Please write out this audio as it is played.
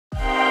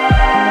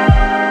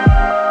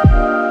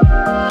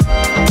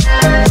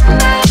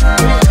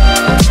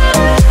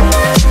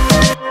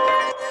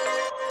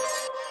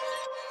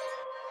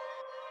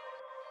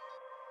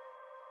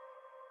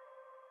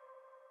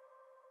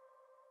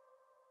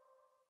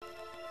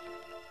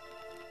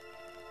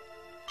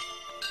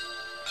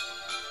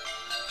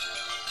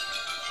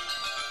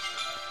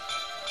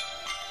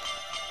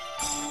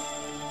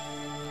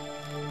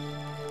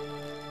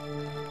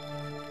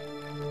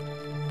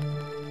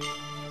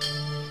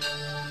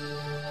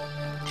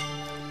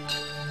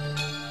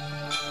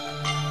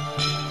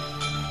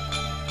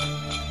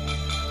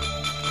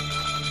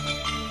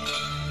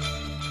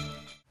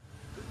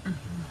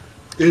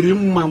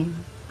Erimam,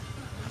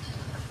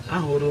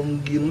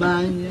 ahorom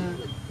ginanya,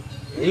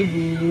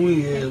 ebu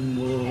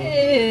yemo.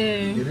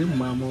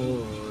 Erimam,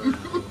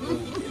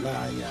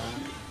 ginanya,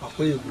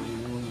 apa ebu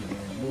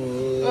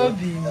yemo.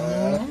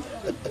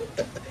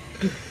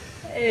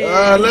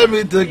 Let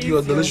me take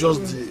your delicious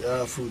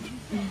food.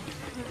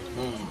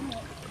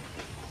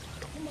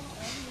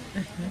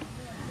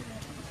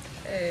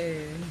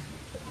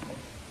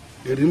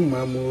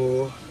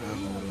 Erimamo,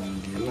 ahorom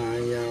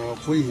ginanya,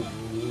 apa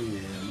ebu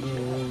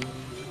yemo.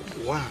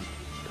 One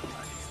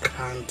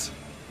can't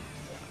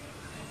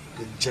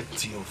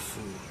reject your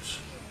food,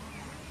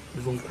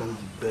 even when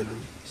the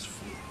belly is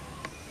full.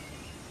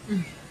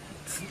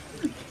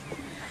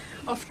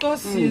 Of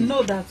course, you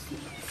know that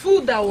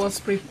food that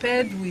was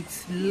prepared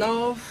with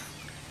love,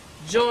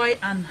 joy,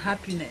 and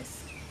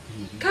happiness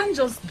can't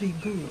just be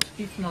good,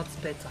 if not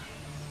better.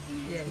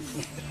 Yes.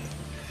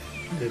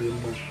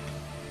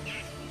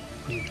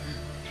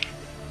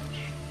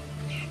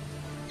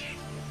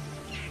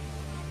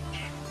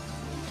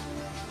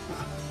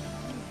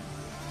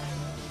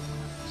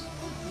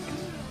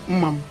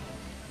 Mom,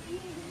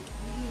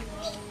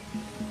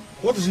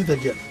 what is it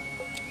again?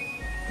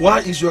 Why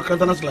is your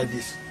countenance like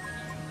this?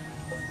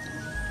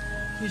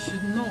 You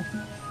should know.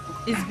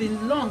 It's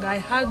been long. I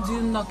heard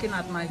you knocking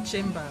at my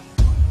chamber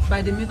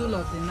by the middle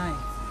of the night.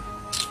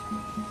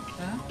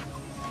 Huh?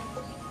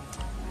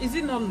 Is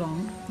it not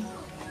long?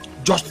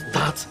 Just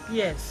that?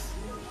 Yes.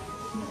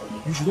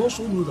 You should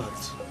also know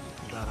that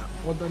there are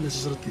other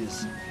necessary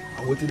things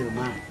awaiting a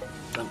man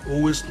than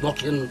always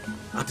knocking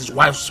at his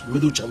wife's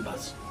middle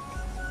chambers.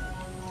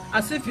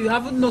 As if you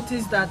haven't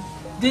noticed that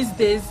these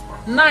days,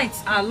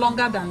 nights are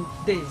longer than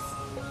days.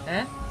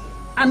 Eh?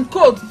 And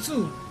cold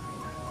too.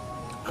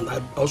 And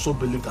I also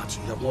believe that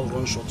you have not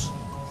run short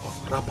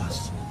of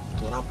wrappers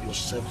to wrap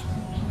yourself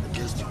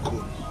against the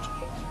cold.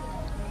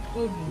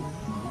 Obi,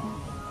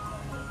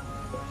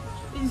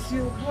 it's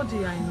your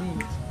body I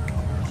need.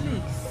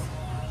 Please.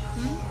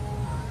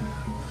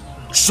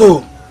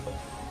 So,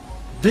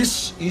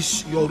 this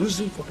is your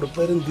reason for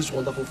preparing this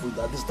wonderful food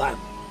at this time.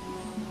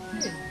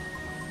 Hey.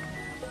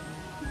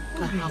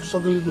 I have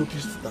suddenly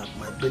noticed that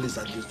my belly is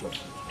against your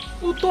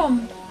food.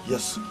 Utom.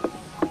 Yes.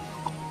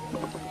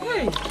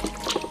 Hey.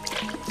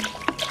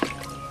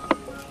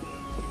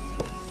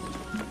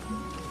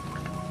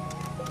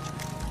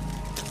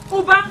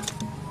 Oba!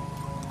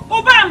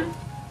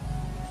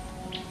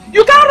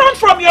 You can't run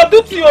from your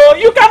duty, oh!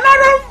 You cannot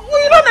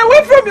run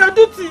away from your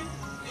duty!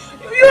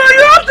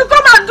 You have to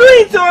come and do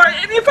it, oh!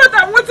 In fact,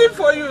 I'm waiting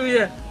for you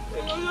here.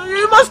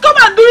 You must come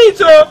and do it,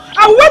 oh!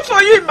 I'll wait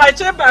for you in my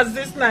chambers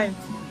this night.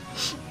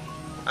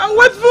 I'll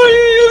wait for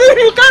you.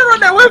 You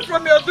can't run away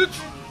from your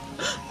duty.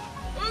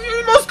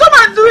 You must come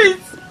and do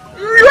it.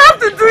 You have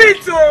to do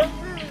it, oh!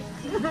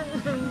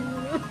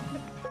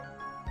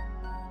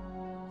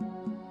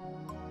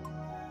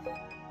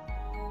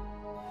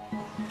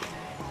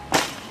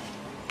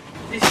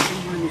 This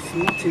woman is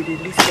not in the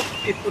list of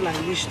people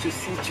I wish to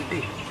see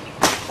today,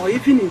 or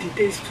even in the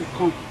days to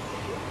come.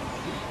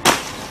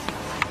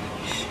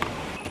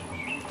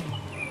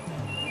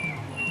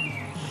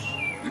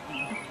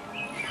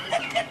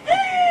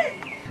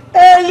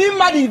 Hey,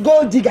 Limadi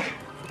gold digger.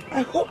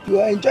 I hope you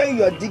are enjoying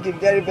your digging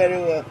very,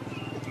 very well.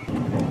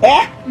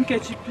 Eh?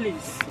 Nkechi,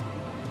 please.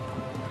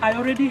 I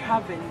already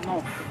have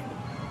enough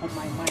on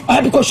my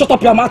mind. Because shut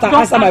up your mouth and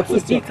answer my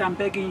question. I'm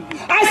begging you.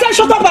 I said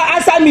shut up and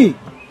answer me.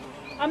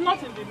 I'm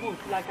not in the mood,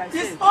 like I said.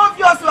 It's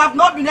obvious you have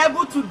not been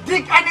able to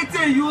dig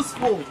anything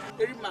useful.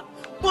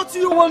 But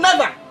you will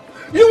never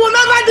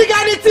dig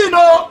anything,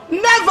 no.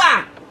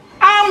 Never.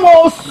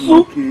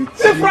 Amosu.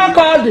 Different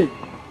card.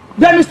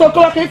 Then Mr.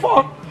 Clocking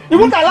for. You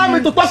won't allow me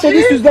to talk to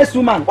this useless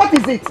woman. What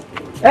is it?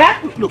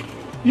 Eh? Look,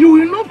 you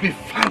will not be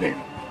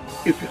farming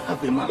if you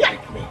have a man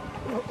like me.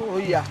 Oh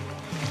yeah.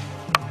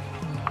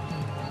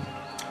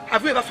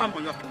 Have you ever farmed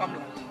on your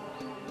farmland?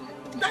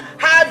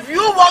 Have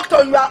you worked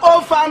on your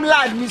own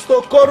farmland,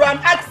 Mr. Koro? I'm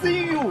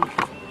asking you.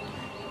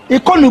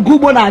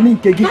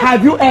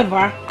 Have you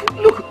ever?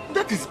 Look,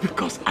 that is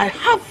because I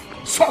have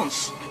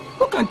sons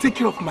who can take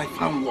care of my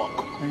farm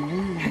work.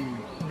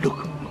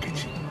 Look,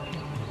 Nkechi,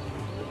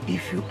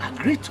 if you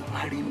agree to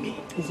marry me,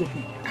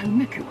 I'll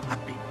make you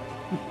happy.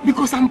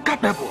 Because I'm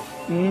capable.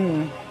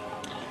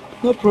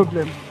 No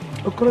problem.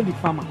 Okoro the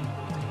farmer.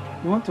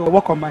 You want to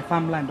work on my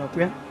farmland up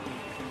here?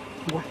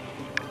 What?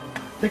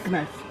 Take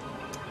knife.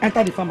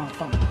 Enter the farm and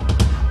farm.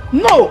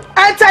 No!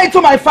 Enter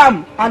into my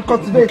farm and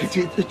cultivate.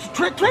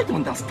 Try to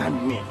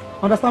understand me.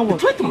 Understand what?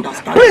 Try to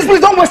understand Please, me. please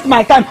don't waste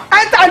my time.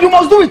 Enter and you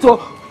must do it. Oh.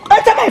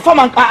 Enter my farm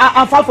and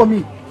farm for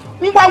me.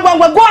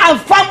 Go and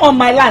farm on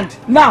my land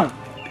now.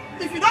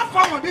 If you don't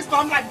farm on this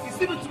farmland, if you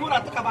see me tomorrow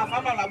and talk about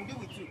farmland, I will deal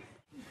with you.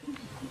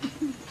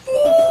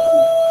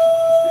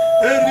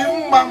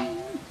 Erimam,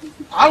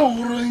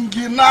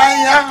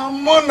 Aurunginaya,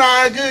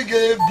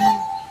 Monagabi.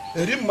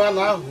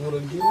 Erimana,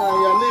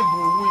 Urinaya,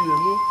 Nebu,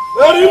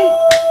 Erim.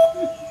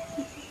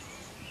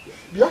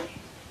 Yeah.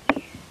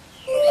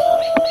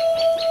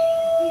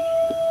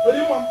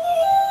 Erimam.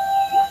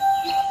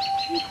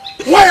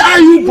 Why are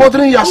you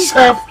bothering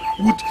yourself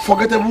with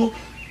forgettable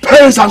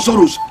pains and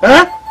sorrows.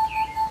 Eh?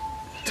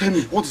 Tell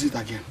me, what is it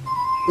again?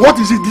 What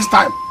is it this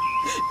time?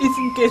 It's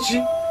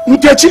Nkechi.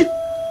 Nkechi?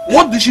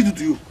 What did she do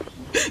to you?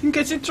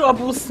 Nkechi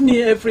troubles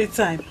me every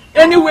time.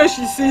 Anywhere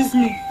she sees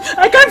me.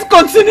 I can't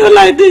continue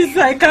like this.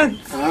 I can't.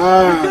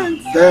 I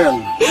can't.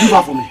 Then, leave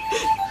her for me.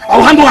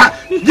 I'll handle her.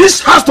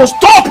 This has to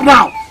stop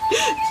now.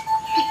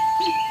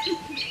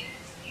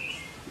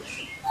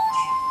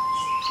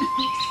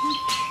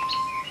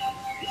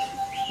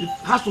 It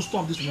has to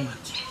stop this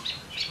moment.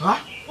 Huh?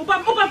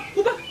 Oba, come.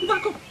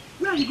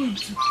 Where are you going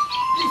to?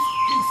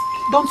 Please,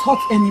 don't hurt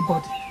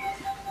anybody.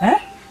 Eh?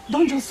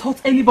 Don't just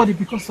hurt anybody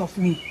because of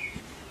me.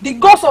 The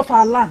gods of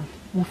our land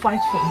will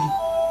fight for me.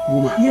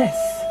 Woman. Yes.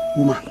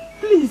 Woman.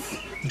 Please.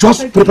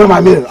 Just prepare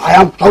my meal.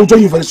 I will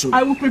join you very soon.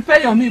 I will prepare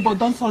your meal, but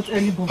don't hurt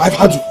anybody. I've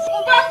had you.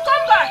 Oba,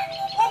 come back!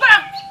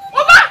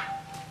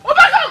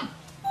 Oba, come!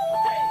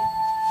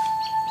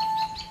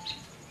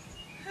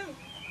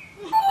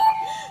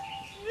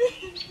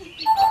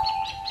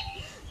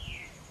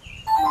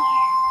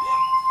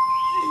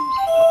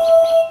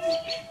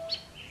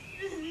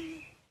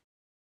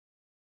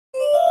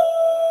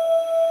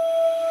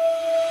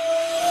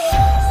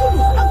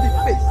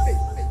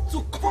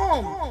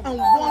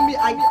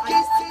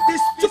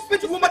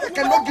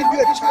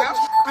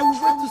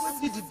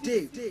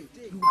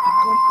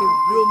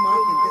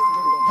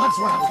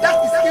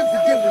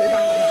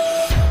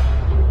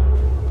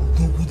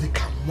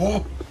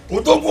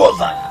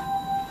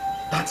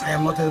 That I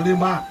am not a real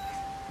man.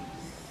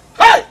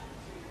 Hey!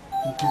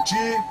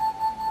 Nkechi,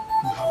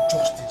 you have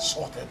just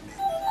insulted me.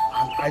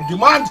 And I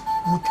demand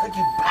you take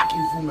it back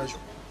in full measure.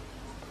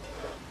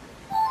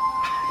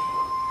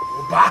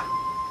 Oba!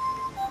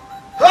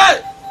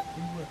 Hey!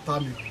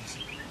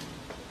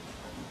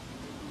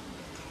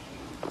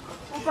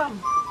 Oba,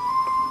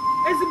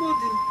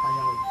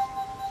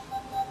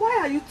 why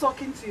are you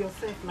talking to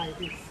yourself like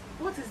this?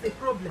 What is the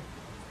problem?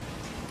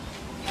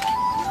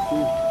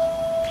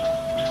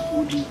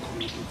 Only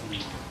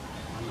communicating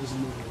and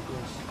listening to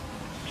God.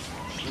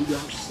 And they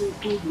have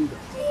told me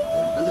that.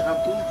 And they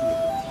have told me that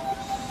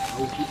I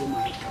will keep on my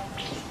head.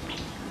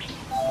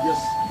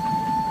 Yes,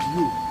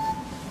 you.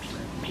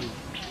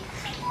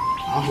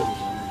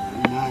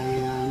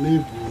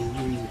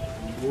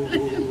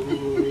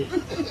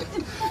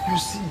 You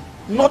see,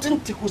 nothing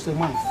tickles a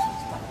man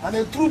faster than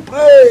a true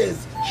praise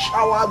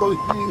showered on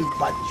him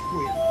by his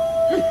queen.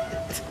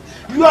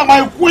 You are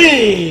my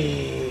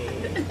queen.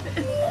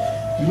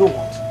 You know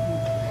what?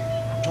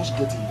 Just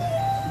get in there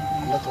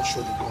and let us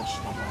show the gods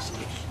of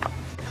ourselves.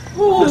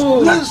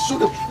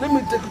 Let me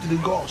take you to the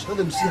gods. Let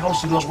them see how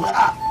serious we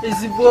are.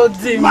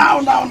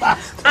 Now.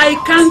 I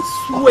can't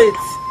wait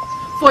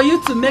for you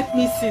to make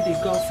me see the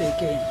gods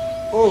again.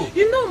 Oh.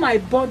 You know my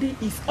body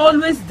is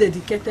always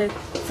dedicated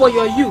for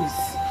your use.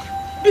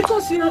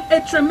 Because you're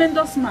a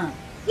tremendous man.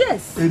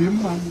 Yes. A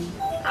man.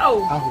 How?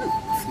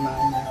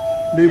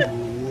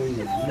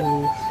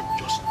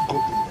 Just go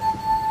in there.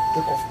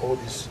 Take off all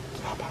these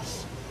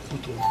wrappers.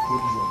 Put on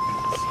holy your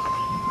beads.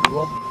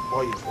 Rub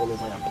oil all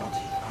over your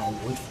body. And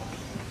wait for me.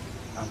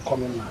 I'm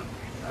coming now.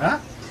 Huh?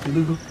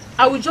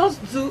 I will just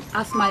do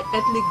as my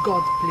earthly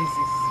god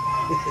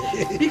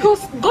pleases.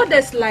 Because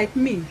goddess like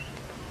me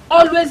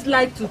always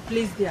like to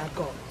please their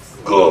gods.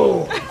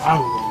 Go!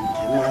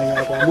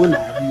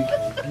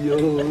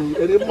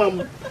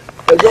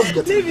 Just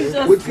get in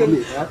there. Wait for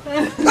me. Huh?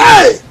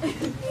 Hey!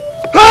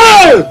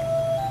 Hey!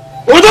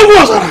 Odogu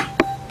Osara!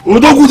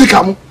 Odogu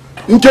Dikamu!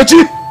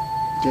 Nkechi!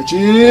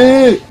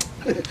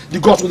 The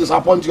gods will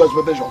disappoint your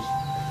expectations.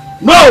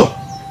 No!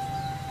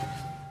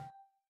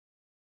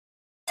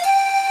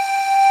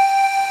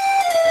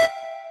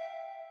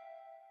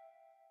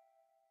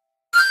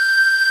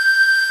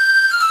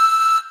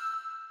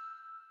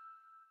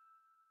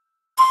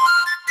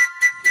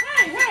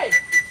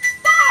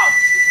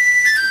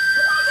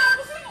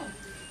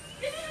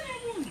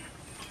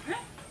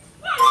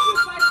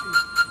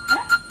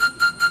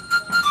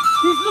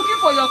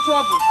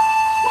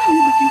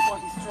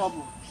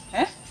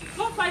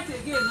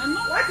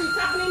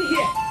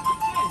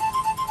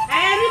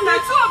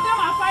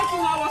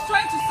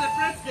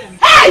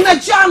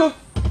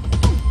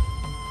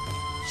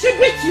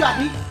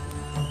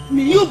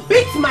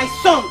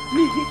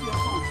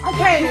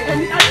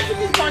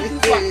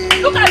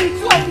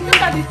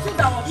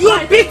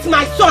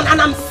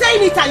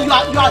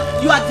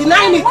 You are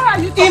denying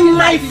it in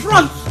my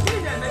front.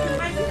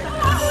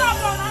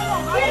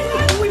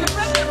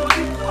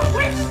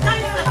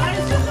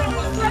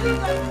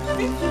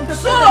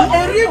 So,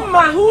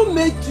 Erima, who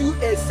made you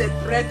a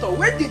separator?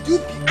 Where did you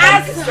become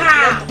a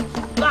separator?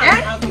 Go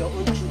and have your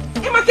own truth.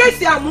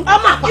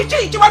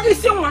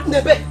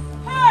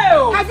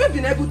 Have you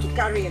been able to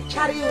carry a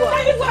child?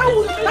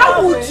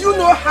 How would you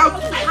know how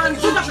to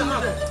handle children?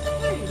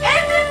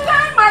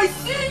 Anytime I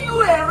see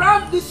you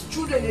around these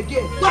children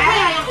again,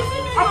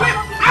 I'm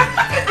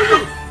talking to you.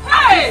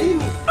 Hey!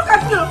 Look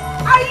at you.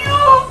 Are you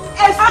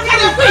a spirit?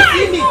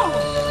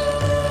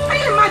 Can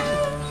you imagine?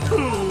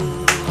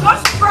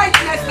 Just try it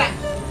next time.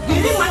 You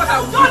see what I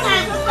will do?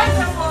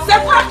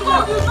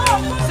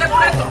 Separate.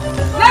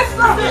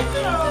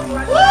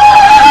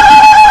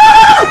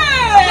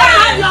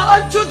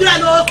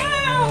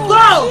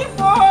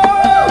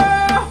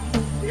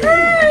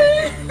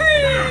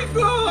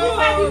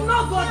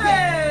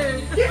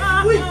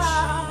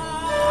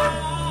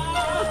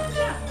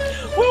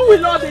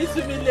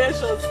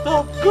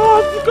 stop.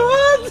 God.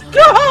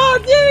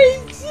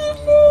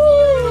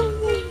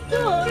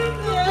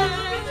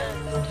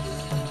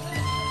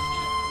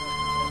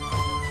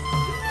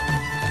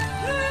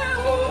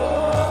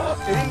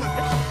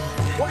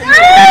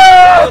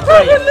 Yeah,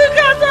 God. Look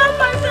at that,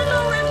 my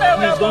fellow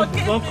women.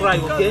 Please don't cry,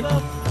 okay?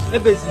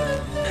 Ebezi,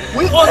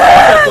 we all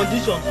know the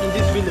conditions in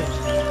this village.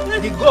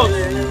 The gods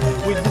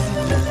will visit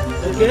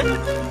you, okay?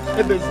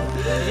 Ebezi.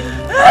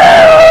 Oh,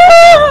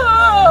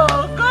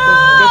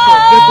 God!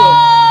 Get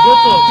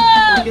up,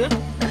 okay?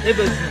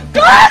 Ebezi.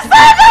 God,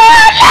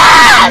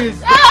 Please,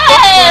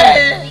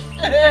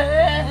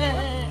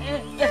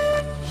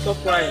 stop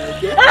crying,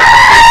 okay?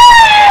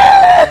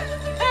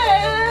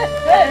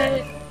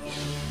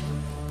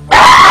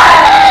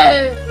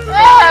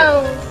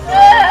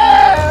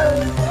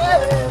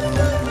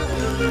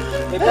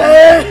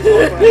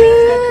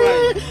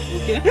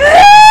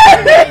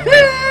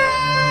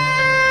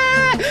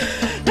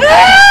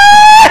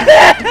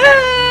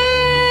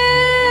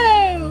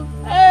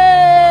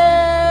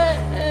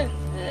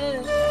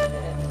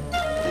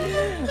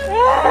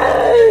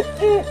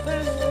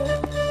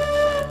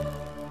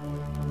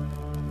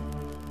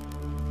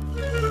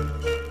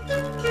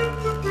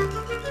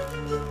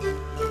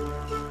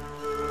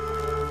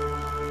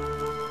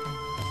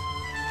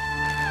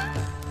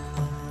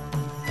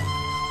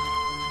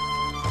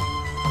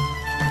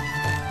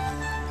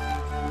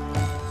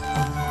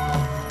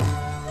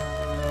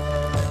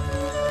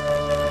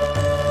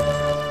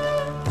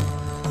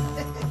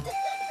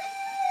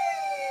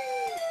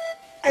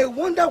 I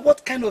wonder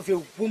what kind of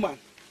a woman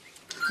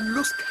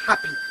looks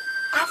happy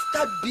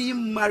after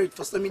being married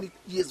for so many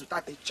years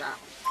without a child.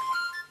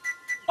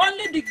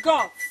 Only the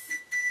gods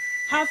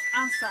have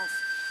answers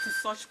to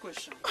such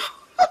questions.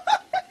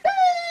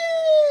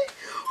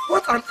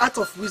 What an act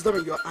of wisdom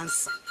in your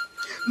answer.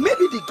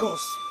 Maybe the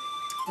gods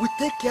will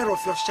take care of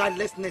your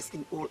childlessness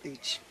in old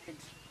age.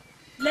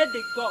 Let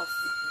the gods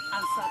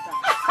answer that.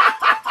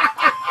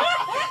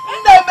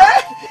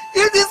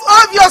 It is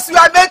obvious you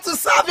are meant to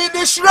serve in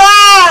the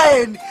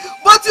shrine,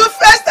 but you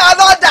faced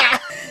another.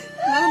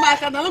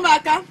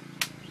 Nalumaka.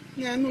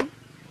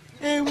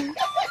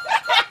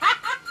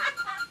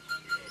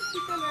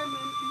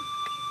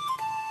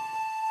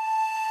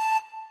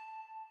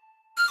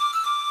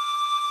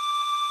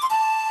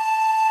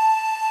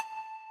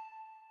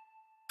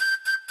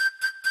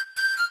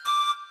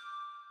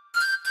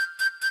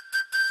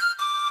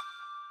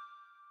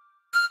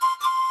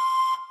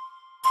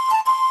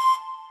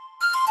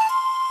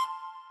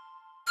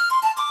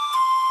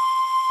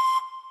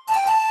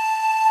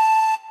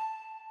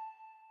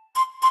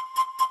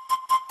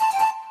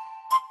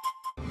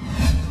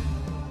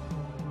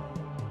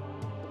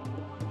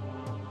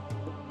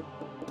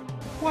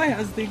 Why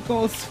has the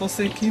gods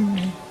forsaken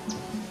me?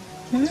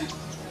 Eh?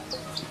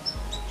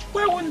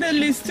 Why won't they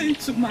listen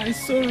to my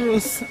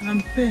sorrows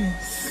and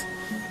pains?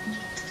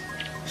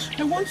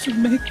 I want to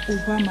make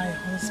Oba my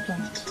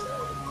husband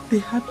the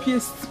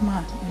happiest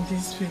man in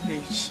this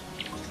village.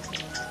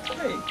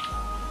 Hey,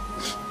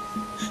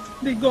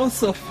 the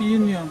gods of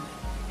union,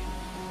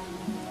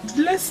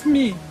 bless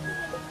me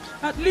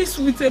at least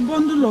with a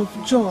bundle of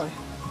joy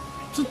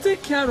to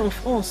take care of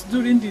us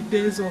during the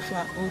days of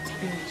our old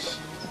age.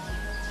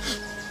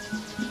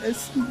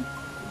 Bless me.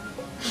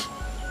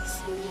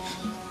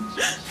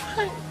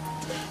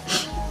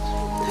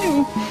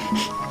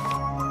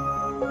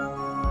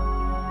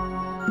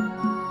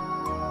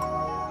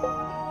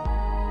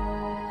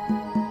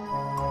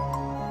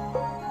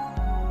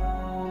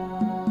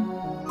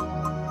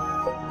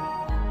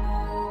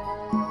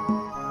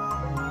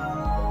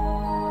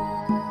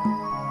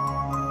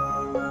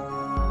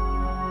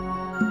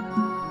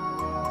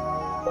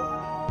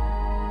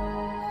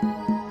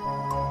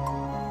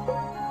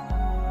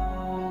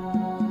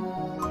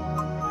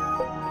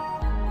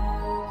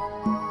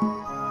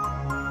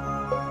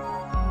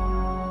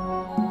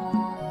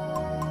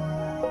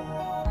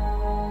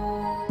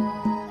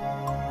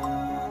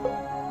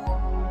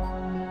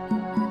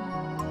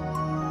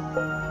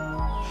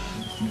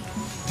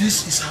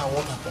 This is her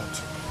water pot.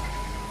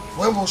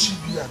 Where will she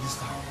be at this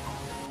time?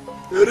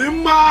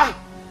 Rima!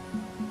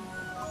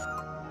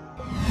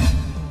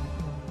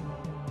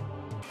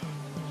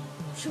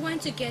 She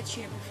went to get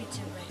you a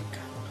befitting wedding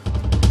gown.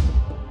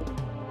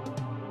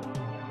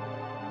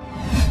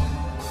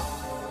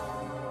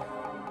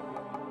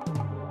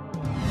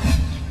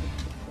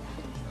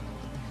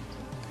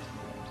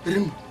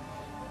 Rima!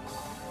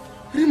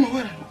 Rima,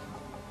 where are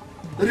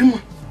you? Rima!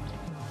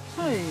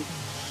 Hey,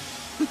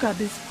 look at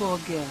this poor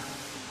girl.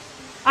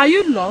 Are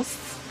you lost?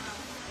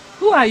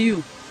 Who are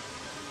you?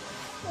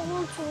 I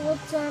want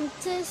water, I'm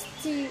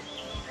thirsty.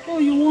 Oh,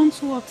 you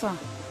want water?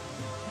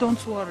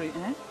 Don't worry,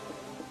 eh?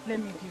 Let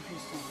me give you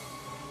some.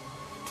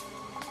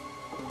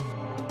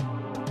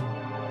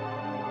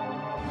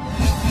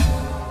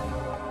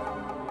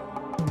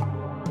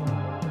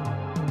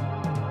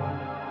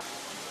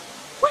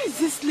 Where is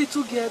this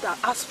little girl that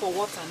asked for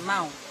water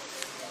now?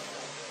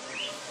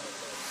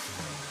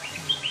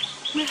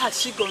 Where has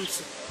she gone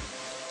to?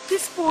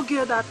 This poor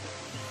girl that...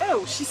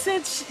 Oh, she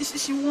said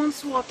she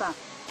wants water.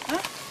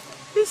 Huh?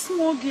 This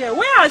small girl,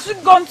 where has she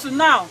gone to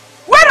now?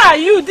 Where are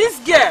you, this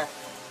girl?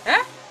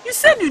 Eh? You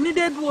said you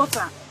needed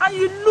water and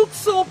you look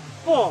so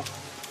poor.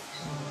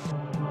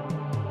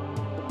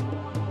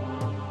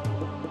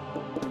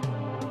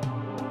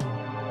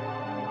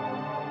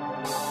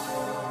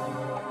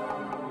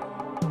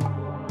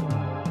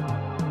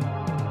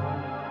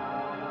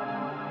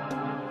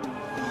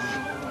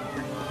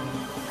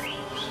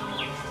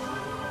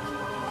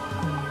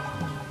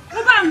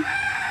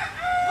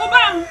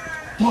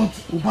 Don't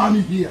obey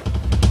me here.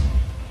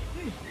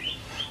 Hey,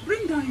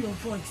 bring down your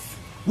voice.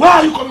 Where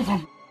are you coming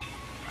from?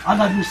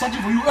 And I've been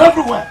searching for you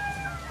everywhere.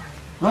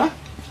 Huh?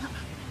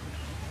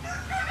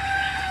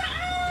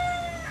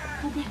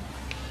 Oba,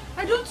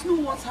 I don't know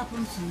what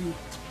happened to you.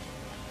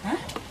 Huh?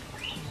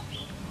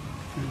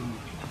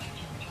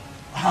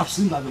 I have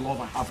seen that the love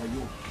I have for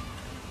you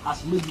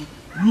has made you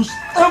lose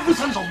every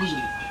sense of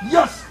reason.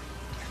 Yes.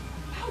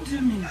 How do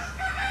you mean?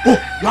 Oh,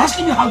 you're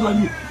asking me how do I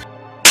mean?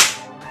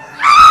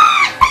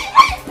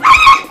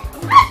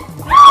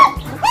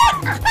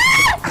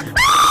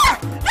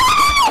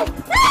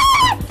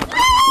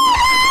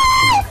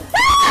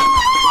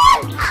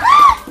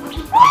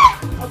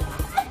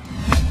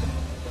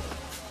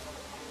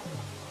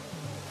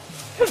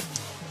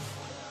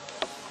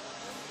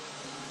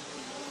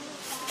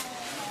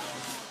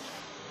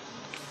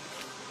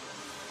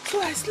 So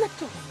I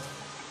slept off.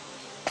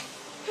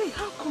 Hey,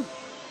 how come?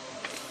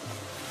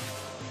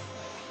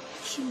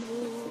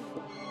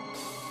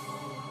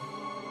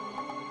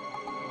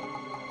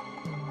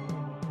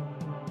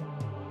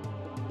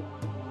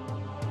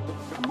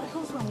 My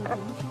husband will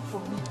be looking for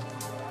me.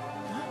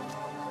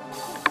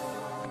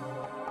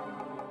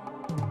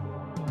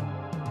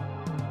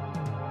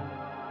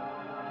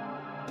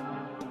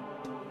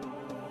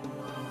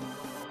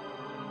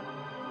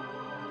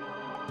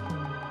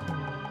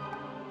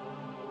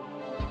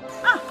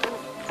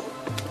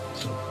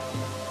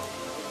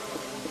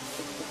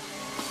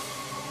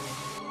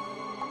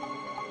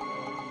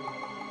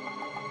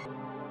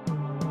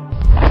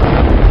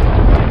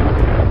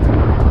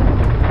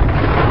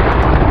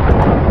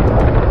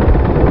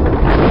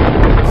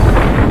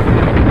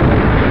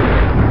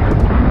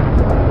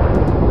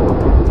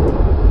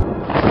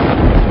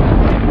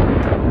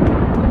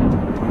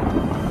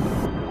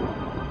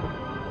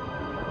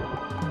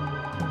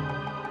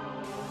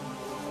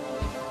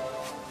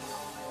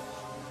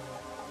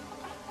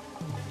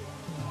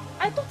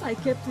 I thought I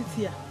kept it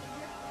here.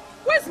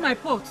 Where's my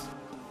pot?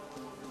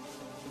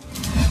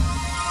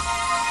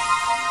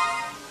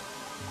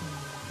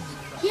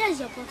 Here's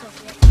your pot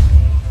of water.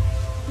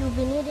 You'll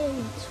be needing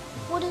it,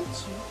 wouldn't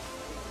you?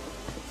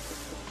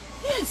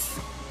 Yes.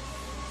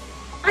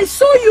 I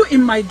saw you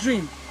in my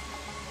dream.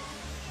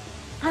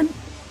 And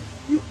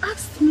you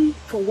asked me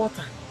for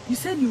water. You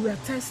said you were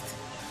thirsty.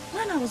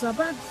 When I was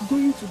about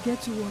going to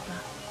get you water,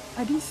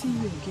 I didn't see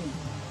you again.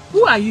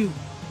 Who are you?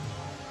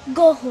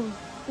 Go home.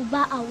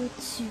 Uba are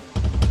with you.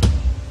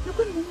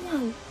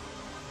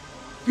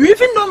 You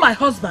even know my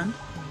husband?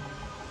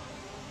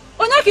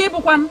 Who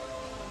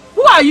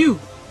are you?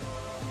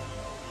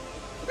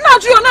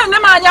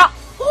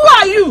 Who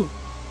are you?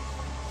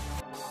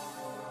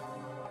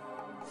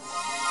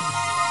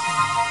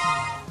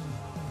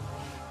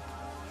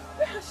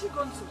 Where has she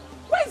gone to?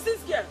 Where is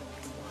this girl?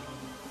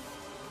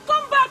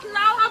 Come back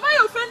now. Have I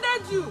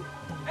offended you?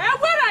 Eh?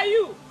 Where are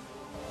you?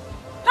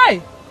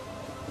 Hey!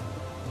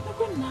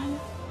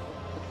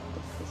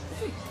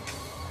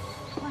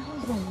 My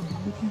husband will be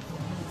looking for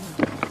me.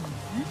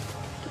 Eh?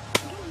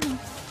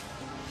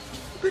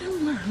 I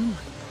don't know.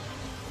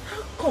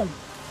 How come?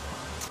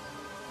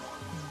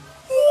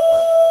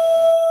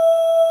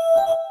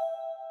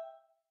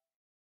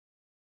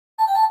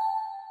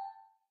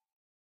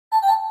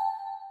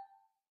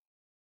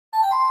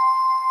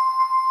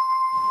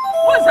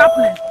 What's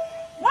happening?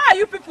 Why are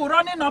you people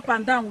running up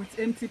and down with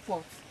empty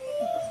pots?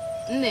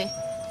 Ne,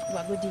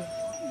 Wagodi.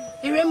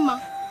 Iremma,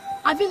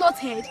 have you not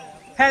heard?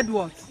 Heard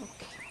what?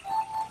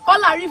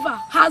 Ola River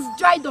has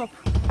dried up.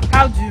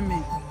 How do you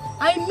mean?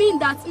 I mean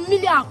that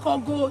Milia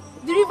Kogo,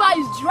 the river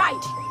is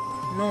dried.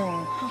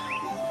 No,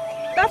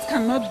 that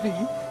cannot be.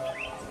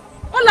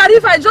 Ola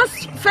River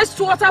just fetched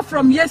water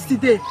from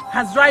yesterday,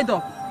 has dried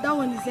up. That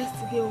one is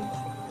yesterday.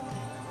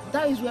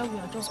 That is where we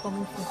are just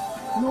coming from.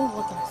 No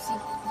water. See,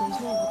 there is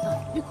no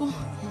water. Because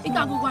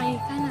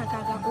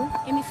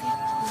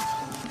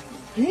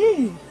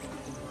hey,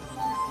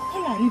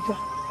 Ola River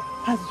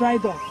has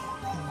dried up.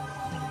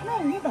 No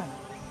river.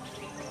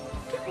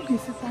 People can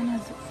sit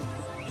down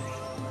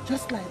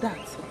just like that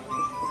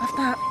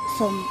after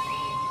some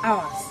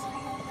hours.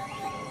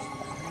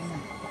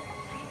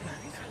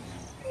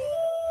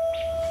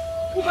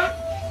 Uba!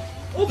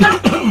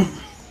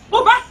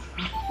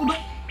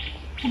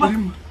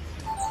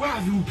 Where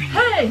have you been?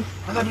 Hey!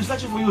 And I've been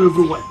searching for you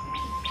everywhere.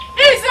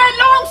 It's a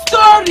long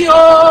story,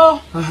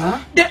 oh!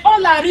 The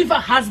Ola River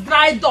has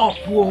dried up,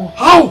 oh!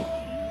 How?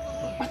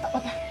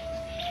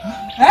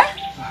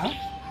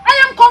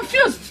 I am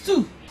confused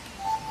too.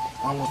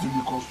 I was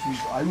really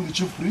confused. Are you the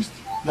chief priest?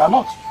 You are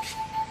not.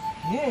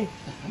 Hey!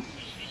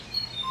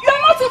 You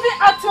are not even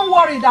acting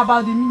worried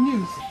about the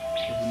news.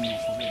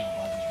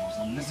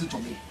 Listen to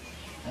me.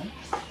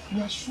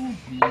 You are so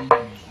big.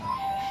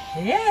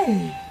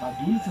 Hey. But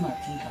the only thing I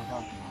think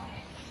about now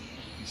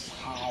is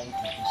how to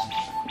visit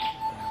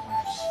my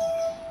wife's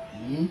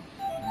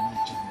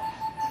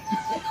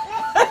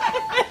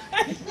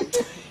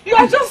You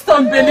are just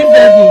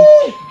unbelievable.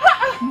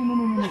 No.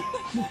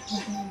 You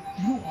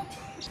know what?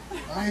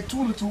 My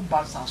 2 little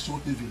bags are so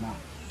heavy now.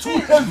 Too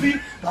heavy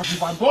that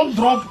if I don't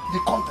drop the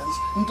contents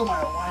into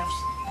my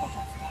wife's pot of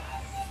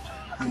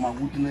life, my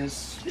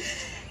witness,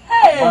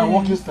 my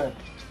walking step,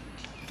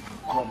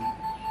 come.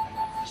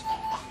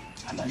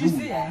 And you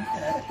see,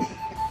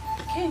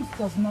 Kings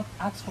does not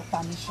ask for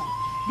permission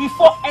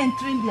before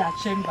entering their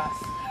chambers.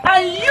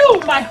 And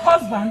you, my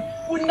husband,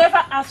 will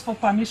never ask for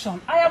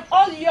permission. I am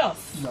all yours.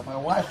 You are my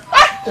wife.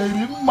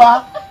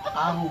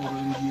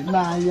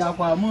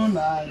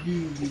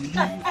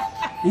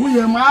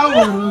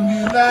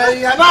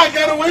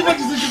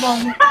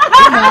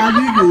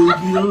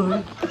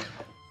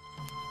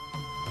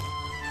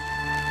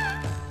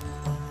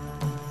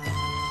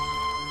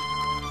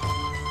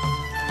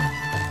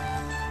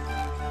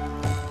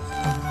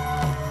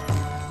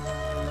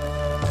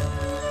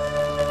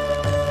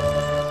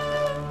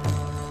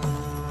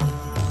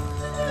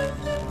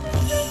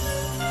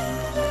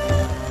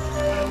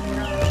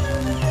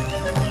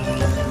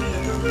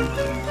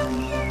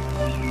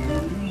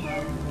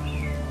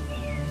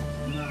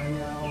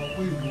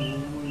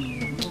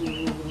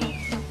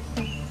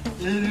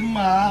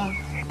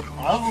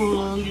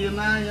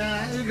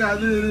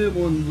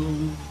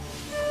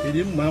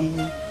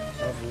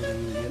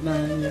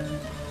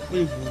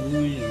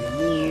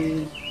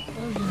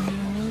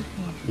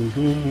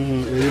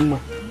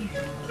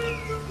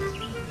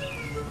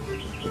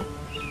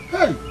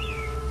 Hey!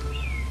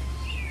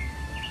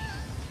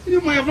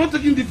 You might have not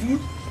taken the food.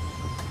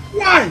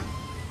 Why?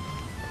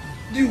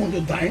 Do you want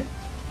to die?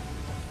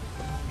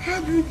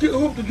 How do you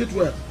hope to get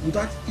well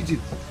without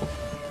eating?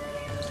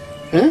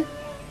 Eh?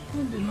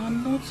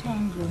 I'm not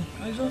hungry.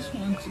 I just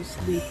want to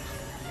sleep.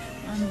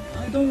 And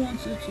I don't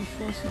want you to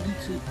force me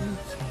to eat.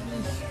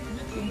 Please,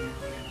 Etiko.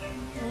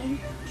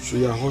 So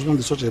your husband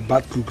is such a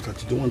bad cook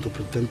that you don't want to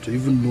pretend to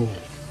even know.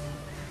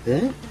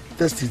 Eh?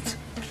 Test it.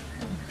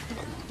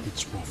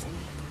 Eat more for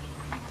me.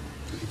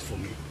 Eat for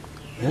me.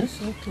 Eh?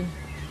 It's okay.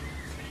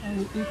 I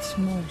will eat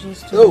more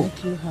just to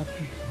make you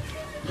happy.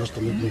 Just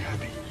to make me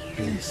happy,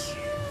 please.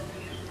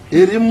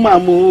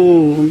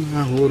 Irimamu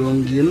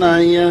ahorungi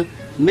nanya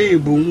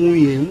nebu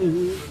nwunye.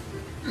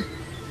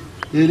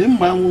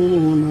 Irimamu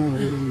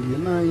ahorungi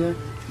nanya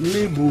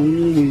nebu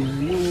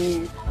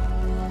nwunye.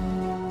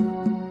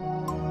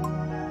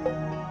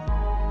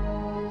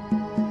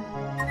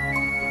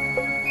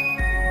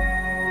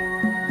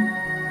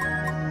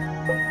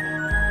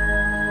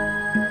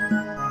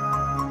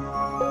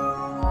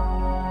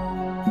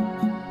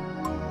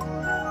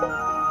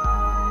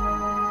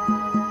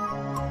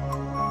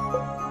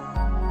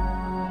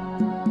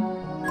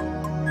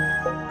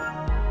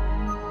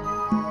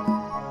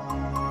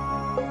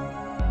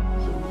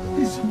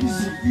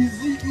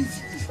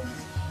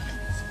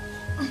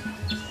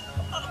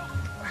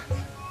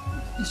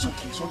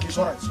 It's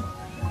alright, sir.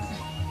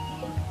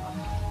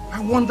 I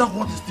wonder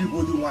what is still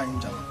holding wine in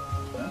Jama.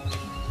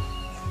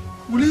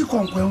 Will he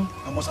come well?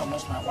 I must have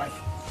lost my wife.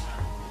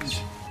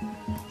 Easy.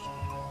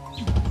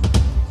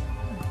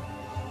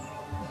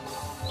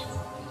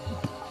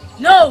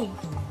 No!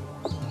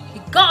 The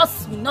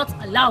gods will not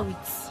allow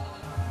it.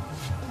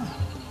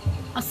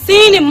 I've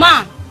seen a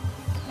man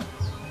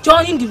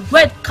joining the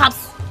Red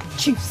Caps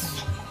chiefs.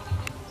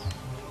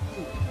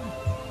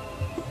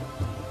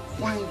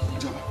 Why,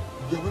 Jama?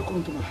 You're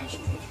welcome to my house.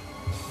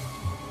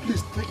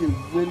 Please take a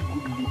very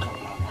good look at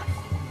my wife.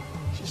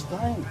 She's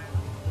dying.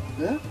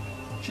 Yeah?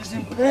 She's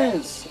in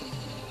pains.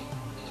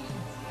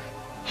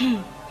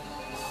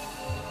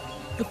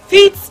 The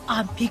feet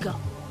are bigger.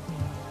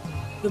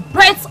 The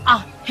breaths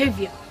are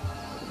heavier.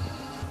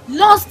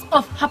 Loss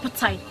of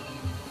appetite.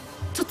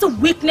 Total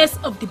weakness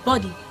of the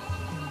body.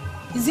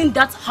 Isn't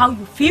that how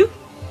you feel?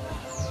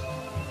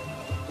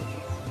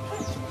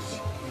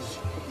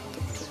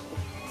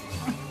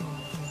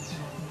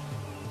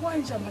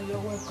 Why, Jama, you're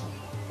welcome.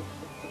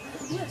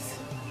 Yes,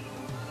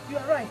 you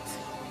are right.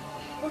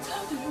 But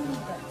how do you know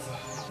that?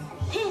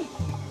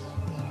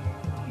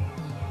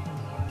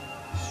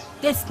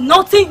 There's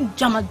nothing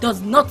Jama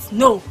does not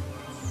know.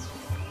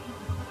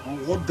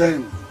 And what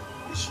then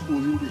is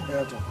holding the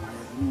head of my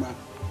woman,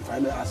 if I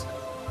may ask?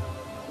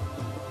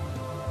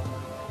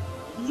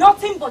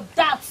 Nothing but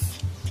that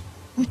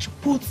which you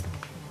put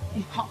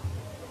in her.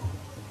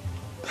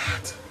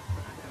 That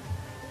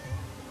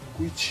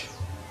which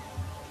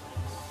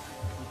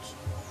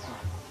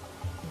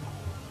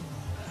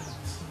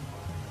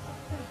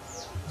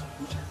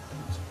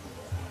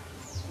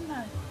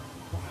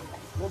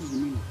what is the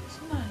meaning of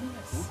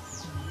this?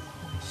 Yes.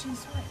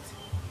 She's right.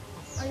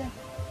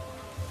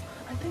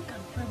 I think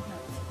I'm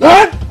pregnant.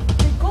 What?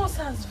 The ghost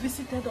has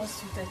visited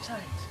us with a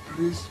child.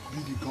 Praise be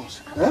the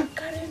gods. I'm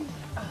carrying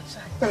our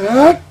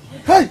child.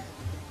 Hey!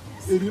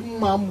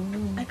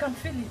 I can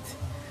feel it.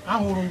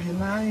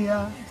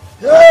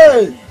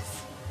 Hey!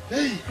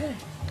 Hey!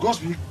 God's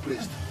be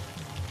praised.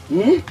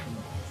 Uba,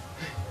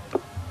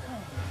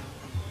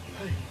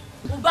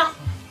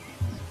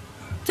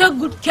 take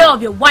good care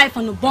of your wife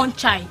and unborn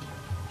child.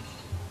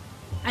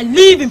 And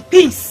live in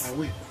peace. I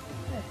will.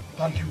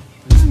 Thank you.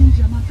 Thank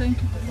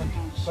you very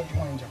much. Thank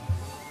you, Angel.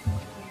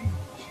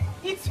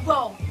 Eat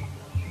well.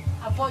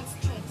 Avoid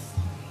stress.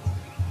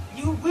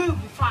 You will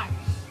be fine.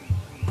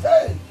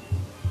 Hey!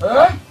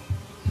 Eh?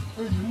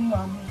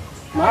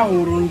 Ma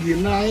hụrụ gị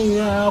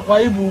n'anya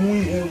kwa ịbụ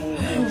nwunye m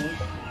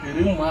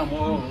iri mma m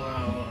hụrụ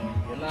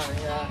gị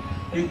n'anya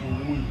ịbụ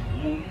nwunye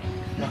m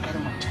yakarị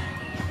ma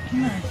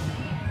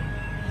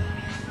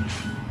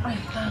I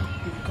thank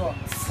the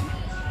gods.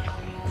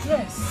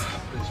 Yes,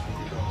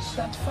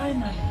 that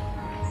finally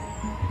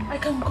I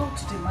can go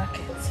to the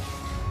market,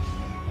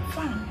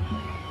 farm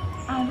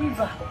and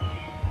river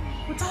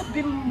without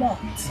being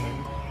mocked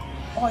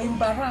or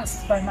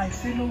embarrassed by my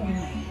fellow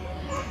women.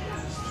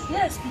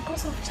 Yes,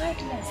 because of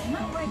childless,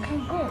 now I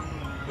can go.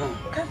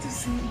 Can't you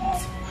see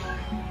it?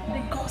 The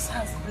gods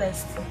has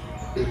blessed me.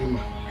 Erima.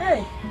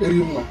 Hey,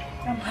 Erima.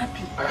 I'm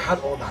happy. I had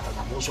all that and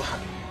I'm also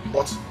happy.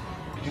 But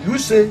did you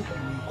say you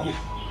will go?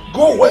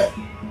 Go where?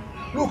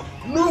 Look,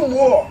 no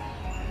more.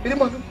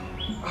 Erima,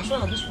 as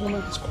far as this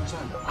woman is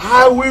concerned,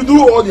 I will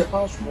do all the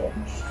housework.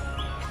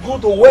 Go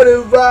to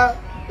wherever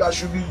that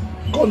should be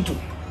gone to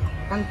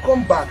and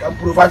come back and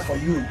provide for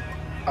you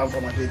and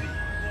for my baby.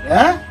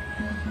 Yeah?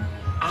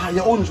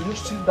 Your own is you need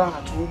to sit down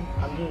at home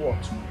and do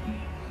what?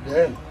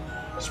 Then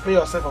spare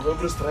yourself of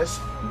every stress,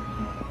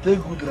 take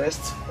good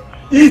rest,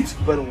 eat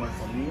very well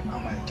for me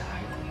and my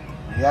child.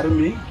 You hear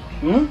me?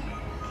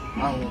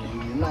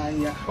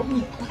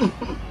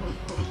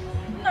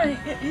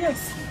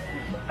 Yes,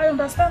 I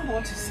understand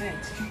what you said,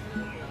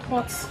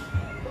 but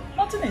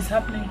nothing is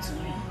happening to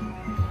me.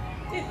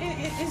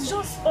 It's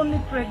just only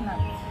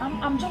pregnant.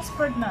 I'm just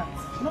pregnant.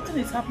 Nothing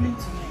is happening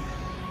to me.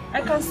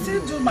 I can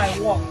still do my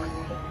work.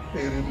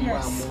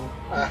 Yes.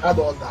 I had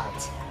all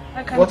that.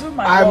 I can but do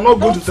my I'm work. not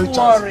going to take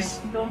chances.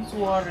 Don't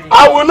worry.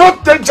 I will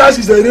not take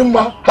chances,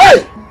 Erima.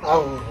 Hey!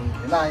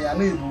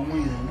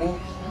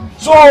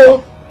 So,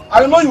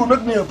 I know you will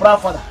make me a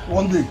proud father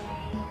one day. It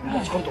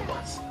must come to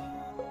pass.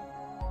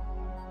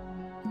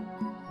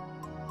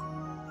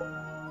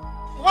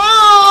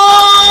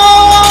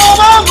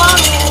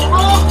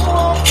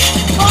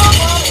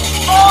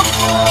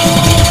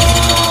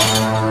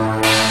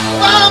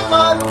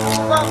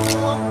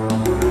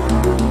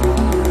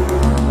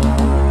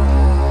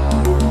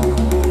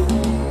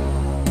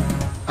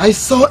 I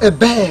saw a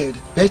bird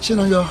perching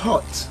on your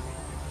heart.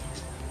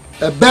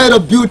 A bird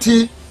of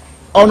beauty,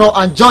 honor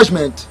and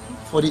judgment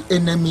for the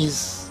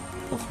enemies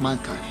of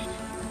mankind.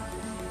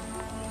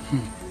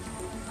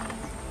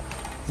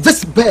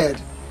 This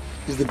bird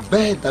is the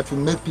bird that will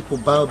make people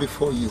bow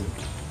before you.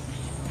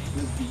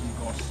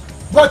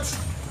 But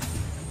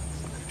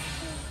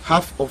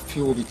half of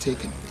you will be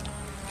taken.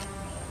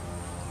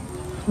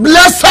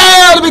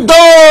 Blessed be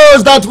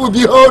those that will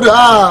behold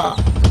her.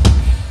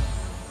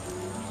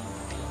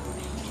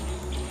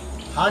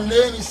 Her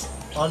name is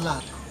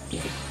Olad.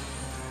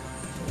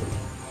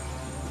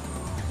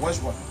 Where's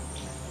what?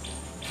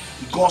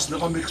 The gods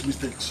never makes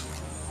mistakes.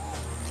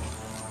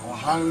 Our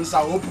hands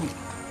are open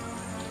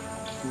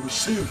to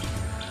receive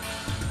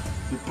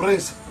the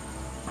praise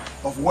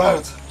of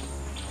wealth,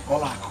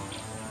 Olad.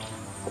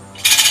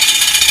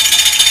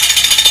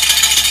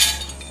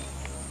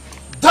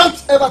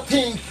 Don't ever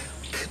think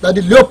that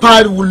the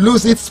leopard will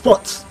lose its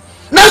spot.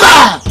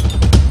 Never!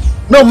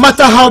 No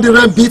matter how the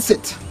rain beats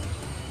it.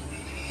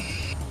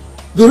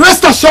 Be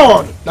rest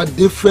assured that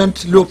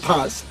different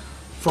leopards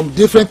from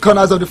different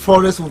corners of the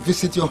forest will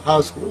visit your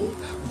household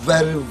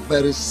very,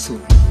 very soon.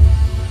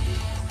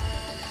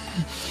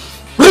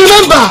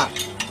 Remember,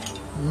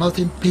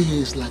 nothing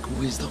pays like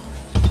wisdom.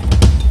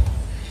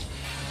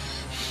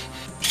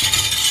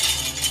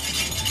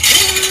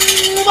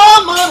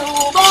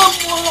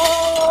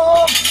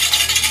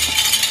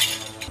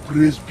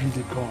 Praise be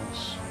the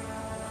gods,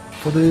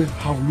 for they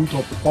have looked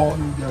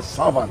upon their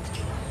servant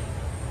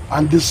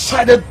and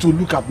decided to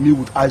look at me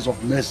with eyes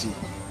of mercy.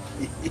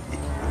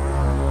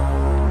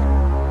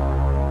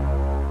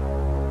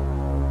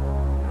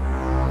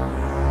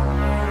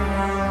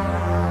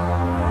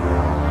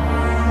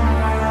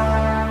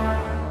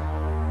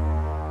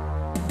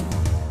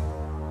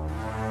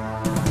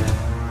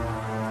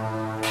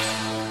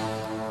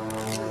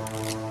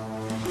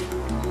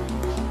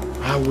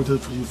 I waited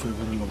for you for a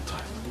very long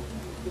time.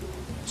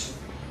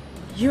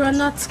 You are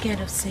not scared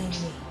of seeing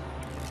me.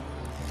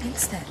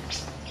 Instead,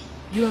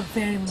 you are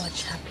very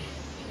much happy.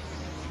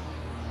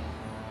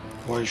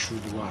 Why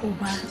should I?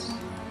 Uba,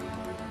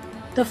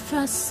 the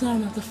first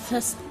son of the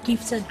first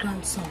gifted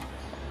grandson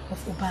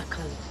of Uba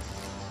Khan.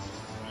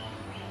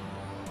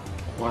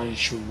 Why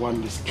should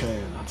one be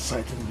scared at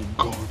sighting the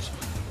gods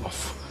of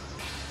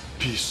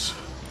peace,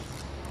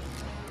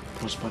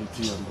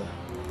 prosperity and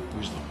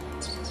wisdom?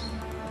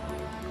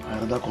 I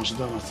rather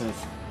consider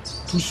myself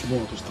too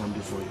small to stand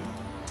before you.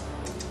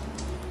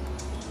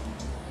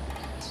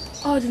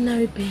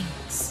 Ordinary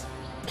beings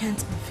can't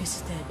be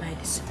visited by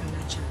the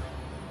supernatural,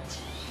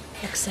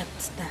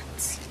 except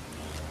that.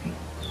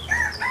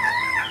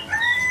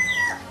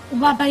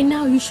 But by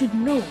now you should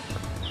know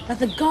that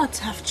the gods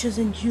have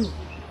chosen you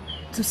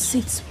to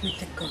sit with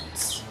the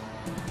gods.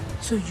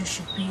 So you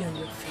should be on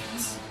your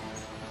feet.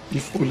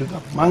 If only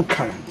that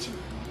mankind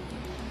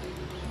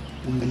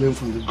will learn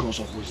from the gods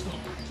of wisdom.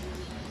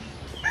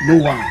 No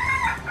one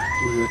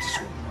will hear this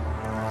one.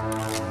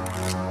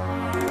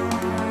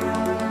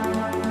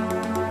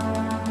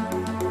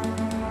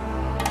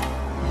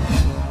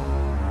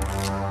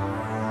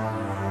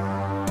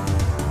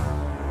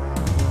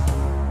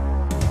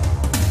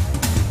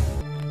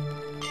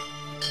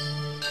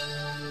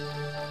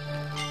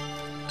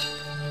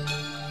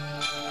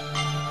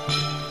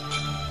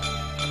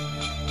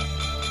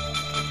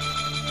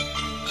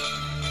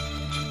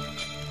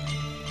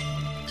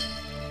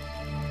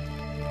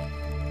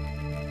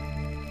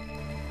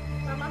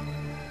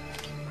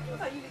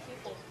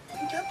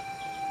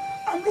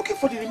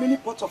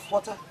 Pot of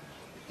water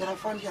that I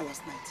found here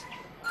last night.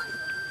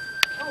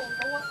 Oh,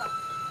 for water.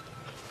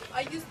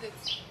 I used it.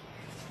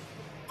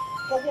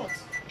 For what,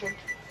 John?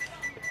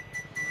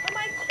 And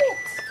I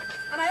cooked.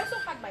 And I also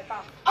had my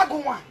bath.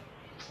 Agumwa,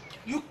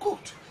 you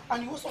cooked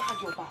and you also had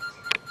your bath.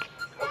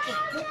 Okay,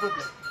 no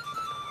problem.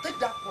 Take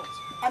that pot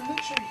and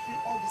make sure you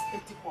fill all these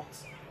empty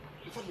pots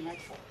before the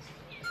night falls.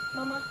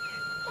 Mama,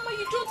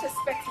 you don't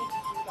expect me to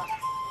do that.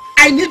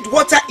 I need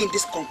water in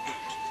this compound.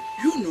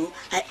 You know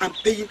I am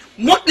paying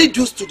monthly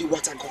dues to the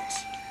water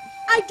gods.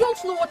 I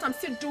don't know what I'm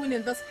still doing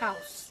in this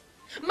house.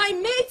 My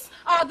mates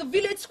are at the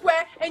village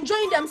square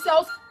enjoying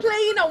themselves,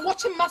 playing and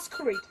watching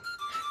Masquerade.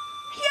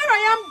 Here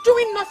I am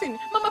doing nothing.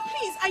 Mama,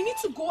 please, I need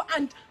to go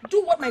and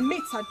do what my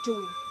mates are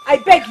doing. I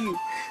beg you.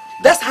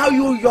 That's how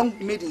you young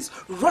maidens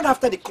run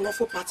after the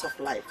colorful parts of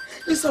life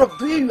instead of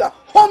doing your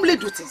homely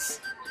duties.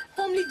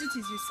 Homely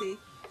duties, you say?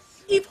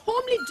 If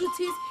homely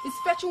duties is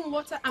fetching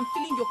water and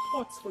filling your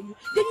pots for you,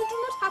 then you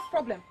do not have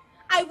problem.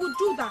 I will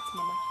do that,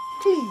 Mama.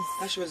 Please.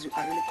 That shows you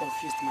are really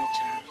confused, my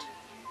child.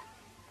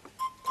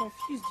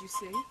 Confused, you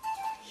say?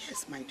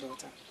 Yes, my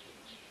daughter.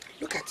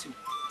 Look at you.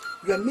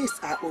 Your mates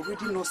are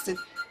already nursing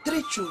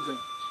 3 children.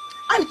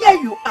 And here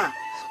you are,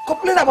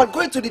 complaining about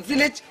going to the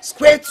village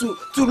square to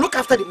look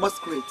after the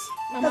masquerades.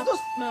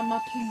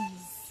 Mama,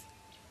 please.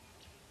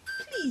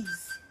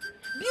 Please.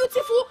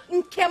 Beautiful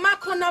Nkema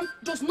Konam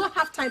does not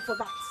have time for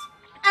that.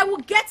 I will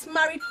get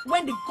married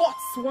when the gods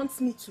want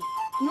me to.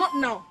 Not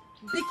now.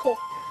 Biko.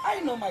 I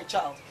know, my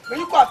child. When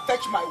you go and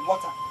fetch my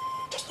water,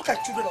 just look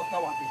at children of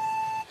nowadays.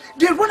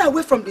 They run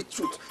away from the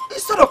truth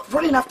instead of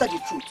running after the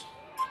truth.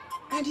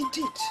 And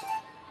indeed,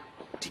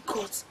 the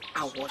gods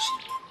are watching.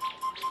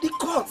 The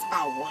gods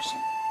are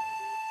watching.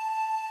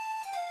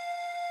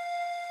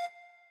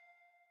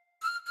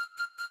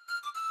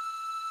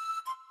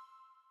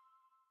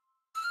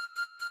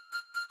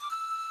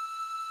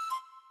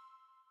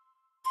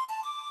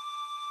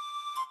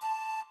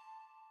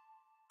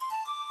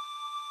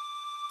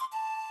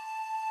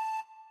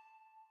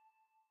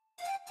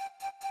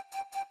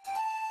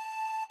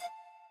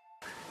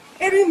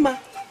 Erima.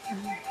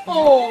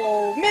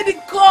 Oh, may the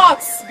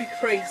gods be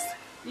praised.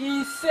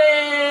 You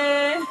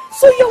say...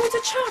 So you're with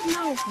a child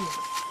now?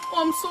 Oh,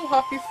 I'm so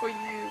happy for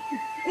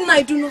you.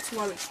 Nah, do not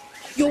worry.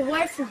 Your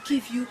wife will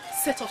give you a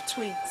set of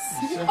twins.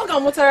 You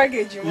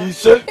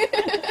say?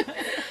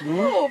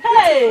 Oh,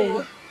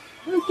 hey!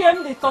 You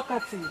came the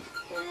talkative.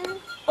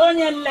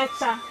 Onion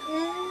letter.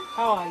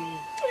 How are you?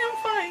 I'm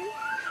fine.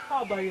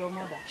 How about your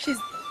mother? She's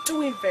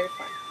doing very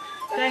fine.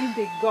 Thank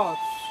the gods.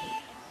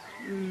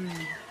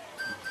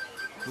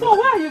 So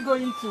where are you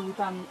going to with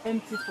an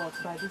empty pot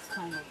by this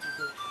time of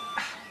the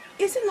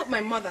day? Is it not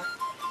my mother?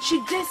 She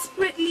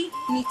desperately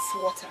needs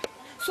water.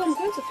 So I'm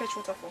going to fetch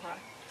water for her.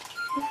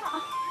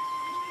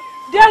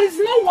 There is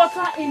no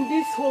water in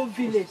this whole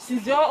village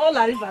since the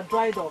Ola River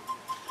dried up.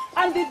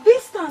 And the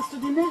distance to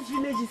the next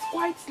village is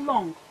quite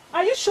long.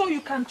 Are you sure you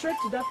can trek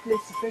to that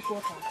place to fetch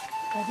water?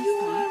 You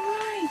are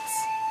right.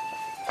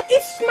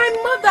 It's my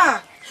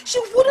mother. She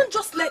wouldn't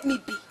just let me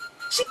be.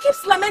 She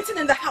keeps lamenting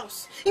in the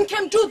house.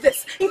 Nkem do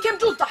this, Nkem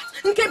do that,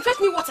 Nkem fetch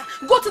me water,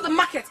 go to the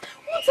market.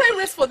 Won't I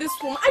rest for this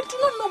woman? I do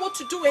not know what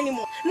to do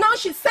anymore. Now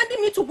she's sending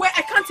me to where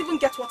I can't even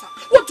get water.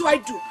 What do?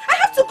 I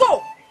have to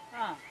go.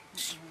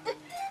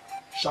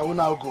 Shall we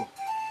now go?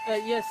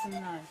 Yes,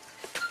 now.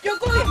 You're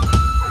going.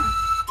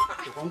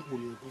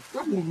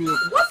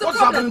 What's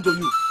happening to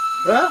you?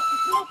 Huh?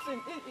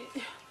 Nothing. It is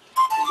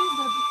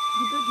that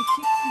the baby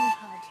kicks me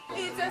hard.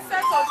 It's a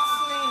set of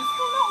twins.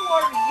 Don't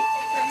worry.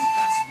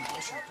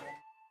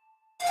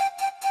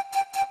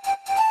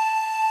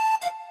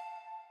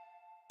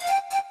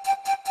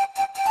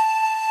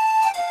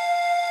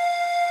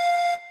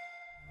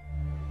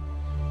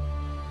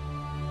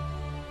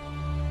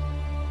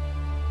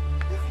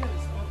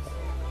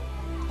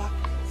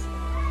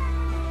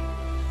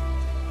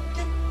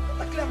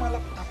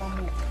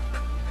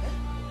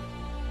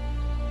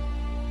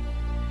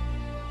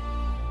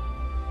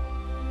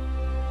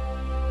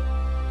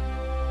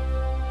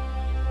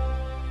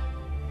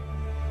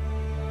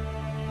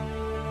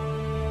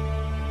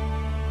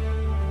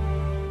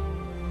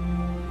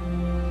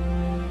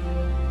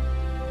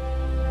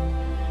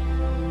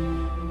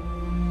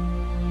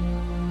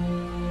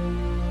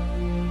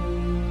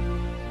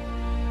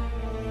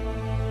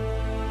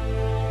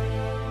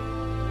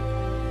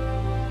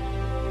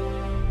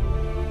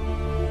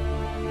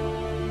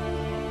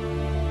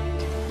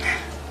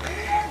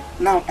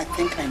 Now I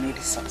think I know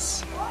the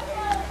source.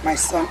 My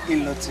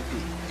son-in-law to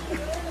be.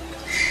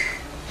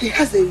 He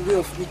has a way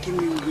of making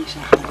me rich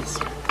and honest.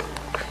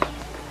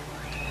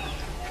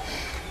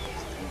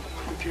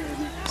 Dear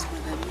my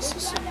husband, I miss you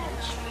so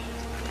much.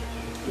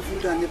 Even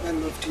though I never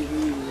loved you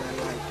when you were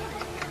alive,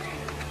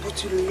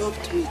 but you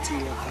loved me till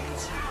your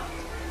death.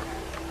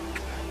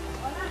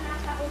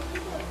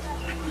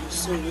 Your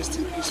soul rest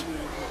in peace forever.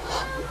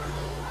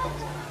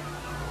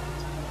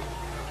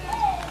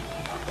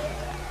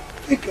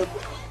 Thank you.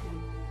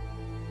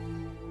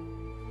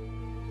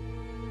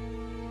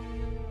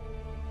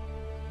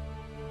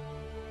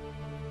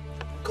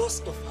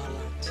 Ghost of our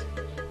land,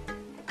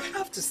 I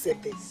have to say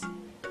this.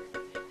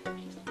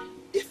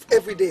 If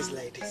every day is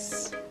like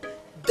this,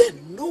 then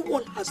no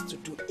one has to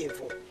do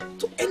evil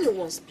to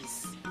anyone's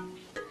peace.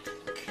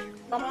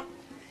 Mama,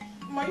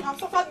 you have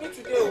suffered me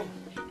today.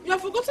 You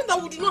have forgotten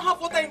that we do not have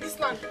water in this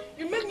land.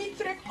 You made me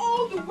trek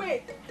all the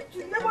way to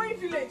the neighboring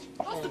village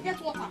just to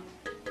get water.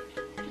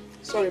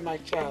 Sorry, my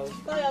child.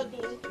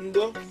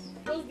 Ndo.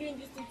 Just doing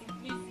this thing to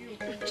please you.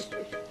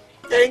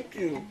 Thank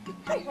you.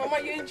 Hey, Mama,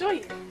 you enjoy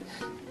it.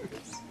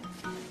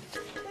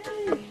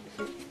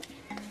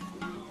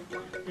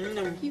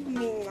 Give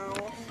me now.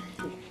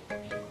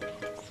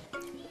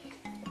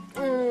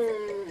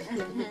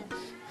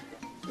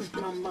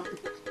 Mama.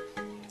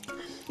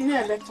 You need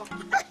a letter.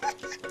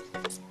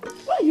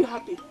 Why are you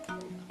happy?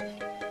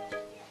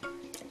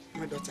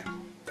 My daughter,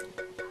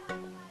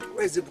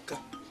 where's Ebuka?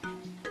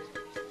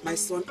 My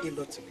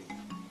son-in-law to be.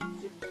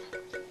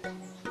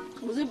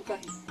 Who's Ebuka?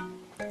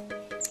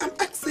 I'm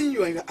asking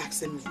you and you're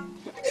asking me.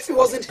 If he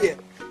wasn't here,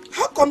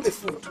 how come the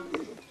food,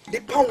 the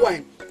palm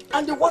wine,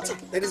 and the water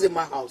that is in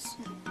my house?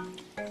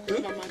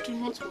 Mama, do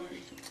not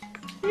worry.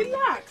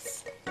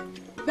 Relax.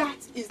 That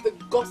is the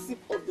gossip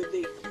of the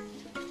day.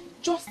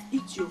 Just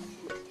eat your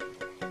food.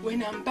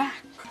 When I'm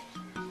back,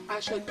 I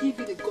shall give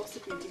you the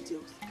gossip in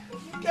details.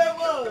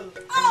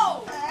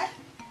 Oh!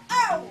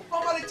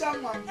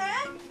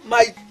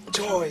 My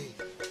joy.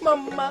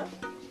 Mama.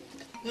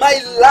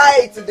 My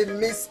light in the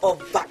midst of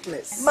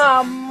darkness.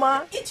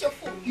 Mama. Eat your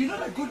food. You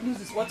know the good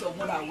news is what your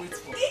mother waits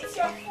for. Eat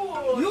your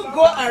food. You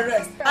go and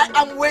rest. I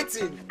am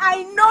waiting.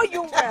 I know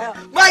you will.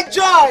 My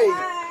joy.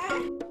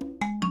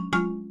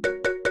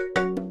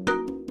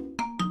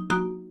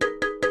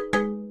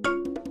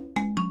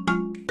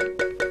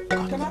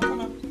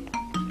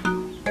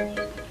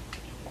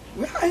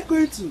 Where are you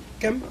going to,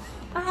 Kem?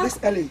 This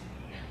early.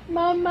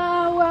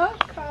 Mama,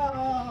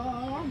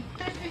 welcome.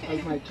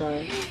 How's my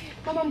child?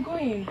 Mama, I'm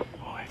going.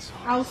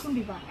 I'll soon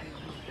be back.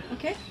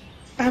 Okay?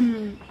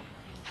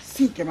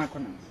 See,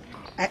 Kemakona,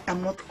 I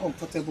am not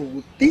comfortable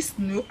with this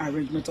new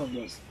arrangement of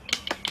yours.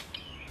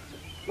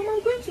 Mama,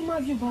 I'm going to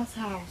Mazuba's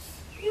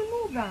house. You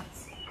know that.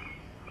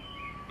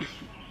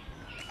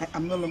 I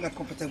am no longer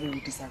comfortable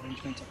with this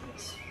arrangement of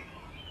yours.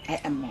 I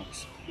am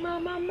not.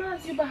 Mama,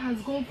 Mazuba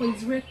has gone for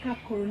his red cap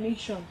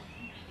coronation.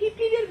 He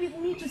pleaded with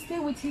me to stay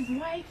with his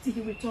wife till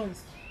he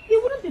returns. He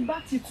wouldn't be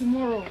back till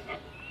tomorrow.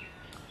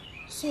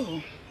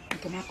 So,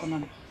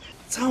 Kemakona,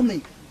 tell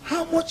me,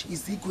 how much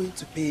is he going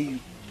to pay you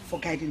for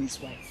guiding his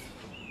wife?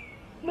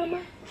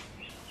 Mama,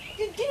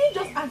 didn't you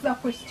just ask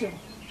that question?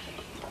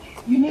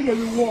 You need a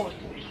reward.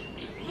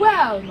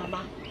 Well,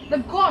 Mama, the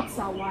gods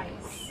are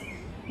wise.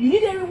 You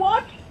need a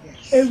reward?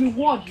 Yes. A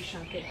reward you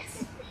shall get.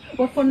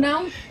 But for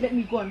now, let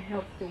me go and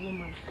help the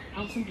woman.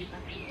 I'll soon be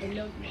back. I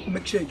love you.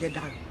 Make sure you get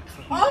that.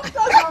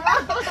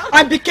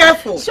 And be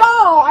careful. Sure,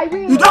 I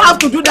will. You don't have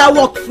to do that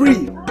work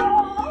free.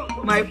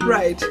 My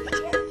pride.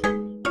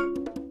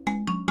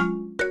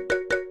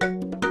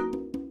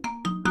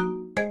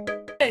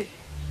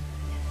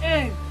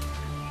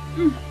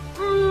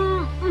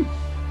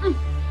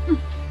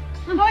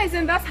 Who is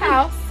in that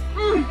house?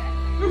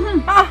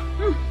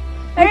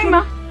 Hey,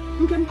 Ma.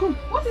 Come.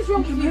 What is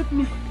wrong with you? Help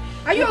me.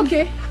 Are you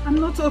okay? I'm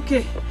not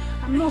okay.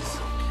 I'm not.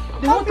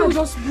 The water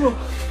just broke.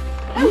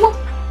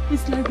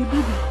 It's like the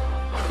baby.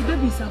 The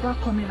baby is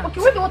about coming out.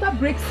 Okay, when the water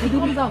breaks, it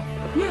comes out.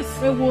 Yes.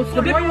 The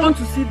baby wants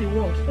to see the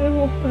world.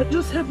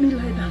 Just help me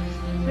lie down.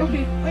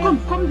 Okay.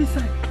 Come this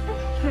side.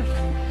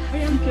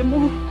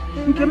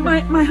 Okay,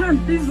 my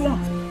hand, this one.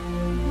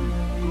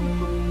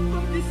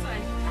 Come this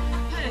side.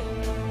 Hey.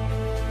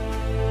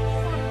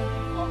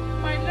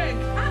 My leg.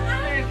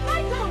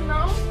 Lie down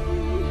now.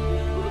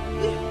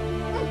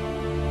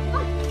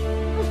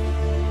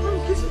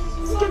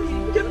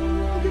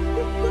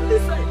 Come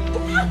this side.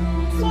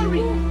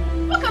 Sorry.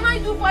 What can I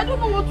do? I don't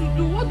know what to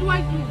do. What do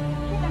I do?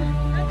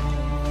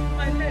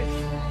 My leg.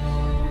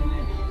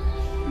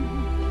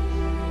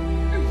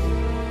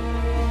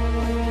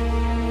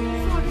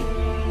 Sorry.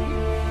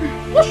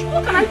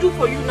 What can I do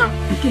for you now?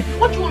 Okay.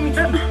 What do you want me to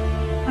do?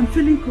 I'm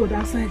feeling cold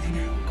outside.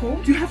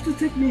 Cold? You have to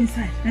take me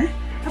inside.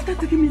 After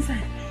taking me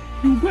inside,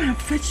 you go and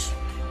fetch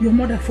your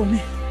mother for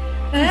me.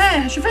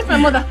 I should fetch my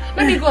mother.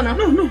 Let me go now.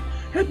 No.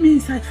 Help me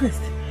inside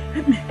first.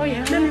 Help me. Oh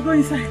yeah. Let me go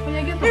inside. Oh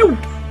yeah, get up.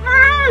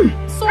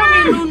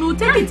 Sorry, Lulu.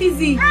 Take it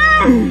easy.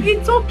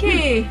 It's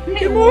okay.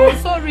 Oh,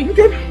 sorry.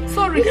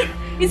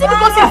 Is it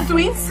because you're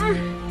twins?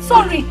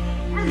 Sorry.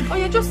 Oh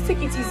yeah, just take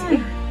it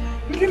easy.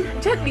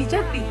 Gently,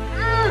 gently.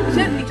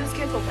 Gently, just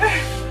get up.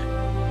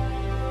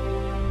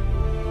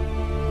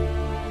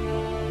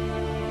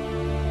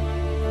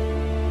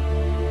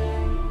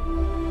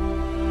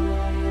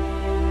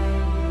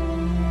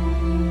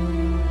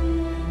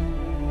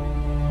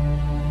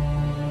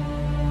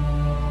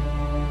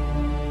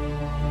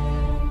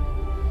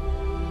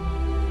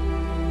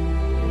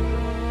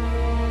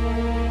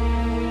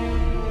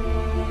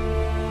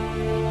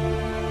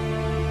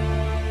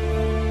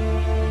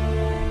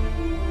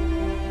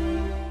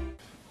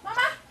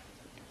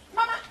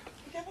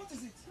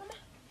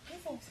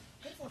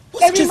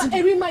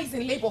 Erima is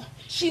in labor.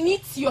 She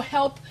needs your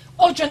help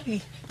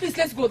urgently. Please,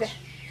 let's go there.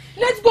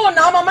 Let's go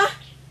now, Mama.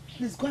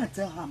 Please go and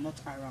tell her I'm not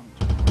around.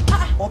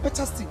 Or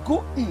better still,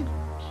 go in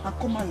and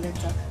come out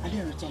later and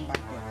then return back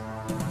there.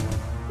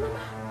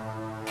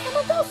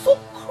 Mama, that's so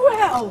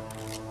cruel.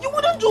 You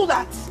wouldn't do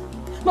that.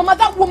 Mama,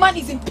 that woman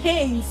is in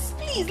pains.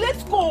 Please,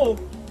 let's go.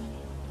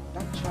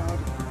 That child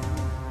will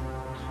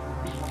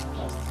be her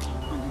first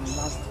and the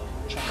last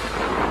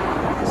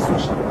child. So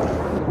she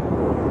will.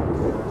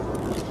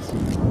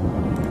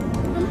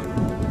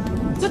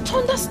 The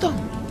thunderstorm.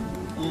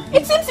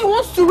 It seems it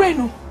wants to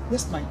rain.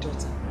 Yes, my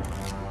daughter.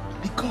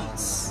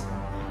 Because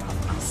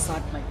I've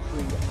answered my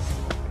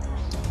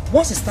prayers.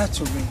 Once it starts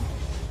to rain,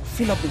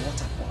 fill up the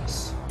water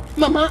pots.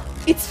 Mama,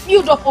 it's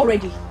filled up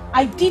already.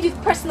 I did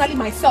it personally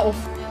myself.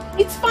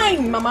 It's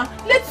fine, Mama.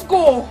 Let's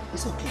go.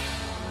 It's okay.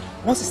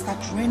 Once it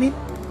starts raining,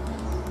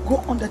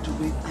 go under the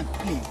rain and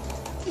play.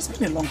 It's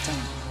been a long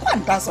time. Go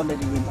and dance under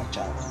the rain, that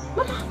child.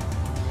 Mama,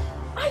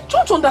 I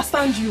don't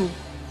understand you.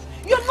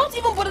 You're not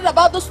even bothered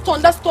about this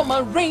thunderstorm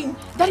and rain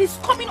that is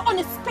coming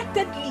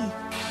unexpectedly.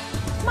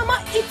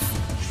 Mama,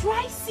 it's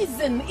dry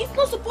season. It's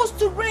not supposed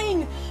to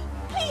rain.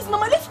 Please,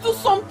 Mama, let's do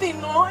something,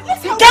 no?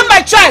 Let's help. Get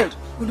my child!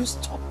 Will you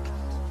stop?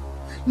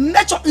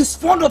 Nature is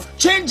fond of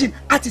changing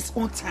at its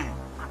own time.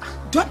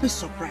 Don't be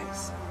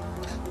surprised.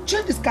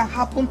 Changes can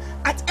happen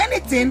at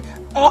anything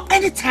or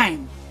any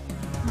time.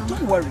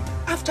 Don't worry.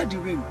 After the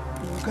rain,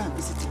 we will go and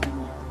visit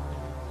you.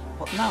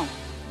 But now,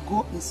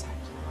 go inside.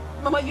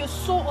 Mama, you're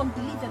so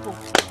unbelievable.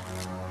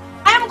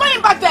 I am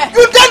going back there.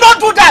 You dare not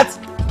do that!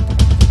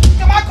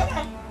 Come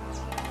on.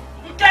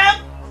 You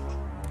can.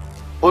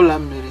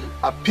 Olamiri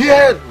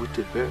appeared with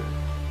a bird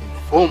in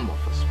form of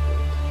a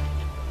spirit.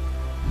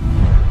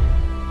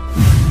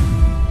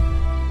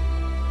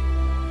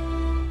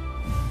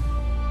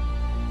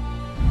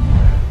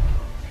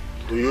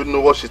 Do you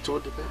know what she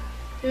told the bird?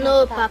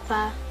 No,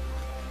 Papa.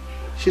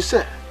 She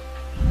said,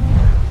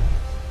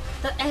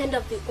 the end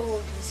of the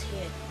old is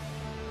here.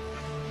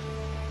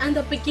 And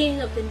the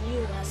beginning of the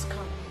new has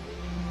come.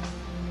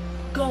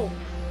 Go.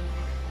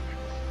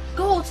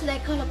 Go till I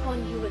call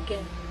upon you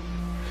again.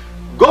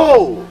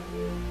 go,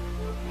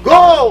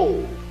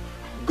 go,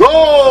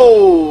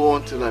 go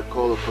until I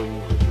call upon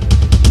you again.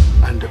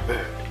 And the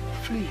bird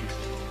flees.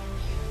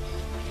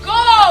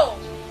 Go!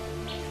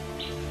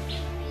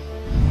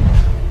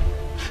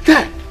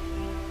 Then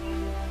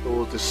there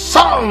was the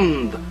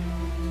sound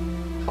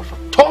of a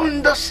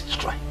thunder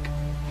strike.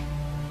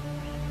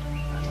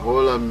 And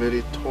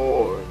Olamiri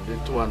turned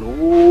into an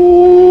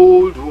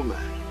old woman.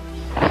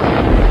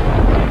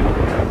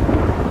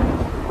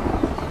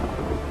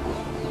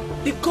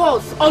 The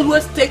gods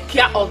always take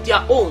care of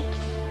their own.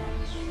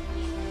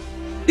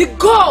 The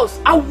gods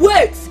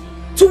await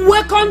to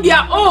welcome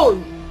their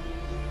own.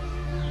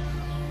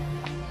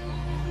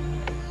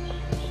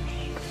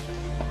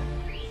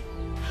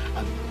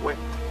 And went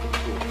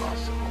into her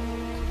home.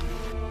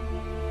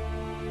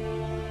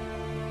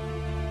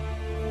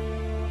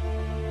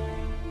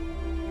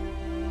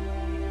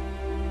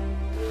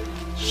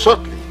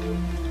 Shortly,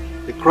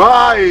 the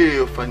cry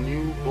of a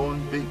newborn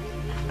baby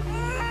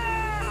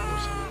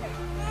was heard.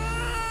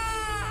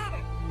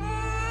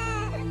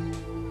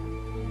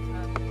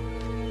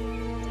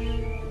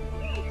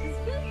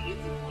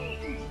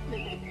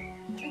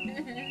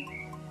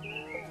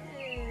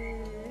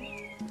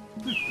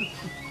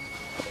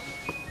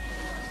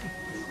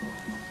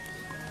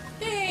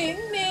 Hey,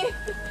 Nick.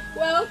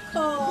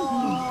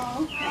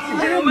 Welcome.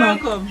 You're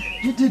welcome.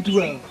 You did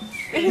well.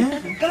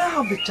 Can I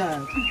have the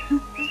child?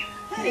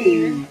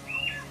 Hey,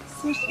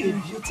 such a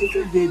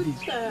beautiful baby.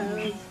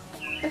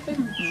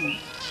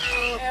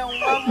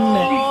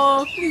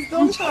 Oh, please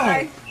don't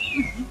cry.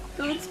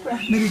 Don't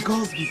cry. May the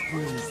gods be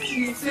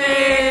praised.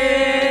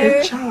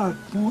 A child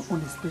born on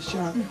a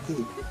special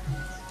day.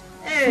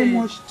 So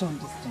much to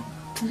understand.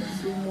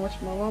 So much,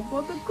 Mama,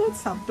 but the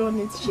gods have done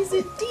it. She's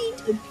indeed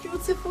a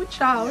beautiful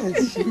child.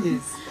 Yes, she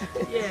is.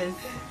 Yes.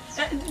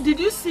 Did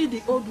you see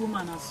the old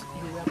woman as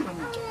you were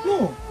coming?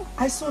 No,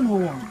 I saw no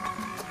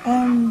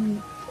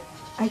one.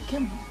 I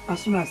came as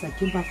soon as I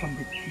came back from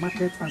the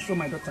market and saw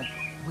my daughter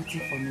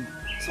waiting for me.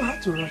 So I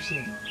had to rush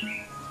here.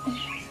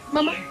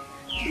 Mama,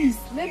 please,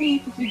 let me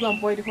quickly go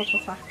and boil the hot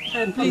water.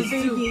 Please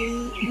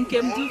do. You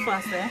can do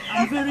fast, eh?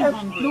 I'm very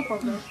hungry. No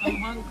problem. I'm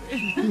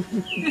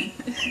hungry.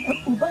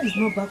 Uba is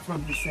not back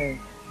from his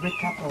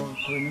breakup or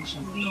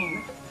coronation.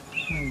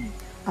 No.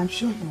 I'm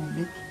sure he will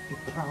make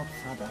a proud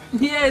father.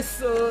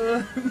 Yes,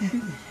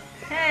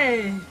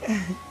 Hey,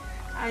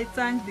 I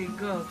thank the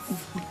gods.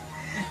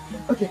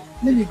 Okay,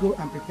 let me go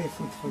and prepare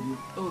food for you.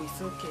 Oh,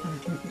 it's okay.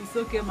 It's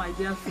okay, my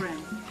dear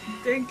friend.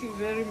 Thank you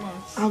very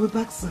much. I'll be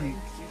back soon.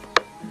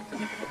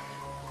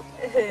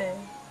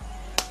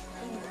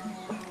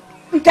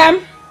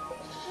 Nkam,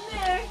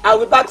 I'll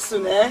be back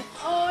soon, eh?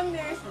 Oh, no.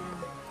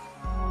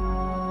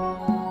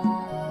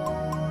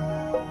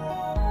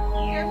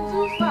 You're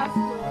too fast.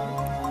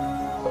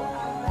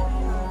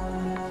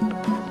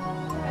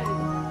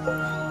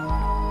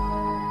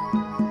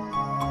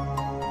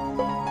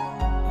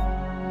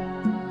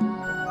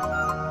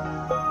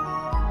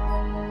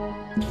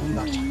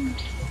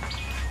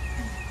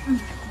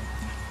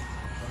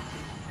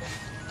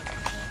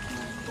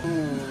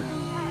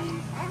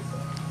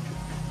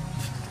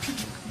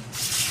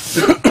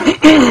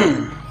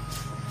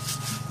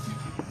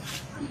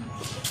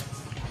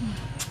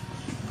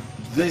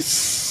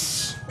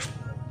 This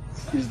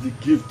is the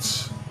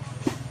gift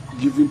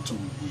given to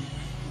me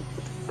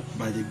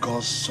by the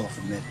gods of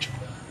nature.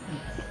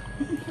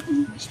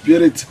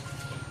 Spirit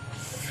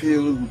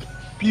filled with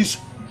peace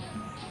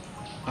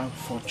and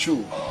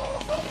fortune.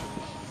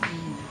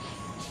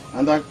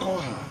 And I call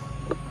her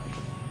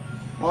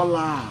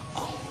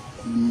Olaku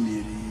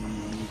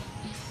Miri.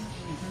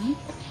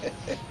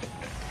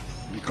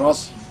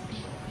 Because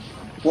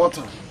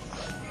water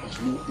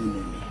has no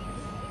enemy.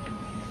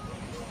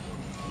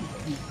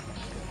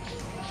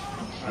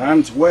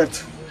 And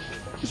wet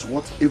is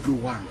what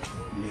everyone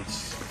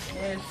needs.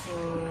 Yes,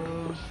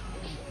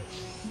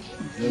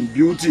 Then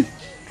beauty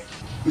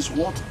is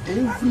what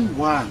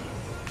everyone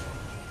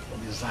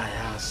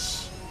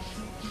desires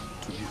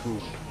to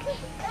behold.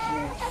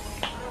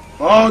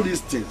 All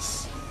these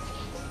things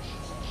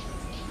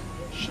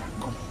shall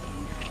come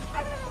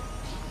upon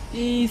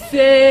you.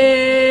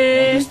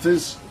 All these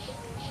things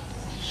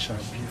shall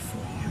be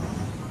for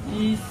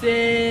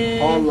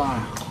you.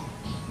 Allah.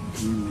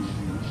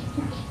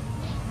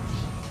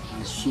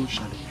 So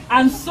shall it be.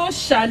 And so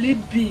shall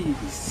it be,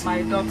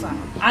 my daughter,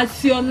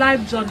 as your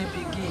life journey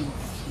begins.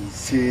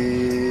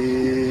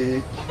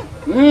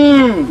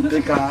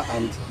 Take her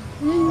and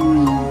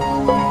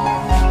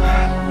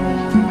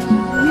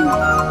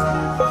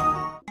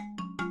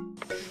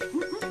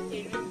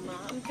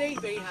I'm very,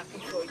 very happy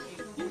for you.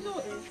 You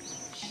know,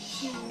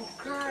 she will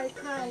cry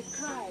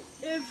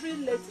every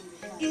lesson.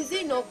 Is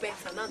it not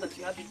better now that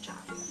you have a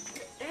child?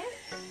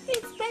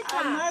 It's better.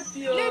 I'm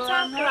happy. Let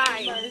her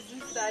cry. My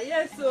sister.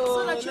 Yes,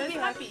 so that you'll be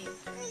happy.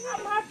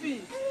 I'm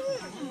happy.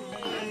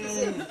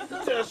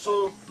 Yeah,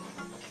 so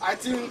I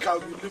think I'll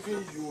be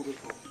leaving you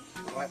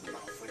right now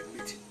for a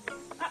meeting.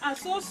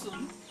 So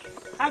soon?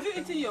 Have you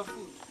eaten your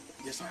food?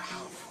 Yes, I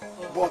have.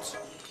 But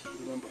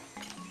remember,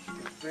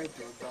 prepare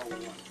the other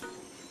one.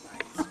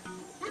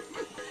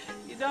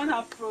 You don't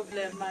have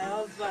problem, my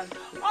husband.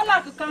 All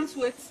I can't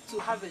wait to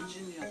have a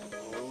junior.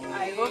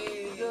 I hope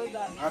you know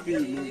that. Happy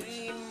you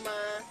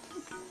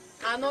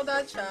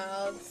Another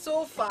child,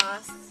 so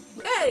fast.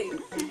 Hey!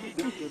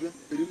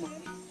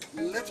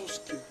 Let us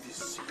keep this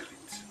secret.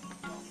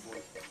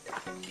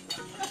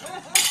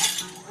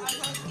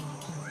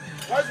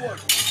 Wise one.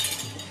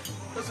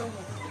 Listen.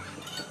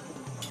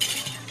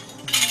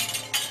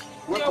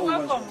 You're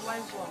welcome,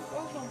 wise one.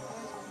 Welcome.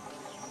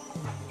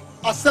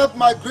 Accept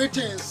my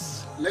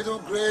greetings, little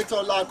great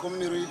Olaku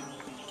Miri.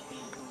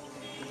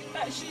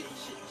 She's...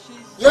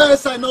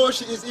 Yes, I know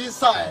she is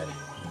inside.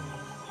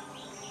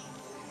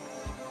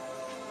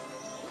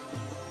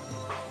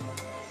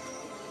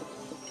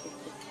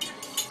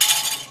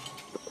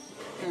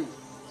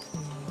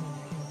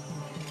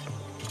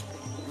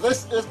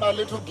 This is my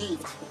little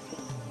gift.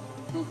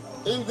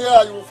 In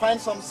there you will find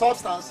some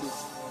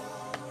substances.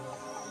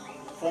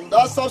 From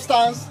that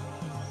substance,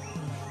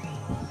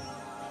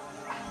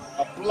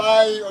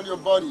 apply on your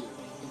body.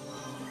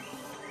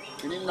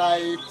 Any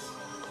night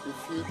you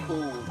feel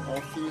cold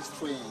or feel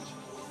strange.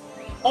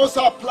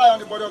 Also apply on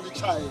the body of the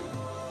child.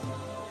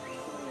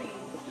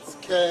 It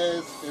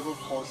scares evil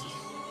forces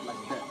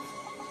like death.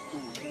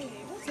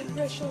 What a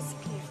precious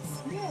gift.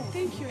 Yeah.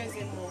 Thank you,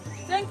 Ezemo.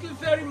 Thank you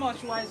very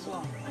much, wise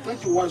one.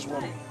 Thank you, wise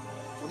one,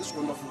 for this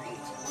wonderful gift.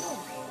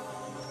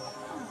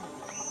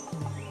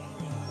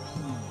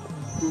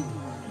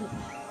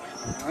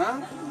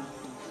 Huh?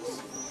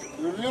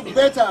 You look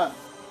better,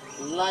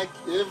 like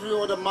every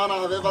other man I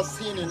have ever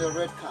seen in a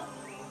red cap.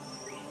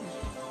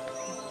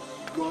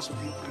 God's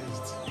be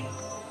praised.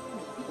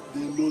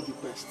 They know the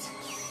best.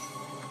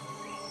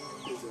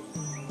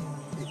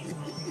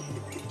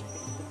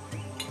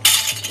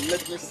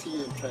 Let me see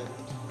you in prayer.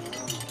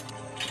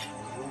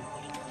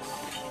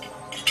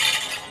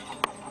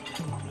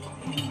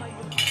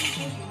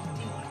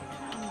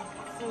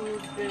 So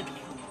good.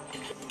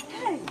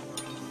 Hey!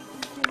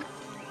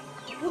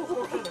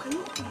 Can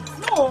you please?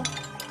 No!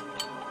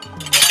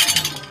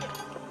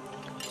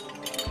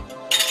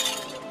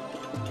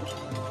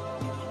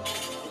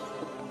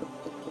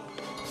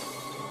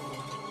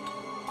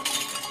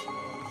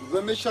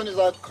 The mission is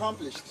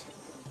accomplished,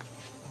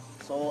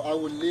 so I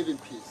will live in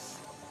peace.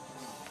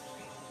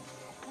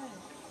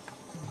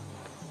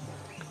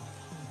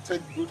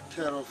 Take good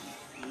care of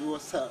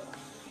yourself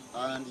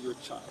and your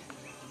child.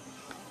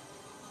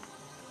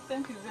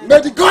 Thank you very May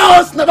much. the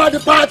gods never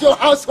depart your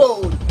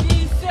household.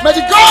 May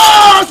the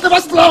gods never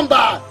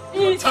slumber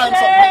in times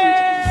of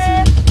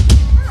need.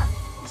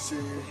 You see.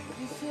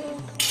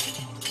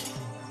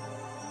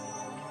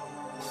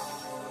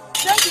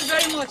 Thank you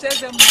very much,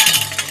 Ezemo.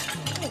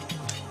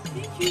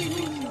 Thank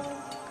you.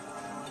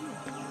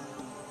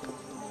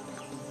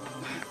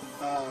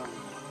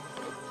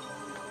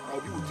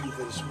 I'll be with you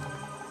very soon.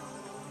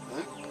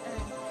 Huh?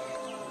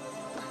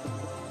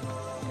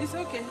 It's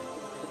okay.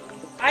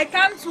 I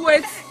can't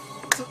wait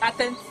to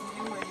attend to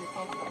you when you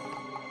come back.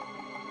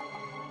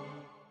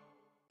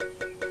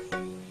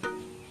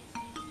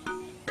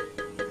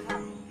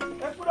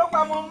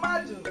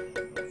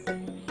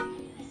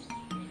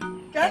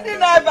 Candy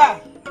neighbor.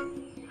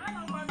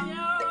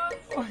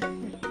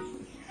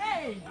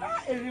 Hey,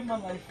 Erima,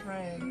 my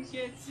friend.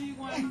 Nkechi,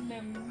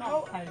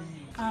 how are you?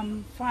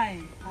 I'm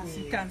fine, as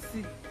you can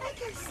see. I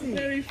can see.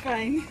 Very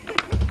fine.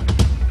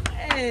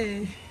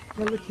 Hey,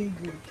 You're looking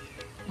good.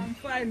 I'm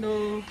fine,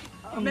 oh.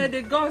 May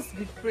the gods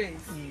be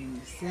praised.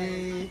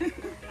 See,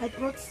 I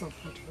brought some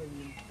food for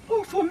you.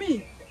 Oh, for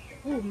me?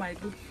 Oh, my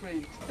good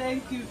friend.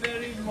 Thank you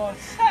very much.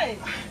 Hey,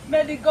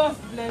 may the gods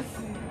bless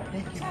you.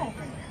 Thank you, my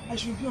friend. I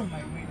should be on my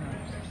way now.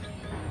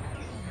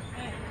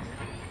 Hey.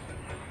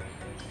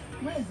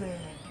 Where's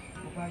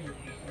Obayo?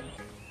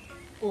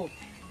 Oh,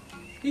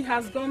 he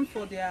has gone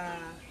for their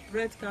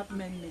red cap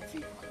men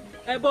meeting.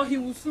 But he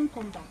will soon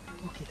come back.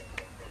 Okay,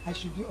 I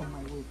should be on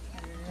my way.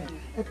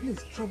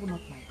 Please, trouble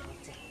not my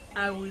daughter.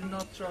 I will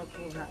not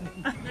trouble her.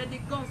 May the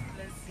gods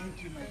bless you.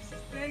 Thank you, my sister.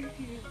 Thank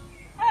you.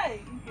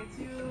 Hey,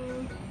 Nkechi,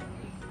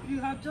 you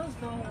have just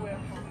done well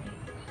for me.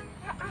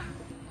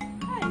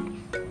 Hey.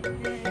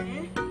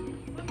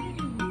 What did you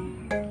do?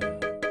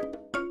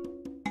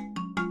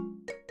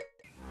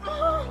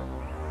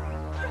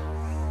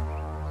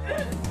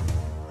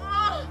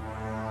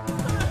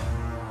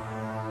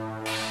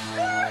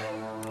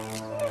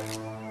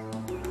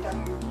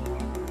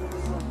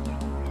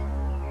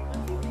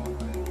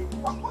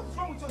 What's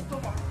wrong with your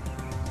stomach?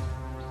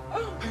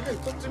 Hey,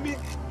 talk to me.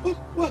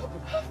 What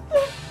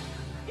happened?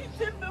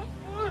 Eating the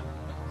food.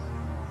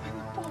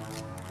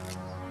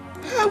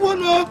 I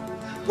wanna.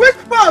 Which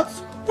parts?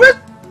 Which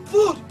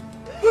food?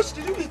 Which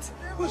did you eat?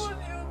 Which? Food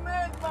you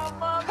made,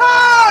 Mama.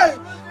 Hey!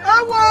 I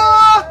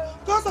want.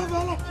 Cause of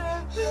Allah.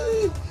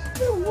 Hey,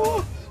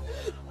 what?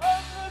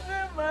 I'm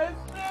losing my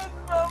strength,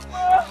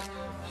 Mama.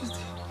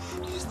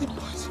 It's the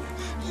poison.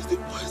 It's the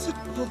poison.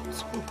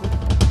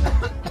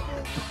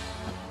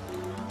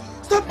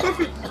 Stop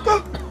coughing.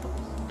 Stop.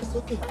 It's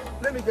okay.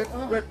 Let me get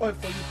red oil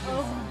for you,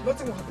 please.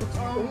 Nothing will happen to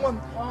you. One,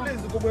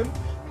 please, go when.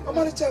 I'm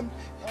on the time.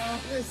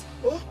 Please.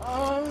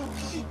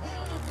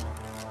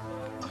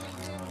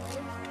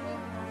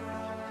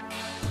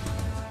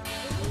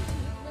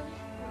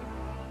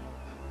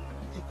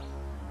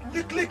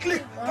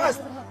 Lick.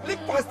 Fast. Lick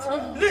fast.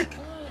 Lick.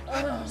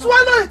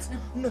 Swallow it.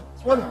 No,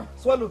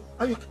 swallow.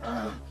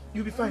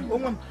 You'll be fine.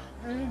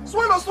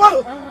 Swallow.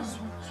 Swallow.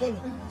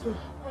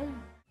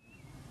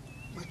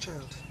 My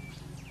child,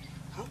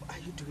 how are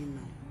you doing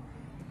now?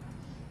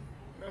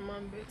 Mama,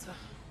 I'm better.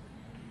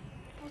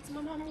 But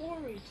Mama, I'm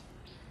worried.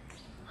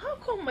 How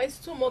come my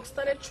stomach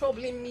started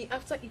troubling me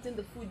after eating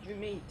the food you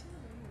made?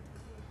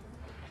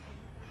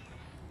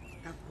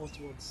 That pot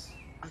was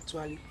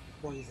actually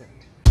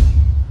poisoned.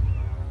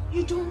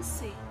 You don't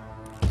say.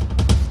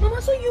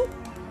 Mama, so you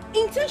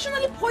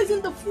intentionally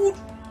poisoned the food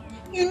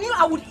you knew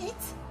I would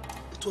eat?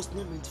 It was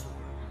not meant for you.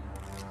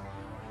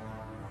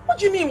 What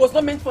do you mean it was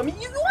not meant for me?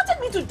 You wanted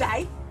me to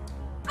die?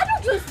 I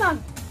don't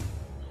understand.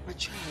 My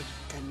child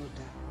cannot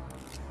die.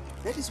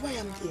 That is why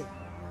I'm here.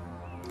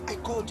 I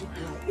called you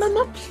blind.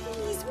 Mama,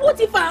 please. What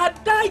if I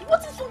had died?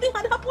 What if something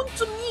had happened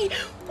to me?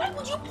 Why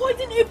would you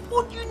poison a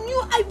food you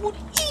knew I would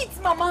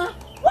eat, Mama?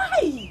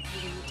 Why? You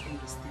will not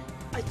understand.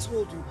 I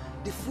told you,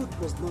 the food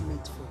was not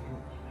meant for you.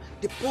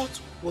 The pot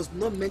was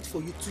not meant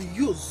for you to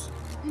use.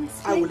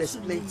 I will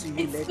explain to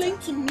you later. Explain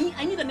to me.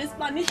 I need an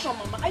explanation,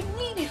 Mama. I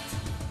need it.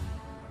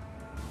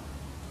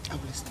 I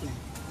will explain.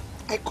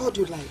 I called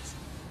you light.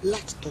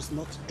 Light does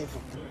not ever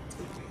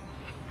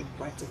in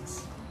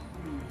brightens.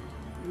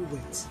 You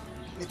wait.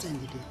 Later in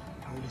the day,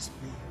 I will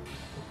explain.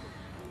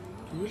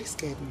 You really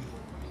scared me.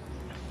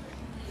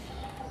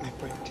 My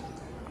friend.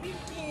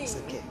 It's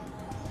okay.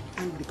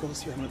 And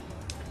because you are not.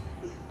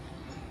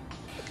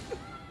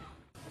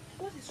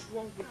 What is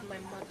wrong with my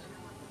mother?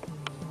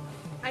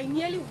 I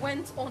nearly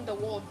went on the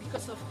wall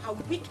because of her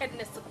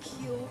wickedness to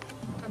kill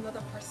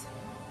another person.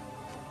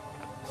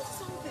 What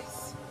is all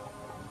this?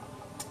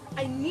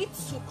 I need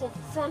to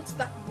confront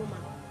that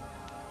woman.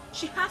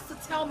 She has to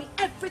tell me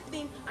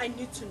everything I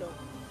need to know.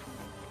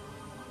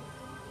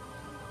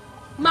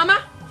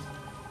 Mama!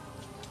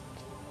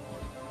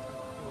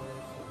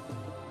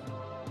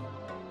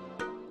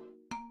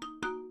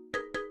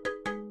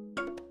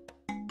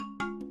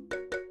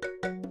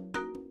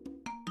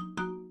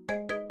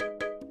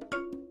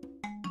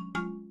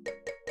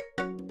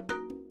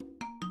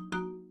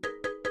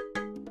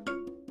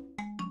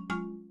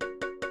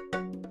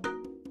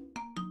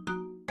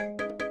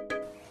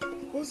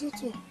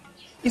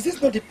 Is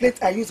this not the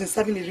plate I use in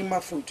serving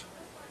Irima food?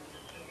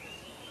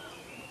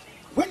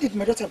 When did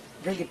my daughter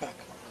bring it back?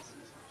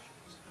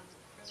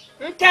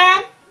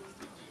 Nkem!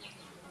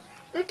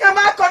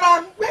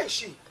 Nkem, where is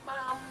she?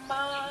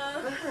 Mama.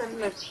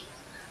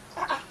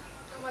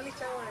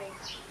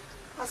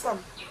 Awesome.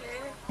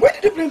 Where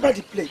did you bring back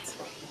the plate?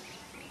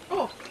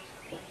 Oh,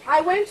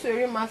 I went to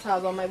Irima's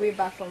house on my way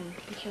back from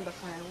picking the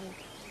firewood.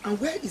 And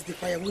where is the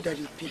firewood that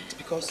you picked?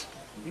 Because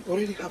we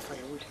already have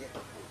firewood here.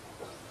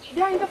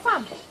 They are in the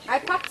farm. I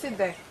packed it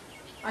there.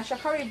 I shall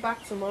carry it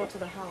back tomorrow to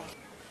the house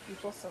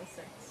before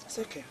sunset. It's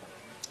okay.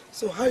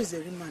 So how is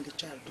Irima and the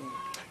child doing?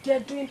 They are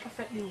doing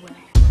perfectly well.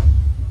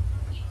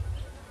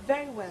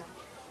 Very well.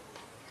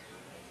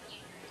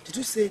 Did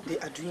you say they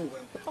are doing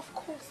well? Of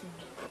course,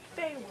 ma'am.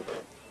 Very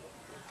well.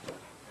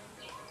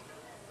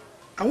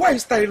 And why are you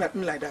staring at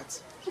me like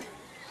that?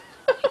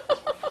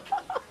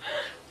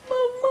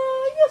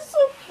 Mama, you're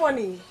so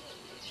funny.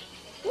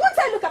 Won't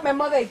I look at my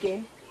mother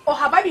again? Or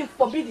have I been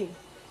forbidden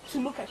to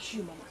look at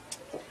you, Mama?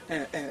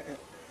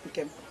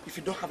 Okay, if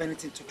you don't have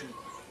anything to do,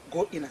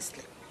 go in and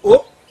sleep.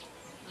 Oh,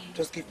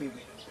 just give me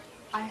way.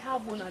 I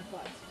have one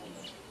advice for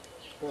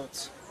you.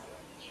 What?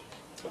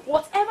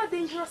 Whatever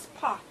dangerous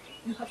path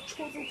you have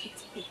chosen to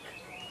take,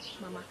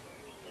 Mama,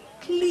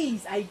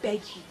 please, I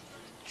beg you,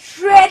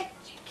 tread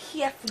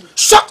carefully.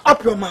 Shut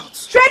up your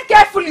mouth. Tread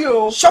carefully,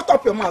 oh. Shut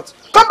up your mouth.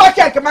 Come back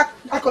here,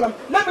 Akolam.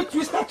 Let me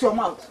twist out your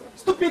mouth.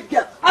 Stupid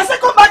girl. I said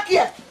come back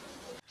here.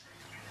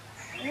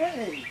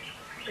 Hey,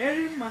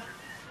 Irima.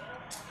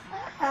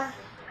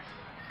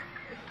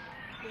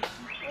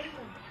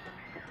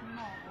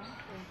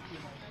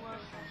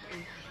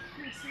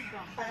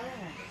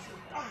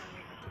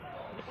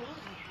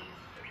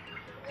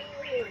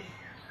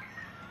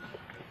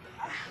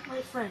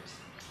 My friend.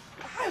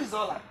 How is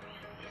Ola?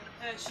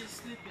 She's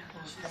sleeping.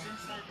 She's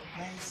inside the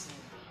house.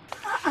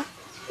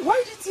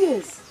 Why the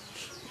tears?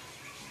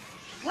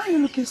 Why are you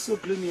looking so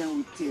gloomy and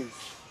with tears?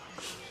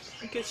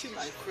 Nkechi,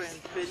 my friend,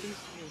 believe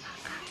me,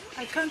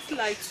 I can't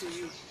lie to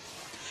you.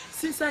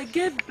 Since I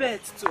gave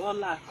birth to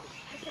Olako,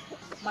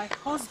 my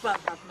husband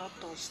has not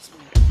touched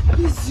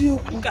me. Is you?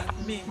 Look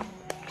at me.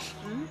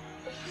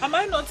 Am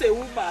I not a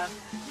woman?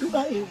 You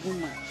are a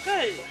woman.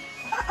 Hey.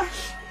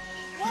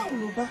 Wow,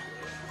 Luba.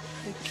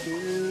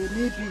 Okay,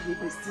 maybe he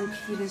is still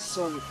feeling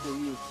sorry for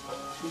you.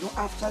 You know,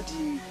 after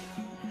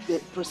the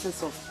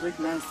process of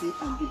pregnancy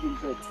and giving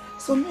birth.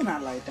 So men are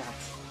like that.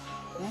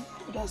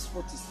 That's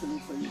what is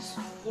feeling for you.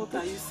 What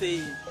are you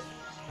saying?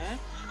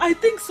 I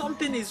think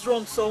something is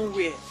wrong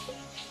somewhere.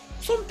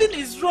 Something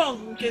is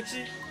wrong,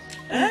 Nkechi.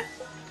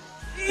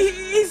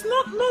 It's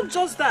not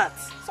just that.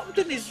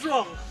 Something is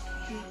wrong.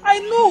 I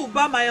know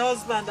Uba, my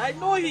husband. I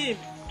know him.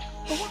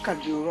 But what can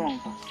be wrong?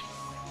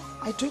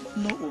 I don't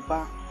know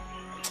Uba.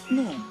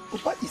 No,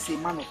 Uba is a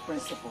man of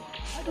principle.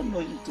 I don't know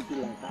him to be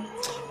like that.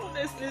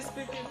 Honestly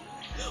speaking,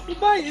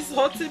 Uba is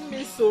hurting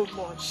me so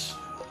much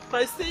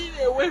by staying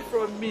away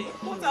from me.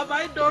 What have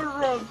I done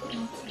wrong?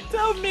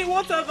 Tell me,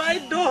 what have I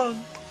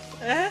done?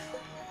 Am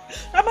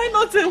I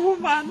not a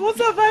woman? What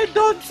have I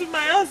done to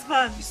my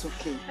husband? It's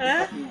okay,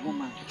 you're a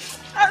woman.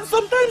 And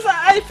sometimes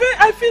I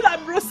feel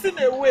I'm roasting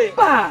away.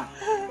 Bah!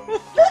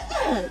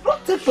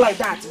 Don't think like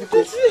that,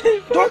 because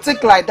don't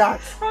think like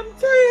that. I'm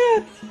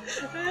tired.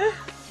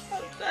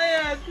 I'm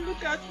tired.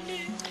 Look at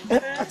me.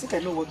 I think I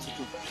know what to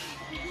do.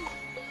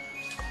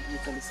 Let me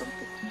tell you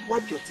something.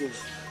 Wipe your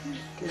tears.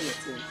 Clean your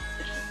tears.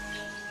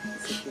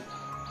 It's okay.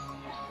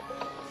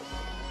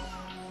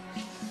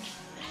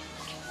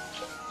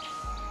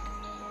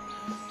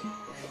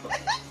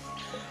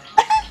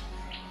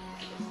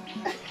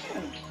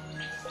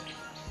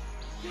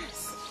 Yes.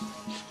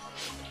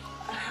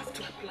 I have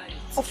to apply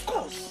it. Of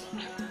course. I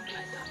have to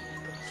apply that.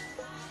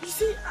 You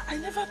see, I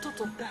never thought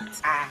of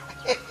that.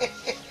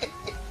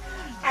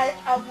 I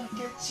am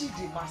Nkechi,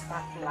 the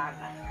master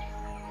planner.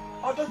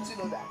 Or don't you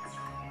know that?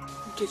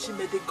 Nkechi,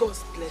 may the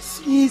gods bless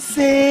you. He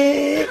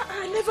said...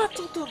 I never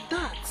thought of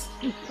that.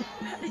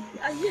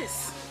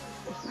 Yes.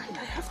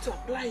 I have to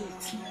apply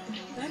it.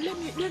 Let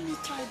me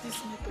try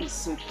this method.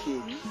 It's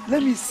okay.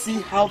 Let me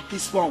see how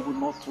this one will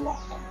not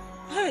work.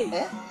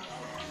 Hey.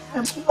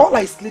 All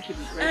I sleep in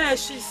is right.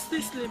 She's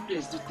still sleeping.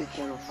 Please do take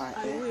care of her.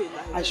 I will.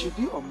 I should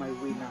be on my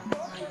way now.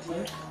 My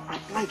dear.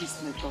 Apply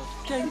this method.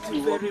 Thank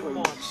you very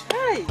much.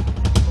 Hey.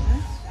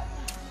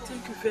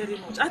 Thank you very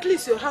much. At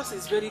least your house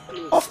is very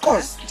close. Of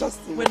course. Just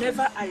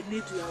whenever I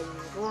need you, I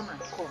will run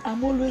and come.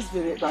 I'm always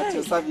very at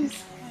your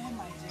service.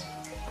 My dear.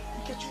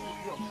 Nkechi will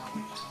be on my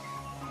way.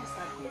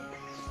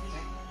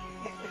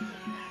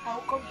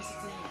 I'll come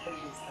visiting you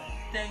this time.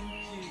 Thank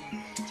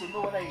you. To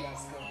know whether you are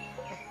scared.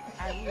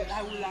 I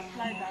will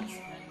apply that.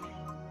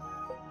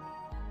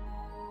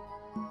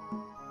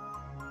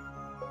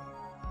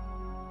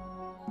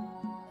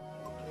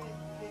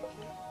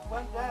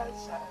 Wonder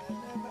shall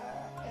never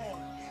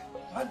end.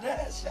 Wonder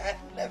shall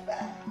never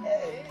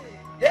end.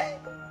 Yeah?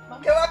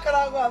 Okay, what can I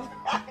go?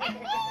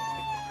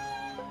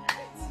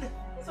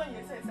 This one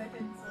you're so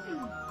excited.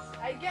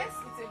 I guess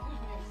it's a good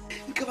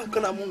news. You come and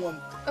call a mom.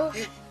 Oh,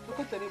 look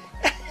at the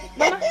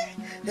Mama,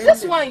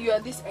 this one you are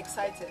this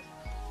excited.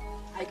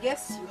 I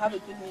guess you have a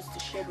good news to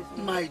share with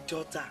me. My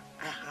daughter,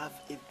 I have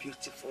a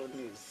beautiful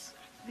news.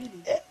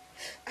 Really?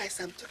 As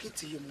I'm talking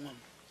to you, Mom,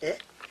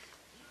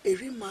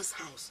 Erima's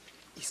house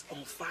is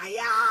on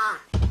fire.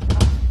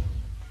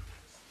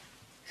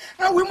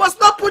 And we must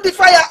not put the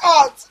fire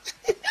out.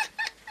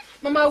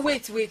 Mama,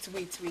 wait.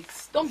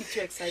 Don't be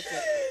too excited.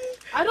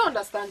 I don't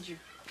understand you.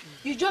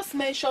 You just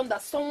mentioned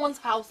that someone's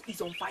house is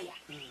on fire.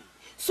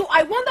 So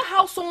I wonder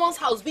how someone's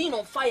house being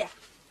on fire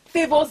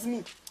favors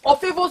me. Or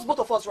favors both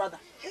of us, rather.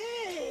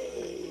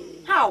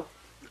 Hey. How?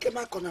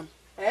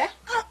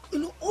 You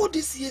know, all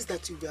these years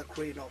that you were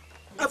growing up,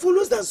 I've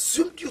always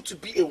assumed you to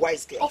be a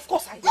wise girl. Of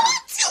course I am.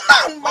 Until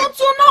now,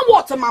 Until now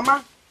what,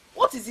 Mama?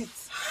 What is it?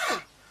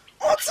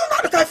 Until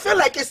now that I felt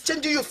like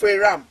exchanging you for a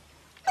ram.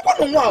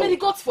 May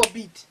God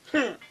forbid.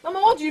 Mama,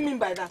 what do you mean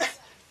by that?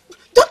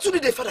 Don't you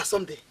need a father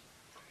someday?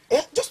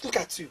 Just look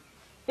at you.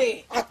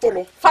 Hey,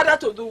 father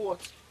to do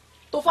what?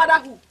 To father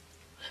who?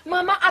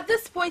 Mama, at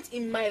this point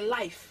in my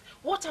life,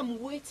 what I'm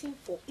waiting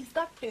for is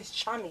that Prince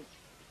Charming.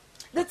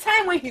 The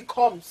time when he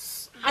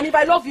comes, and if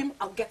I love him,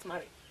 I'll get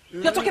married.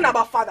 You're talking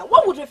about father.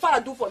 What would a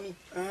father do for me?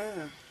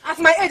 At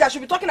my age, I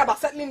should be talking about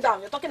settling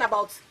down. You're talking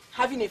about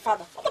having a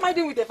father. What am I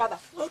doing with a father?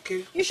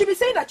 Okay. You should be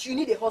saying that you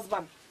need a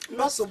husband.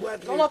 Not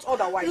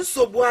otherwise.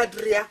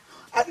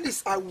 At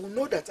least I will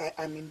know that I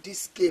am in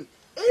this game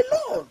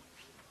alone.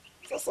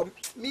 So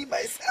me,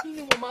 myself. You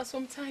know, Mama,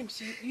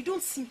 sometimes you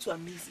don't seem to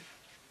amaze me.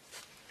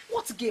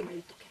 What game are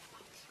you talking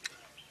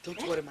about?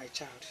 Don't worry, my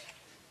child.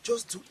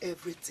 Just do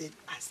everything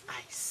as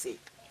I say.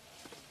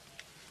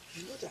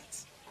 You know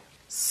that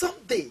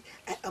someday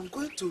I am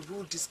going to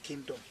rule this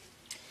kingdom.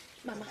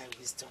 Mama, my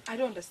wisdom. I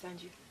don't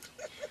understand you.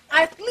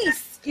 At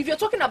least, if you're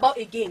talking about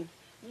a game,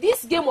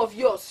 this game of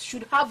yours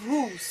should have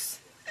rules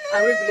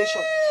and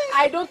regulations.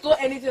 I don't know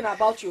anything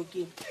about your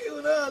game.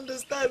 You don't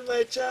understand,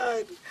 my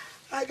child.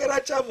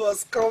 Agaracha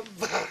must come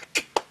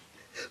back.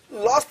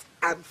 Lost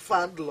and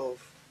found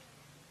love.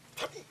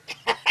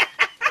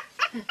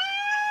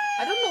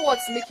 I don't know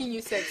what's making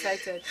you so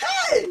excited.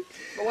 Hey!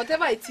 But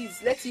whatever it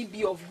is, let it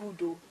be of good,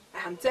 though.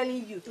 I am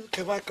telling you.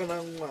 The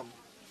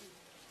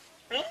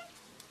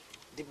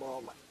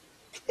moment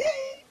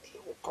he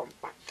will come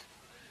back.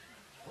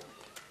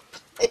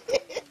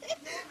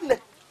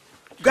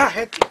 Go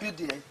ahead to build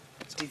the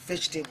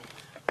vegetable.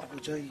 I will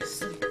join you.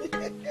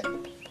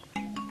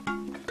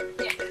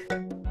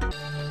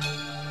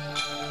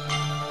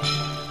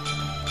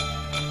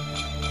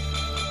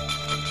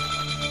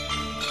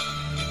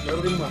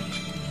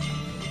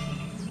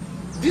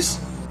 This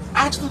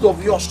attitude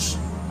of yours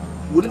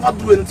will never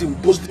do anything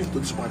positive to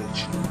this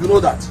marriage. You know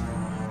that.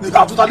 You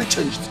have totally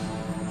changed.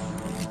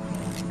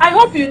 I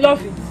hope you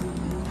love it.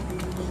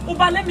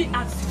 Oba, let me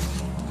ask you.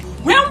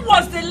 When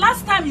was the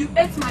last time you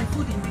ate my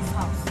food in this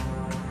house?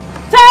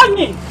 Tell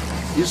me!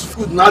 Is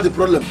food not the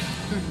problem?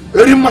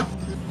 Erima,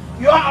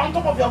 you are on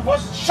top of your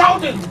voice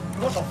shouting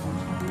because of food.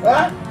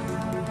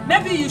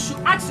 Maybe you should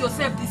ask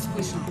yourself this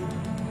question.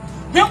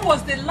 When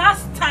was the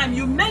last time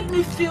you made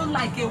me feel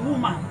like a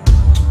woman?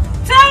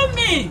 Tell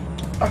me!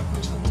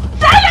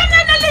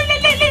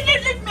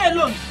 Leave me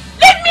alone!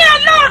 Leave me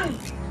alone!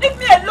 Leave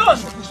me alone!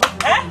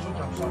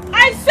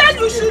 I said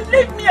you should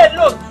leave me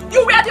alone.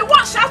 You were the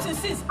one shouting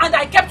since and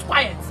I kept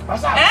quiet. I'm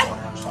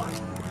sorry.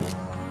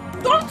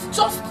 Don't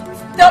just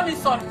tell me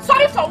sorry.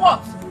 Sorry for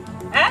what?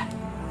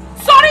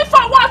 Sorry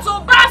for what,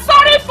 Oba?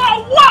 Sorry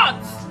for what?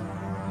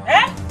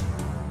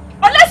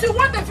 Unless you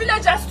want the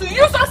villagers to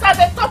use us as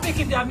a topic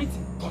in their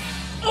meeting.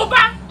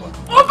 Oba!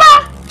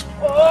 Oba!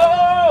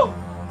 Oh!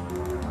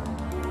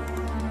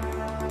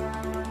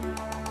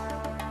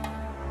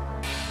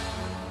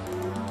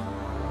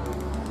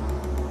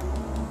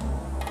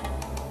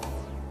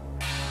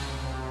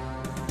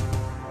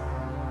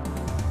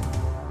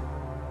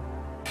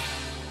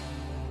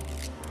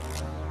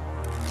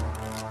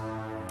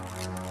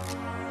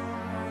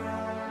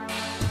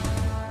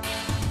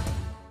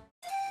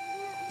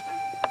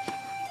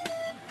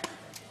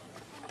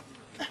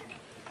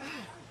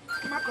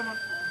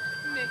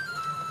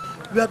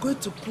 We are going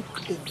to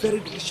cook a very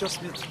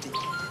delicious meal today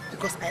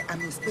because I am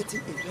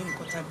expecting a very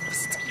important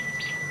visitor.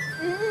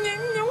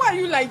 Why are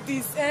you like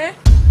this,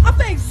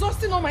 After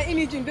exhausting all my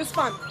energy in this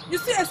farm, you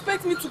still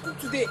expect me to cook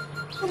today?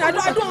 I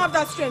don't have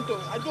that strength, though.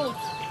 I don't.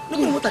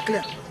 No, what are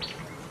clear?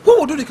 Who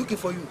will do the cooking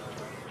for you?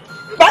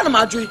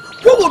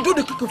 Who will do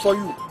the cooking for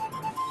you?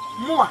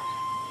 Mua.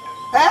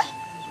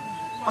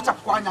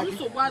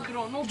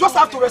 You just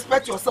have to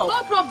respect yourself.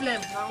 No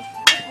problem now. No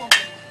problem.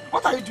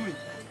 What are you doing?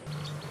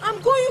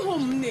 I'm going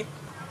home, Ne.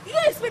 You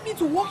don't expect me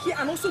to work here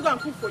and also go and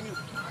cook for you.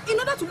 In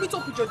order to meet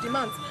up with your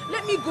demands,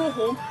 let me go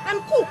home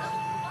and cook.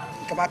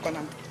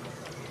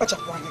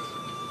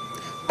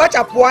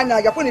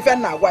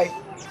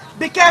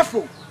 Be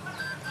careful.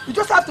 You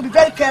just have to be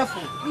very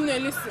careful. Ne,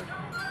 listen.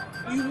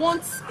 You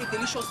want a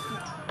delicious food.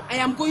 I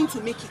am going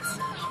to make it.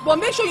 But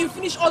make sure you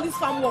finish all this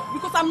farm work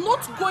because I'm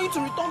not going to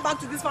return back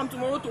to this farm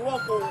tomorrow to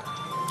work.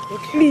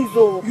 Okay. Please,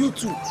 you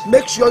too.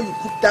 Make sure you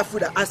cook that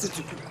food I asked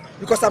you to cook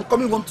because I'm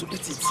coming home to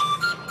eat it.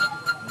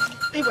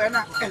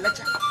 Iwena,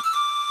 elecha.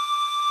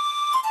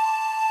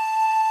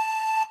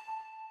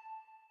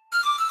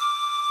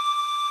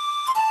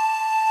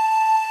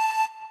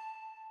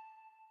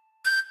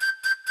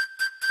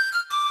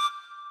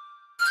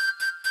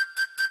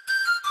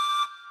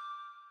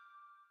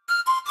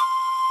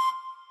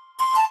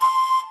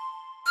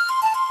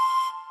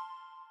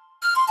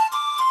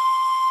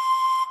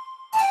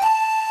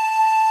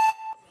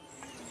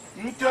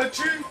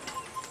 Nkechi!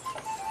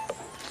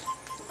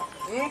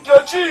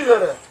 Nkechi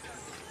here!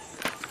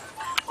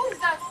 Who is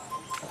that?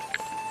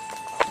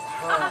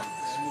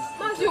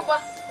 Manzuba.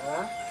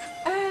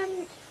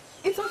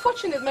 It's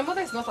unfortunate. My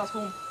mother is not at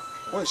home.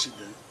 Where is she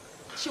then?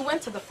 She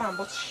went to the farm,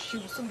 but she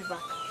will soon be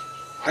back.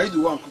 Are you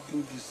the one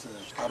cooking this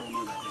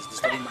aroma that is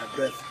disturbing my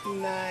breath?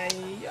 Nah,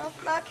 you're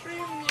flattering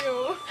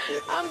me.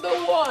 I'm the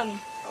one.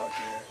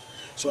 Okay.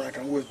 So I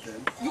can wait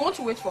then? You want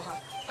to wait for her?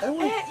 I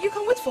will. You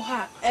can wait for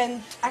her,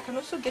 and I can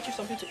also get you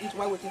something to eat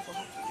while waiting for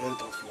her. Very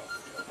tough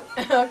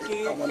love.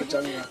 Okay. I want to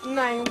tell you.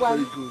 9-1.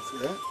 Very good,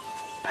 yeah?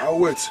 I'll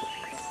wait.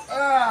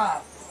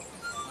 Ah!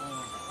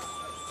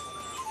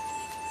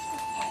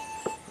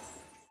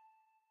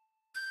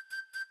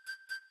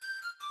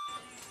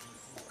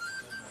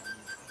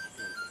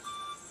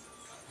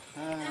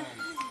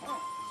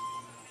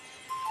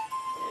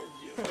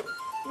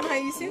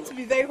 Man, you seem to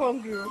be very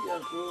hungry. I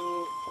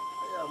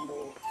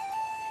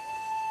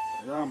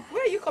am.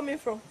 Where are you coming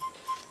from?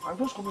 I'm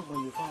just coming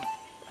from the farm.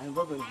 I'm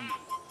very hungry.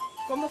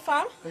 From the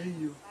farm? Hey,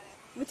 you.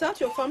 Without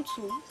your farm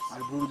tools? I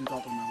borrowed it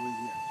out on my way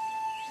here.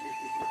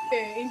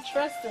 Hey,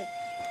 interesting.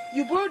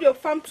 You borrowed your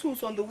farm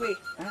tools on the way.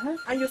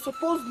 And you're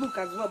supposed to look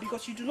as well,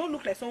 because you do not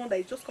look like someone that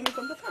is just coming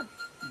from the farm.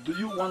 Do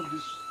you want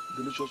this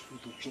delicious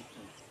food to choke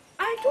me?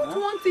 I don't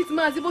want it,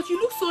 Mazi, but you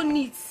look so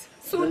neat.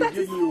 So then that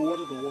give is... me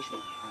water to wash my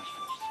hands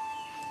first.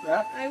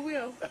 Yeah? I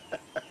will.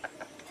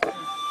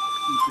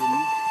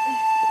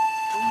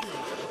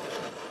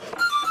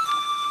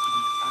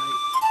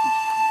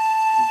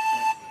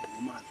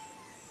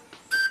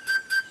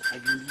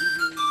 I've been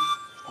living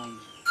on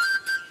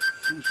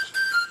fruits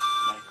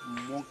like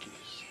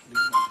monkeys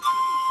living on the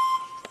tree.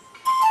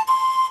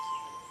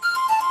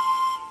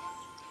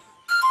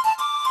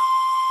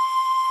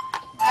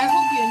 I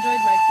hope you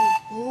enjoyed my food.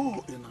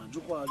 Oh,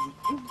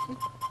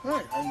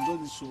 hey, I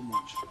enjoyed it so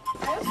much.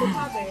 I also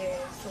have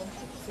some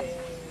fruits.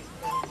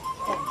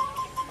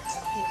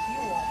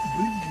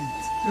 Bring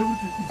it.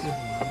 Everything is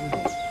there.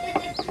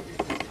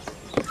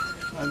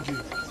 And you.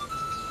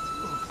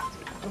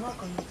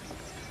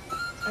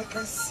 I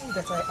can see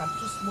that I am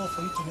too small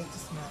for you to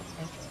notice my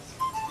entrance.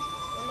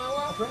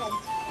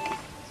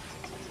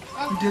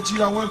 Nkechi,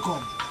 you are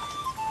welcome.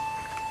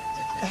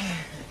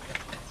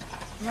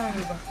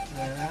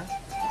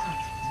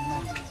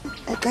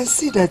 I can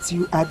see that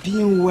you are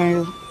being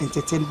well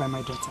entertained by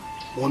my daughter.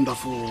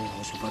 Wonderful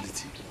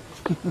hospitality.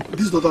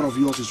 This daughter of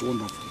yours is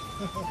wonderful.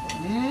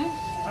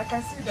 I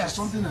can see that. There's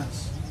something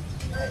else.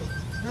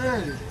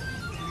 Hey.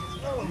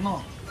 Oh,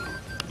 no.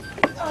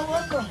 Oh,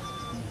 welcome.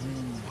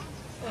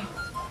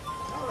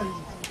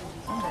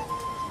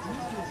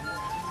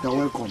 You're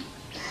welcome.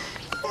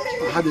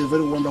 I had a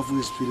very wonderful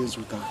experience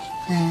with her.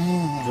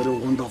 Very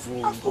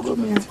wonderful.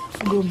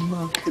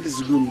 It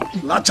is good.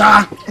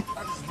 Lacha!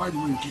 That is by the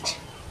way, Nkechi.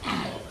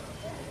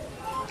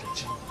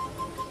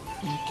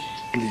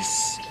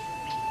 Please,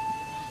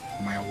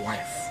 my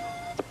wife,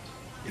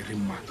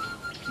 Irima,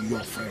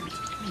 your friend,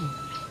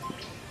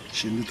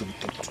 she needs to be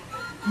talked to.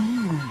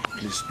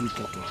 Please do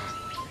talk to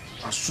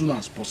her as soon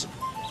as possible.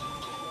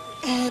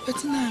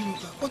 But now,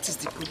 what is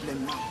the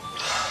problem now?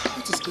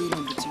 What is going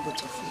on between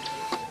both of you?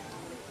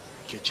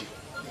 Nkechi,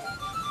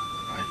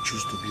 I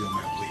choose to be on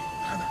my way,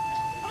 Hannah.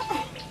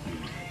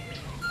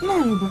 No,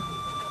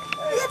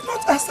 you have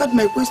not answered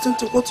my question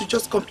to what you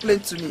just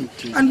complained to me.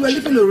 Nkechi, and we are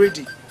leaving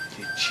already.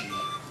 Nkechi,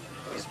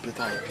 it's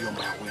better I be on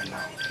my way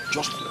now.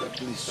 Just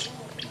please,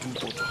 do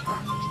talk to her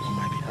on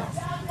my behalf.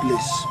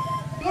 Please.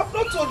 You have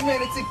not told me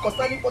anything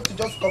concerning what you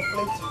just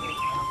complained to me.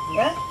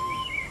 Eh?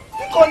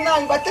 You go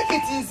now, but take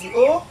it easy,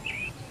 oh?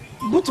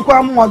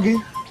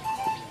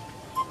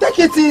 Take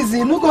it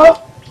easy, no go.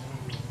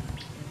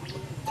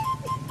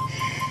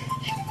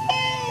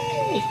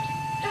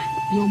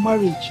 Your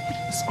marriage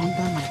is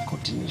under my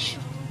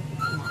coordination.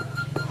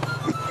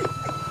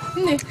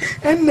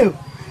 No.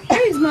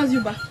 Where is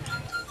Mazuba?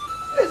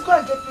 Please go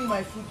and get me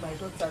my food, my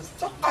daughter.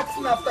 Stop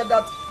acting after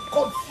that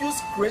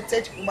confused,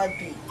 created human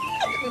being.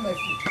 Get me my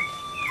food.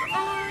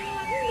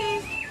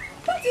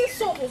 That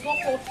insult was not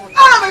called for.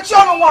 I'm a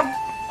child one.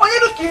 When you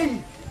look in,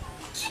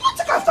 you don't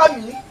take after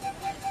me.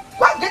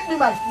 Go and get me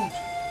my food.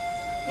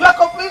 You are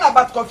complaining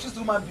about confused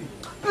human being.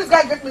 Please go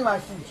and get me my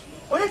food.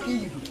 When you kill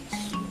you.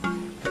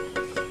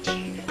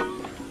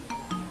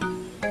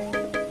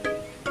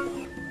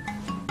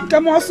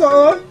 Come on,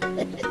 sir.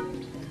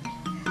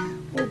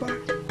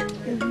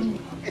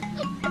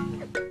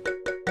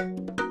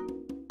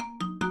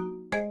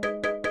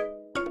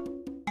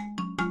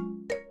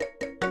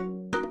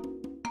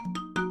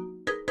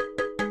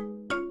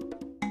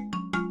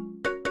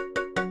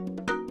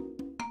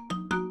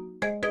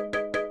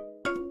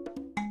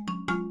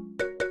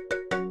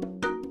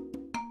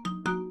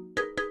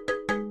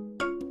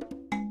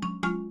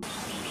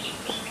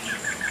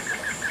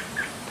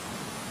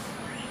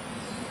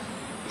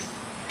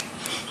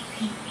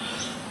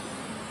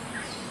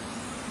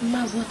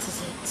 what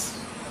is it?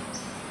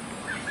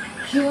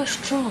 You are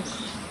strong.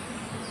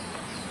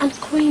 And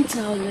queens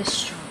are always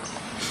strong.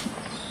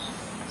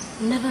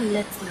 Never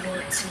let the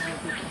world see your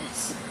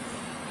weakness,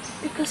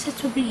 because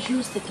it will be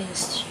used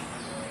against you.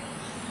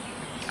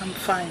 I'm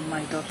fine,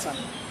 my daughter.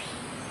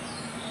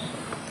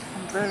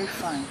 I'm very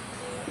fine.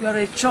 You are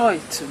a joy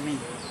to me.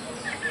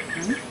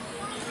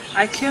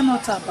 I care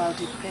not about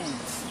the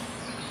pains.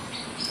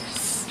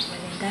 Yes,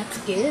 well, in that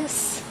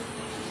case,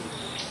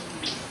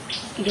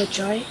 your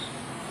joy,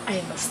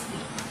 I must be.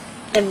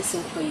 Let me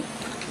sing for you.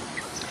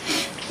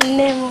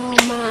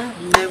 Nemoma,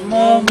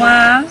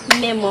 Nemoma,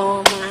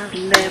 Nemoma,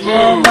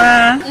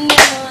 Nemoma,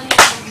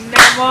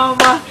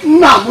 Nemoma,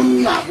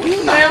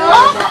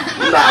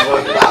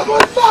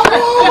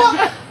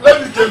 Let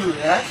me tell you,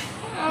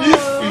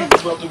 if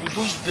it were to be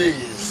those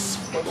days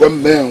when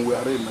men were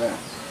a man,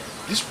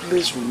 this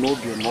place will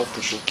not be enough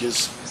to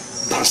showcase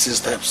dancing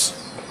steps.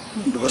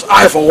 Because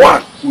I, for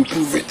one, will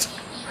prove it.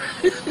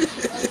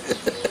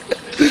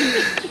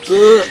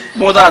 So,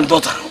 mother and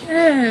daughter,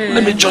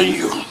 let me join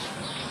you.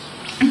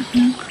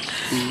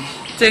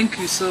 Thank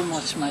you so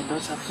much, my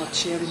daughter, for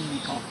cheering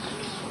me up.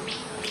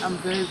 I'm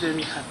very,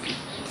 very happy.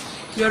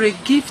 You're a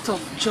gift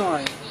of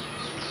joy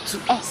to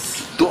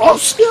us. To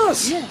us?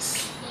 Yes.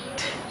 Yes.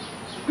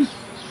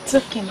 It's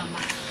okay, Mama.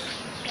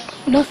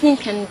 Nothing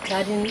can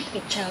gladden a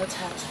child's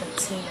heart than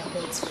seeing a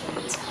boy's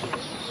parents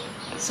happy.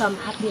 So I'm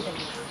happy that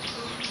you're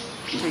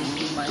happy.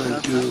 Thank you, my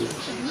Thank daughter.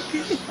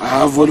 you. I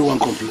have only one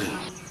complaint.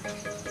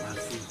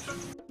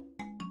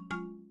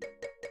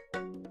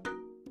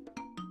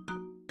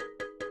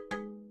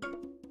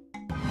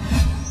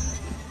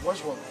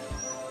 What's wrong?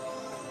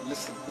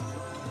 Listen.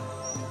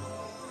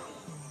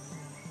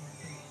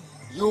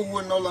 You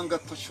will no longer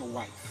touch your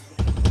wife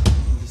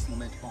from this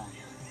moment on.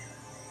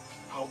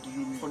 How do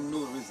you mean? For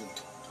no reason.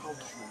 How do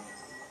you mean?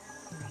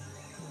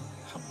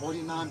 Her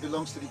body now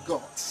belongs to the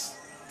gods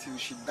till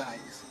she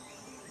dies.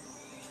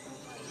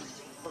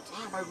 But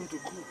how am I going to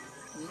cope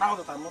now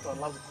that I'm not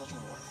allowed to touch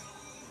my wife?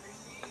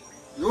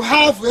 You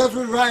have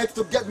every right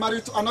to get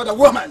married to another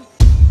woman.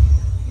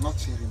 Not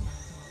Regina.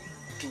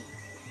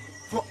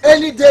 For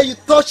any day you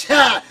touch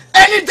her,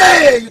 any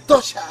day you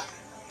touch her,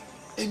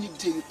 any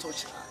day you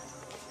touch her,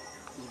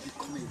 you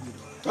become a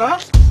widow. Huh?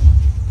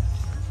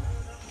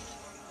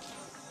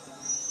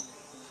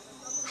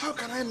 How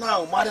can I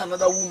now marry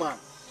another woman?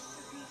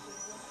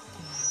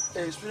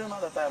 Especially now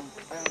that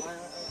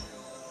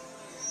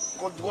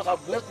God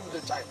have blessed me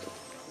with a child.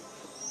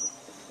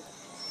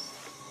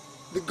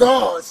 The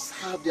gods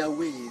have their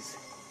ways,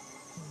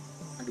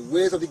 and the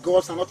ways of the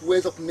gods are not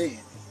ways of men.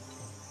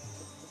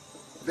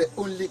 They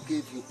only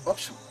give you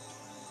option.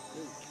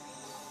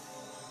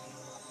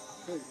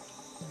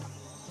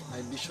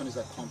 My mission is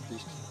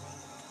accomplished.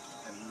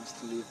 I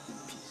must live in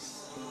peace.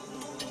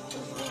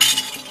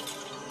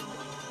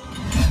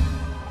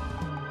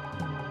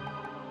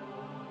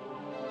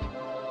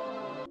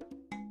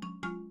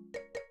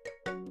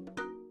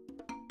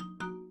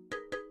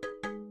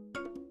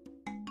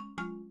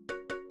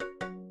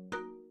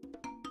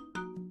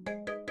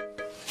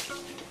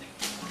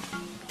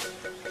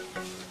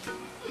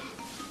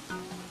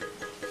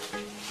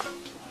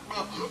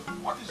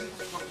 What is it?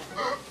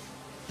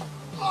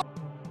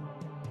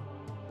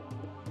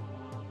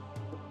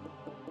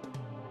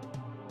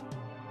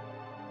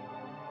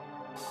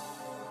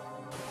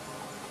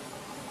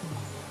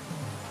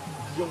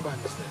 The young man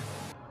is there.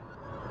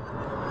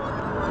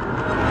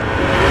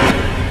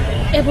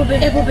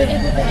 Ebube.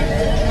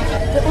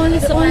 The only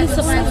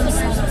survivor.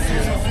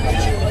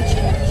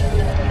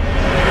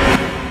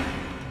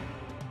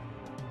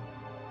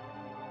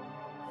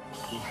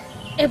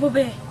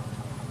 Ebube.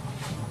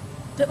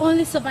 The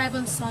only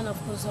surviving son of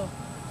Ozo,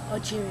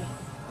 Ojiri.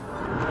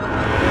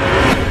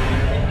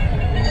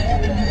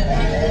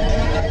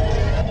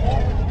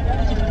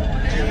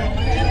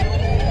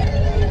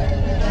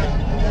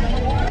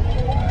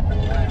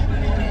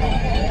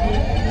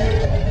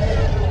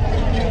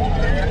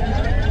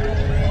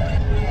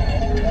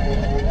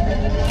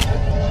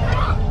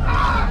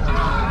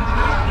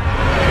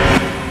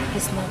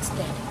 He's not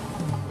dead.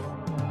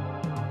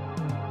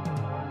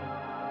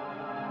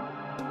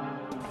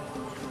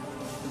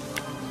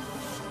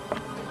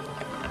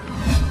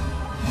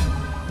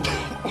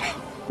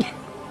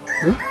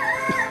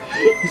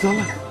 He's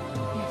alive.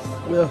 Yes.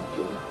 Well,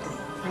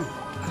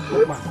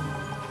 look, man.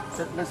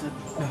 Let's sit.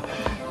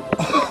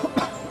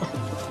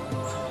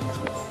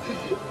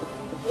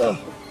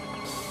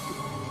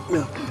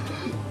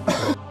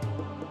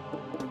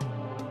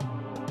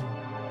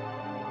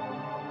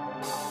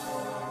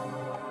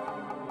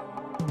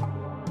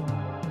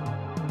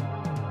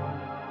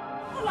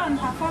 Paula and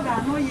her father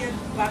are not yet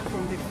back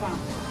from the farm.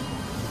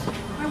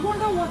 I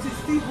wonder what is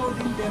still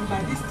holding them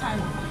by this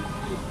time.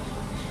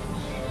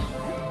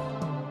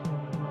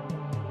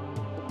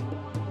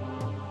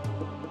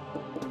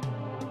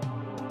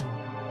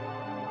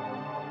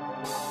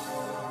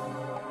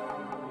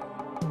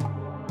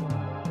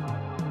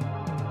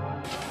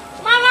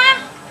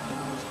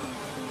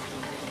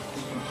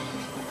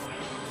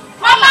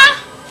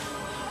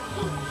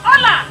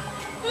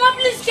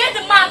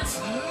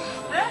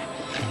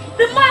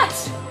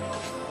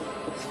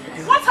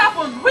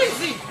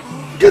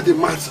 get the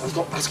maths and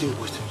stop asking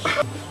questions.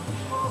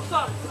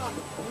 Sorry.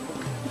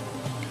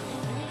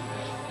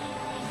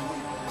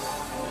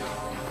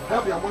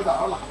 Help your mother,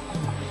 Allah.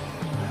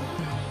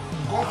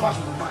 Go fast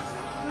with the maths.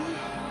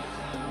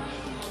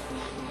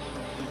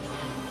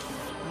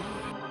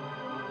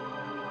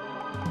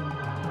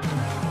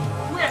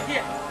 We're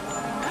here.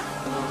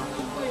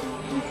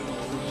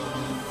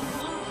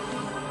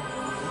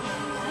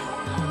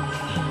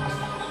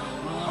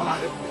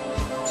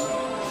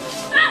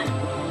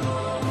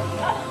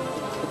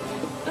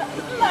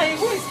 Like,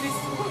 who is this?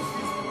 Who is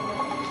this?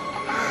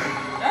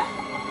 Huh?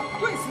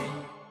 Who is he?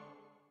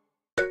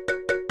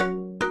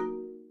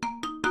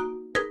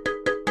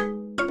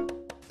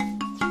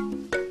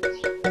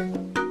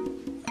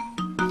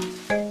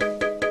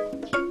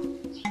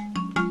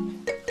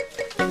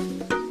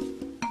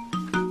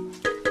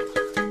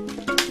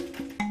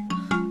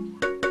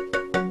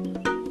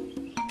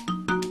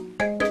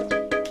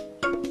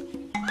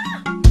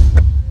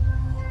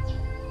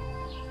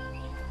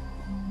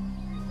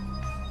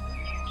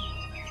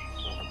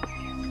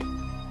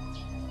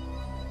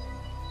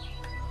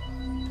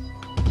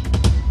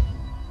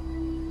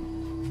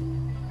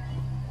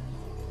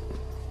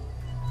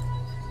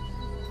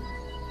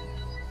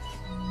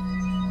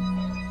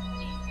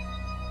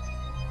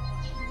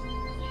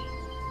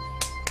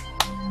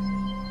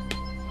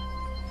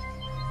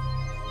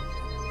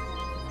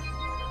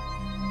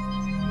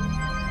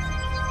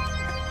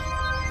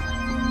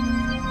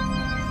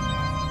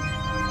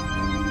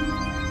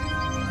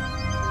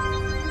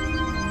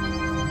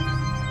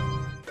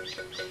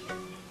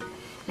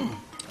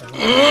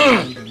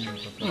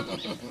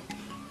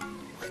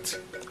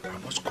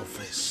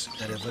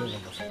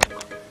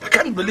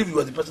 Believe you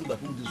are the person that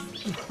put this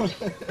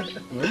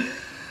food.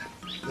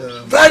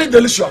 Very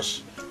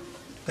delicious.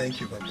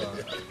 Thank you,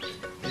 Papa.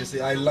 You see,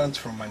 I learned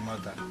from my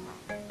mother.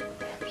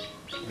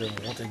 Then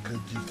what a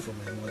great gift from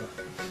my mother.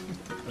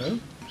 Huh?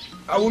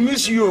 I will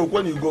miss you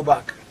when you go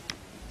back.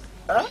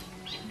 Huh?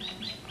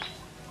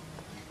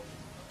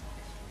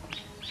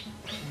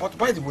 But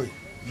by the way,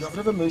 you have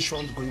never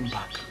mentioned going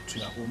back to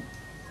your home.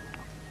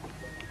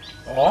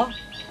 Or?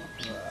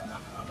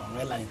 About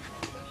my line.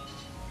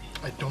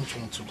 I don't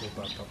want to go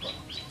back, Papa.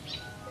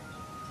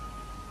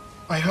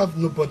 I have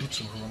nobody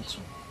to run to.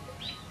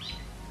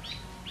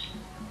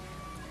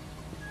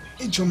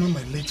 Ijoma,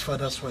 my late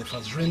father's wife,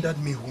 has rendered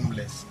me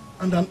homeless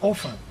and an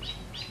orphan.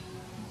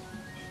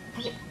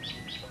 Papa,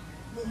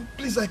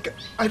 please,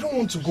 I don't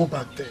want to go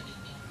back there.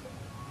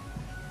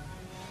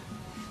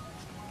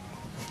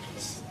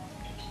 Please,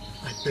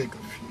 I beg of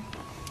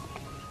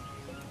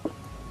you.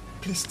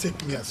 Please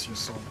take me as your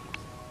son.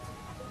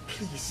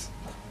 Please.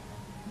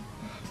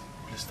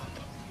 Please stand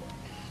up.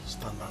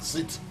 Stand and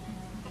sit.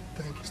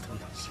 Thank you. Stand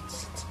and sit.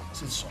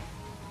 Sit, son.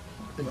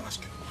 Let me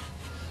ask you.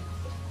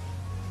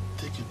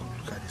 Take a good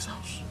look at this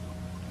house.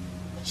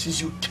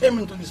 Since you came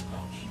into this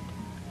house,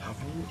 have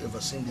you ever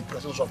seen the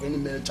presence of any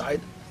male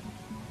child?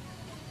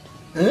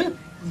 Eh?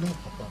 No,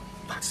 Papa.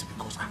 That's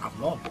because I have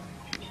none.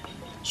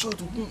 So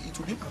it will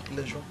be my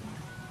pleasure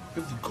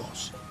if the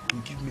gods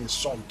will give me a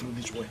son through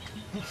this way.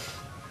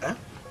 Eh?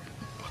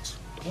 But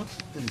one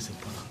thing is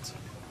important.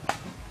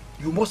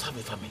 You must have a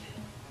family.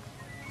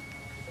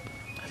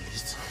 At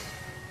least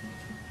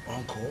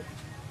uncle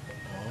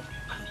or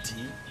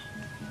auntie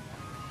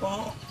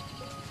or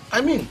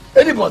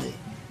anybody.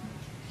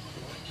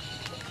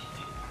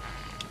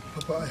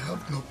 Papa, I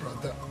have no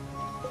brother.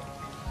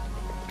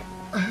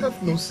 I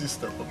have no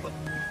sister, Papa.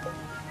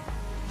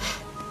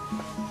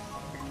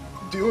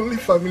 The only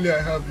family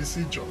I have is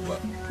Ijoma,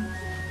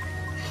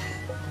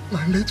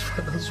 my late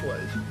father's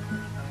wife.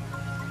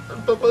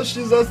 And Papa,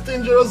 she's as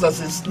dangerous as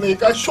a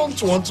snake. I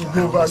don't want to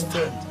go back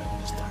there.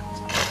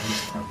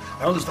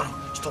 I understand.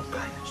 Stop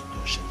crying.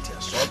 Don't shed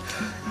tears, son.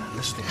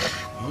 Listen to me.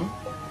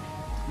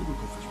 You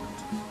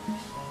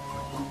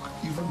cook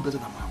even better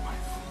than my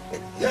wife.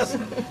 Yes,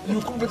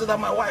 you cook better than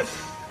my wife.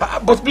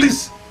 But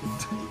please,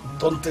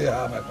 don't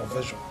tell her my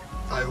confession.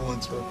 I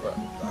won't, Papa.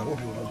 I hope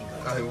you will not do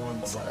that. I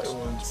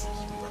won't.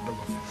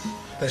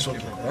 Thank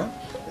you. Huh?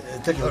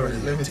 Take it. All right,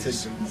 let me take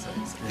this. them.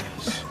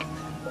 Yes.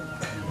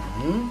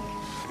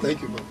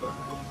 Thank you, Papa.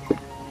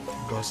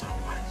 Gods are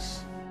wise.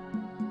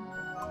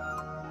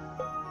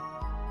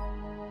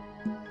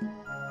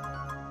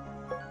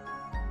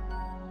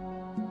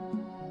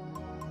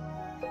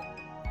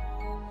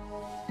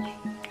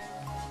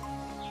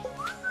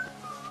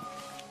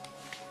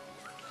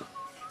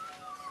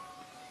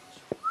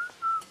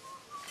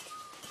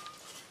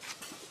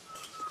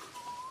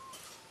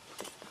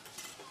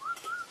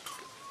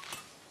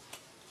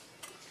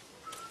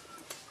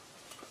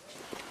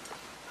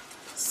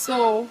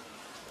 So,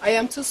 I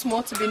am too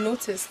small to be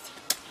noticed,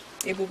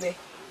 Ebube.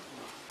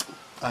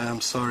 I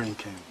am sorry,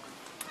 Nkem.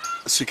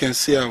 As you can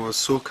see, I was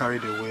so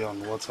carried away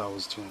on what I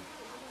was doing.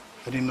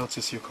 I didn't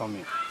notice you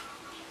coming.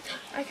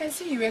 I can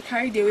see you were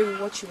carried away with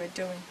what you were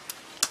doing.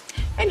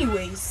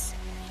 Anyways,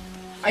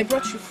 I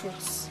brought you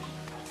fruits.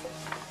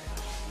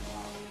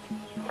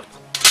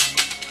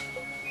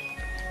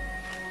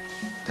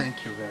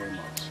 Thank you very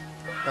much.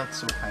 That's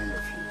so kind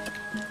of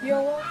you.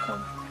 You're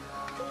welcome.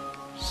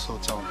 So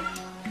tell me,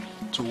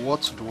 to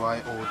what do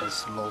I owe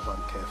this love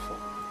and care for?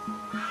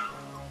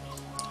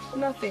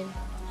 Nothing.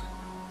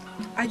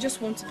 I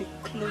just want to be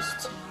close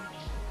to you.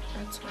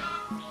 That's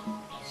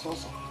all.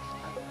 So.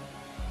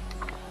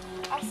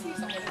 I'll see you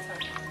some other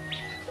time.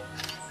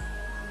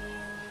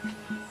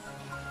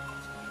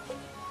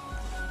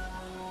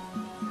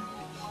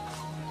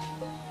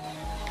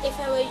 If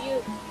I were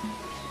you,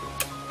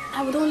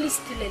 I would only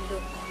steal a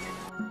look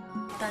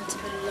than to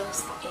be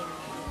lost in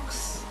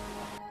looks.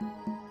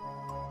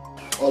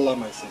 Hola,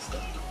 my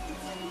sister.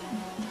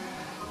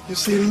 You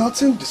see,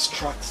 nothing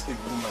distracts a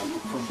woman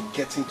from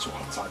getting to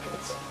her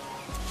target,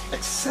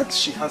 except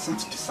she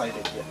hasn't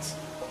decided yet.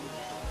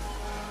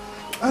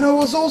 And I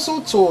was also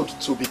told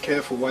to be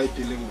careful while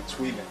dealing with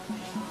women.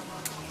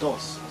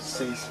 Thus,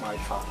 says my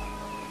father.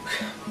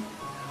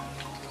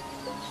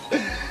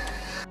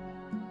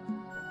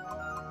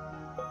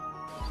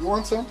 You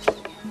want some?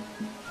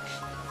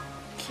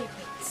 Keep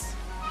it.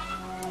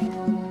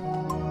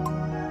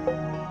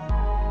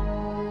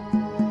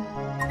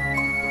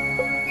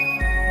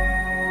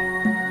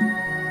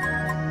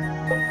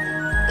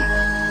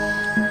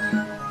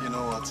 You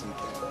know what,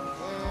 Nke?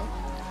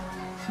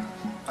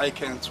 I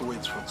can't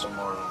wait for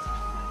tomorrow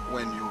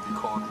when you'll be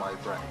called my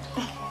bride.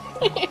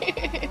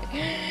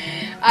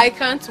 I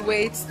can't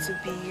wait to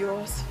be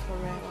yours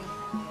forever.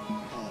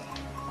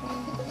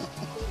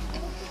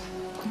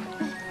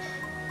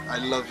 I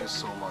love you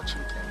so much,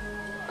 Nke.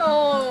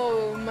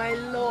 Oh, my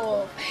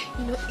love.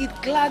 You know, it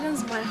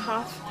gladdens my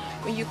heart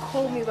when you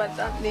call me by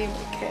that name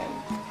again.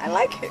 I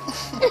like it.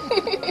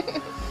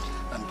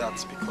 And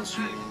that's because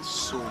you mean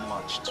so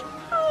much to me.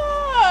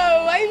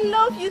 Oh, I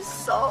love you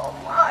so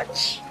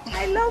much.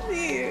 I love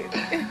you.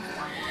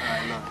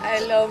 I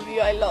love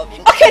you. I love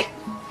you. Okay.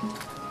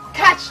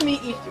 Catch me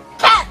if you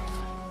can.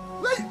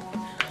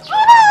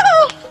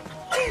 Oh!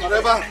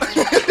 Whatever.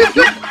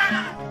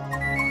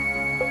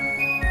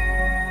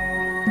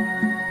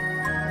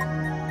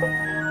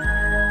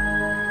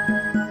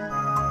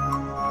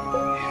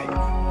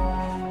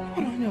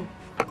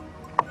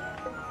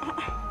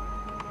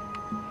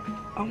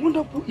 I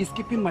wonder who is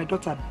keeping my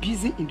daughter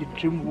busy in the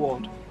dream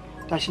world,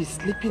 that she's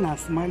sleeping and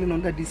smiling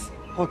under this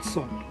hot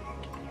sun.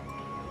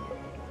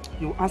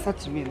 You answer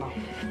to me now.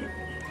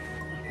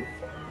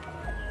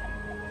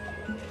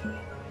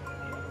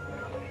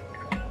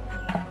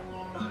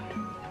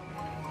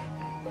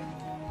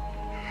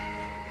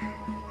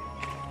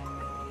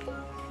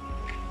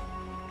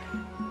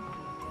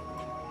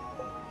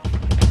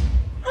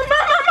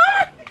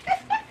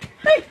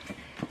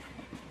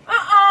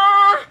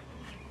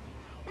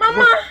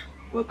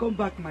 Welcome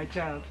back, my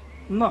child.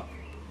 No.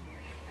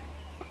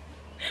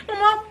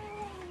 Mama,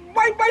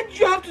 why did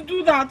you have to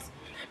do that?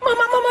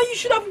 Mama, you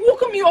should have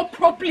woken me up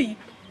properly.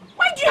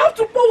 Why do you have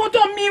to pour water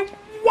on me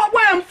while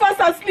I'm fast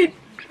asleep?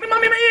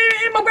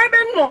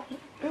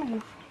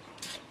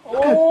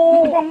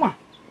 Oh,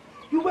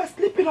 you were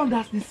sleeping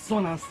under the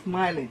sun and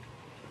smiling.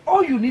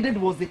 All you needed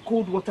was the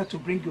cold water to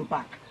bring you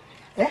back.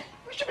 Eh?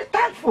 You should be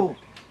thankful.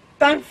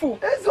 Thankful?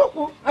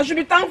 I should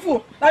be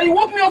thankful that you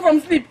woke me up from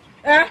sleep.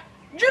 Eh?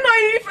 Do you know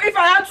if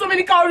I had so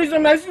many calories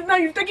on my sleep, now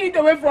you've taken it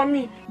away from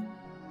me?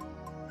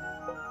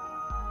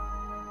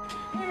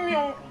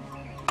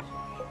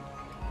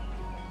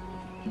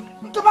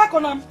 Tobacco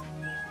now.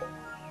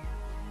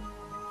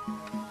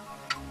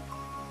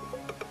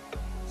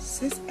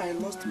 Since I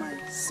lost my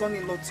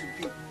son-in-law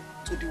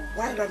to the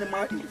wild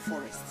animal in the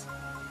forest,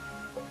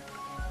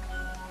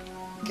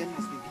 Ken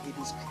has been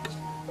behaving strangely.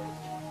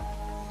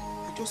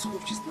 I just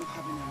hope she's not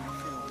having an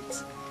affair with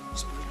a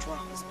spiritual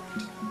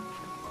husband.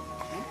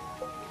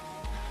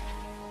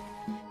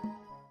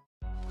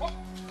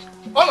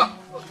 Hola!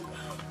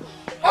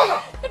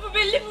 Hola!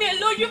 Baby, leave me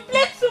alone. You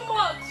play too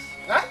much.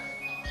 Huh?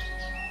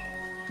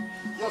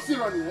 You're still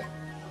running, eh?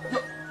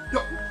 Yo!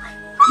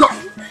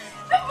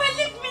 Baby,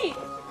 leave me.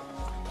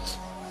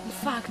 In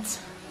fact,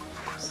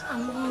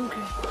 I'm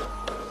hungry.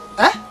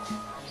 Eh?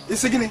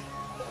 It's again.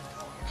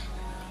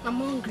 I'm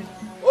hungry.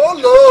 Oh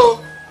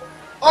no!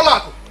 Hola!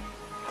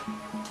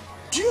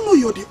 Do you know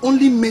you're the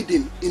only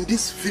maiden in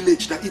this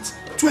village that eats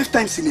 12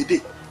 times in a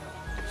day?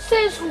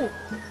 Says who?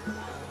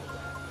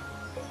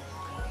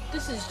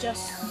 This is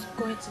just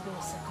going to be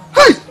a second.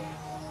 Hey!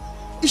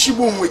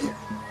 Ishibo Nwaeje.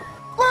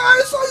 Well,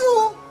 I saw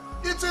you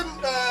eating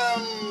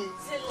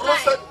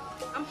roasted.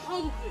 I'm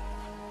hungry.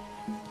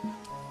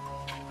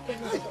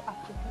 Hey.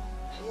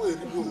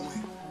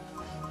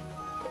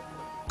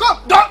 Come,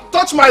 don't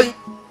touch my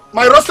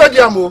roasted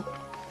yam.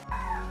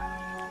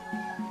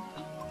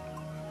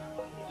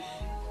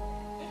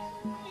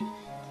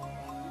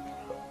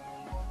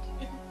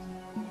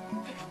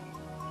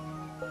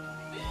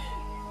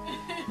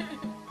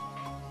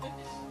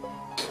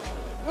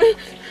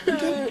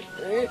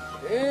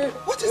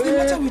 What is the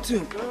matter with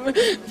you?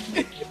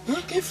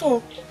 Okay,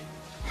 for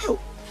how?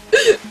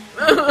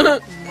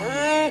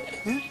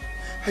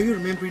 Are you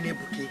remembering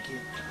Ebu Keke?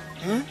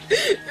 Huh?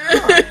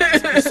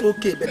 It's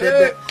okay,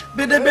 bedebe.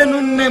 Bedebe no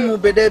name,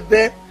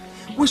 bedebe.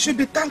 we should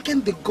be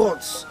thanking the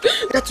gods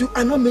that you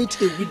are not made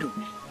a widow.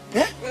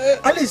 Eh?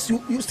 At least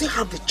you still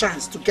have the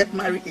chance to get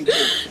married again.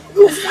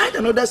 You'll find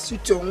another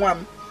suitor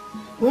one.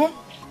 Huh?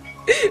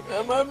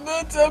 I'm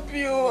not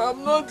happy,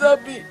 I'm not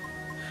happy.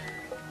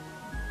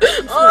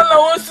 All I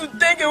want to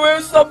take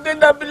away something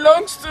that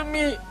belongs to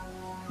me.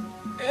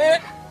 Eh?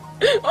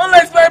 All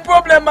is my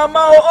problem, Mama.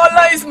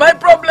 All is my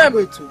problem.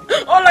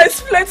 All is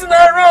flirting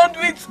around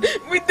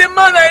with the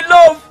man I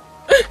love.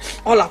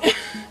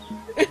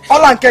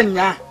 All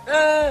Kenya.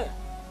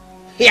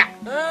 Here.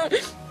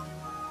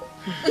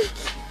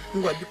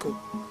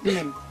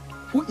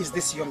 Who is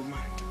this young man?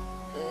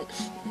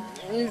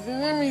 His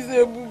name is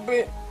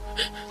Ebube.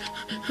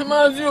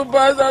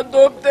 Mazioba's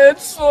adopted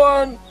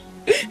son.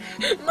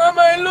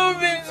 Mama, I love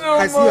him so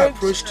much. Has he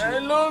approached you? I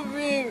love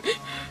him.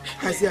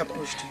 Has he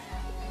approached you?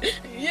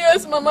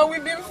 Yes, Mama,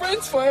 we've been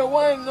friends for a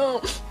while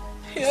now.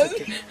 Yes.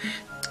 Okay.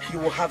 You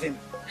will have him.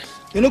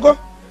 You know, go?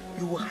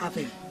 You will have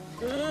him.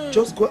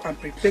 Just go and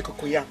prepare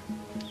cocoyam.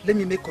 Let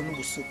me make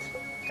onubu soup.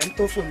 And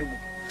tofu onubu.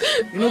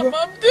 You know, Mama,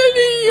 I'm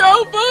telling you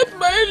about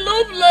my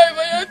love life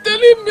and you're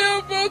telling me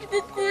about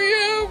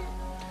cocoyam.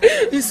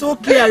 It's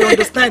okay, I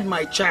understand,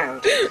 my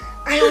child.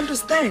 I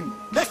understand,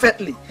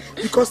 perfectly.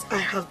 Because I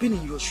have been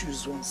in your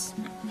shoes once.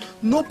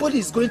 Nobody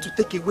is going to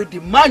take away the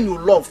man you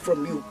love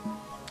from you.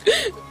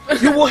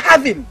 You will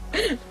have him.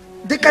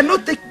 They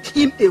cannot take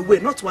him away,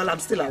 not while I'm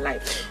still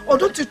alive. Or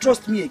don't you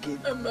trust me again?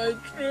 I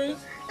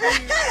trust.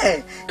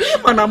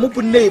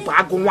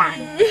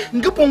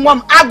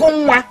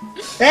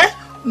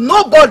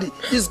 Nobody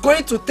is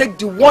going to take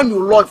the one you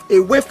love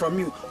away from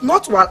you,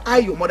 not while I,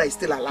 your mother, is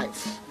still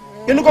alive.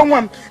 You know,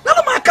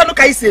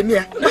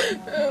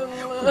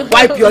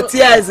 wipe your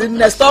tears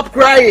and stop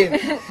crying.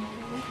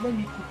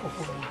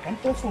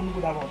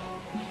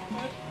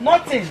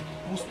 Nothing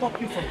will stop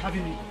you from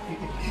having it.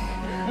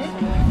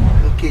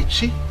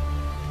 Nkechi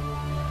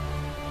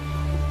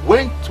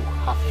went to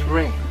her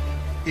friend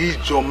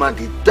Ijoma,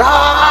 the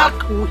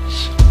dark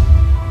witch,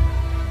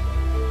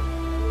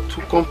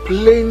 to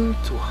complain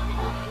to her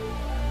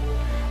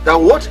that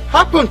what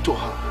happened to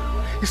her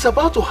is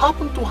about to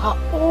happen to her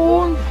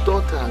own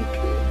daughter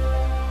Nkechi.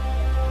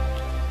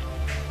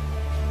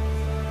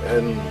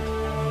 And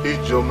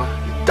Ijoma,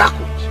 the dark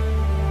witch,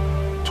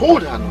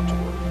 told her not to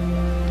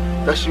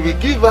worry, that she will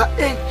give her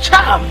a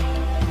charm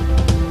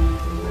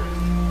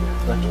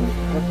that will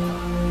help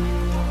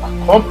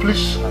her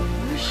accomplish her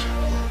mission.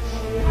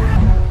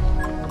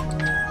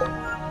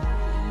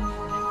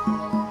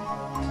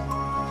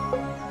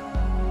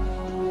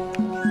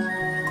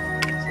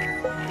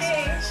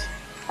 Hey,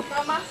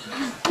 Mama.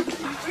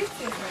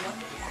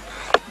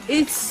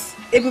 It's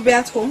Ebube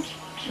at home.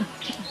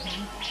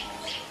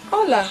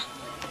 Hola.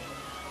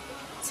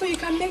 So you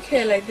can make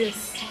hair like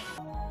this.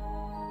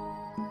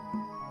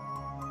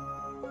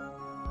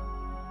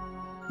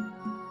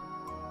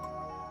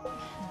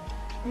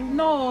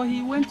 No,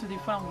 he went to the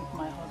farm with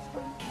my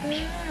husband.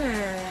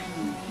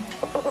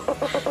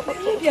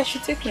 Maybe I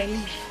should take my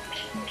leave.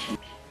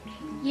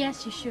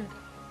 Yes, you should.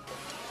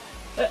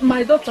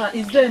 My daughter,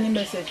 is there any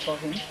message for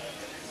him?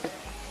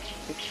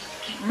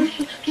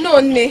 No,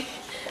 Ne.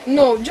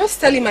 No,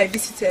 just tell him I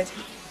visited.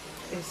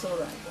 It's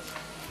alright.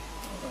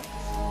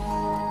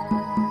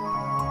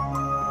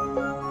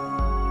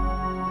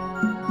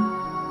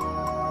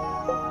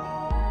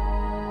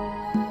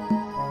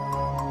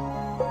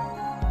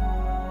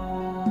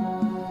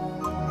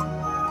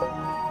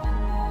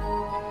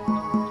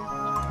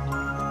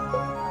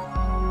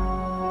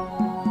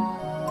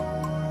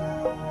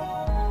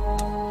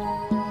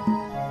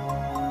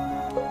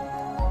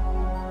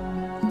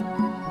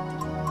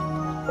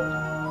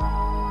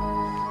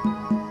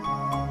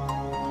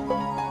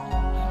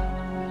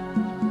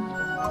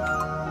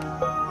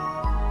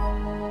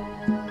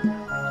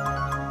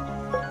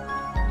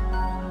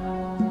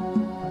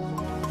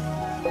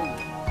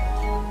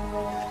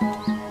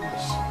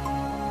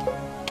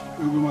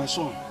 My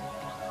son,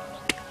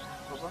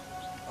 Papa,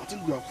 I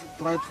think we have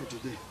tried for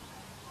today.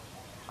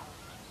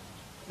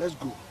 Let's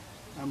go.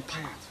 I'm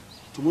tired.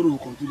 Tomorrow we'll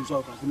continue so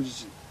I can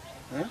finish it.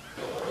 Eh?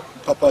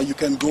 Papa, you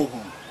can go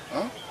home.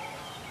 Huh?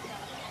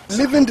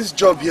 Leaving this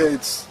job here,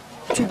 it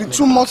will be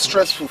too much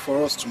stressful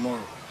for us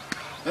tomorrow.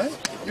 Eh?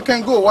 You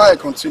can go while I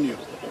continue.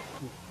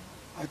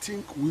 I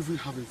think we even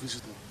have a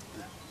visitor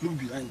there. Look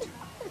behind you.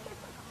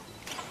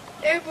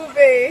 Hey,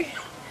 Bube.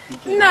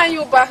 Now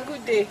you back.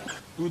 Good day.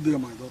 Good day,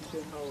 my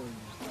daughter.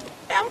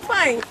 I'm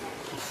fine.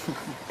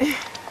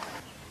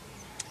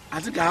 I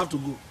think I have to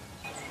go.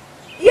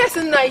 Yes,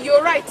 Nna,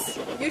 you're right.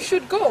 You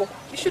should go.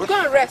 You should go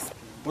and rest.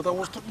 But I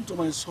was talking to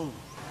my son.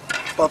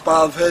 Papa,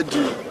 I've heard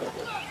you.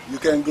 You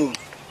can go.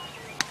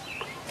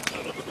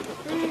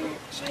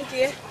 My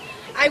dear,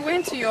 I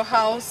went to your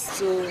house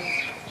to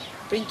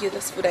bring you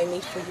this food I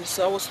made for you.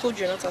 So I was told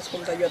you're not at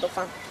home, that you're at the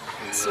farm.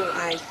 So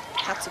I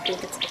had to bring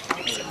it to the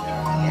farm.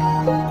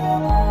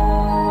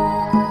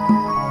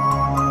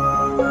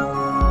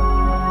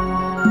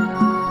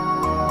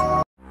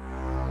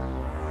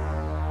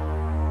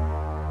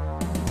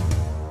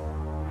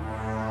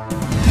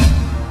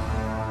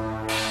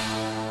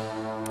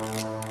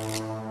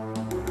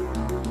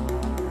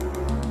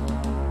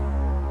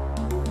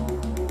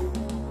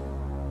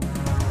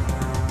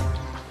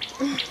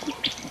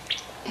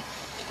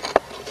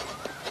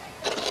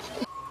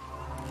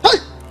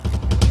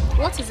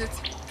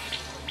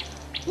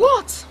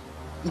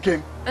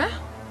 Okay? Eh?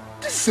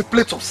 This is a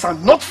plate of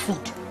sand, not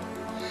food.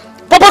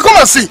 Papa, come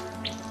and see.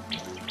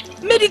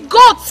 May the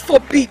gods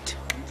forbid.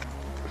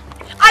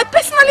 I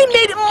personally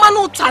made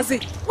manu tazi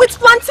with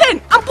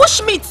plantain and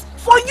bushmeat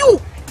for you.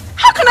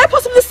 How can I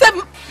possibly save...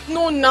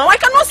 No, now I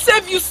cannot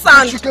save you,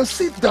 sand. But you can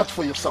see that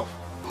for yourself.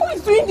 Who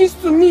is doing this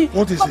to me?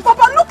 What is it?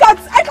 Papa, look at...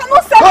 I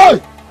cannot save Hey!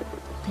 you.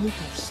 Plate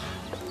of sand.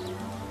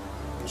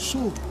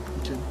 So,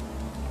 okay.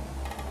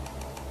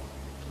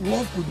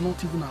 Love would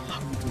not even allow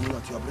me to know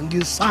that you are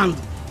bringing sand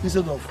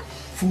instead of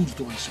food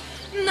to myself.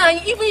 Nah,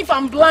 even if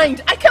I'm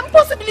blind, I can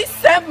possibly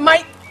save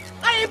my...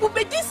 I will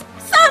be this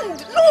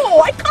sand.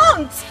 No, I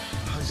can't.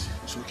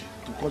 It's okay.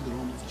 To cut the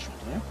long of the short,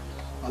 eh?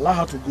 Allow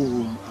her to go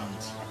home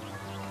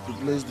and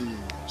replace the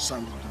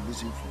sand with the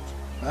missing food.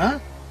 Huh?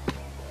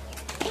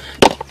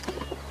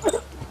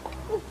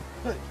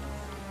 Hey.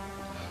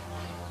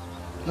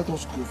 Let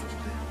us go for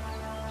today.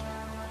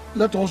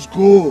 Let us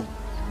go.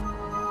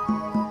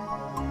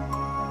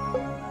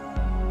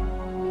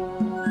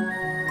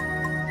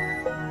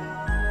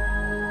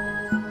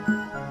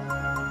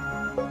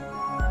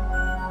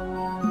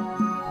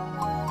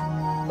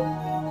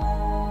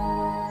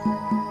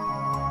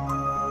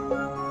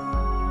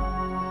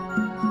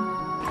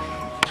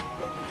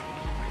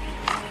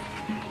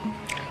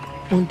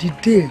 On the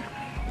day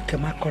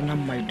Kemakona,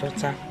 my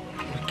daughter,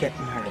 will get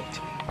married,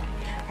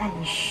 I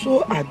will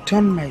so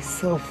adorn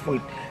myself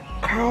with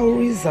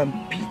cowries and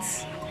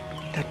beads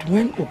that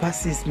when Oba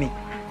sees me,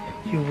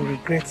 he will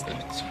regret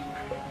not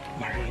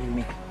marrying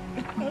me.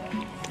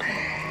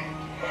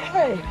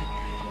 Hey.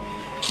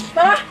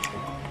 Mama!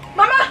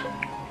 Mama!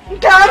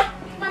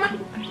 Mama!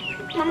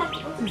 Mama!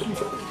 What is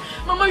this?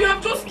 Mama, you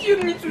have just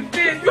killed me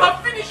today. You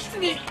have finished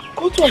me.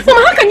 Mama,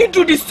 how can you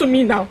do this to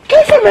me now?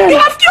 You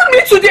have killed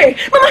me today.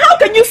 Mama, how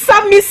can you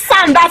serve me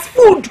sand as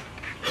food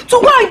to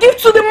go and give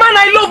to the man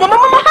I love? Mama,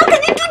 how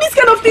can you do this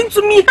kind of thing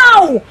to me?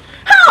 How?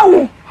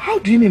 How? How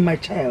do you mean, my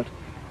child?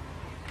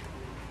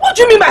 What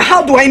do you mean by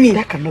how do I mean?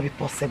 That cannot be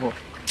possible.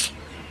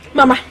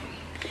 Mama,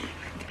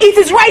 it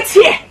is right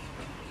here.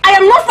 I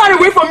am not far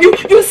away from you.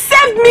 You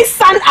served me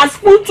sand as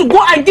food to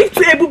go and give to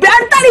Ebube, and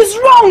that is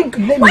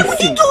wrong. Why would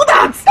you do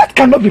that? That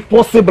cannot be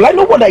possible. I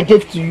know what I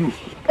gave to you.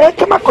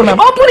 Come on,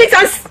 open it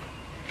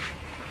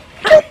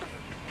and...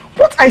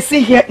 What I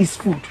see here is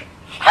food.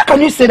 How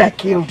can you say that I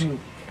killed you?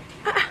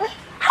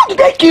 How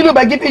did I kill you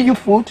by giving you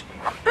food?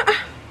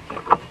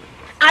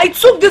 I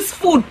took this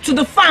food to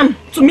the farm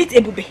to meet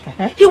Ebube.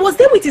 He was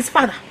there with his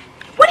father.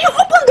 When he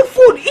opened the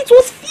food, it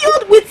was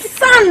filled with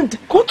sand.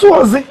 What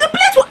was it? The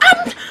plate was...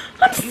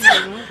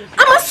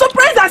 I'm as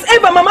surprised as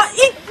ever, Mama.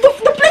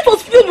 The plate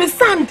was filled with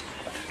sand.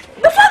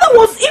 The father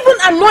was even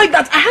annoyed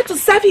that I had to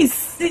serve his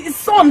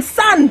son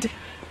sand.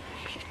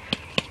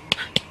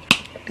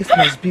 This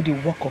must be the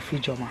work of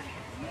Ijoma.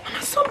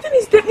 Something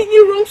is definitely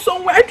wrong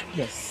somewhere.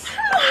 Yes. I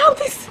don't know how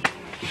this...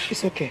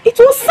 It's okay. It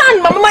was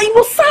sand, Mama. It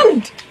was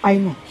sand. I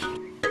know.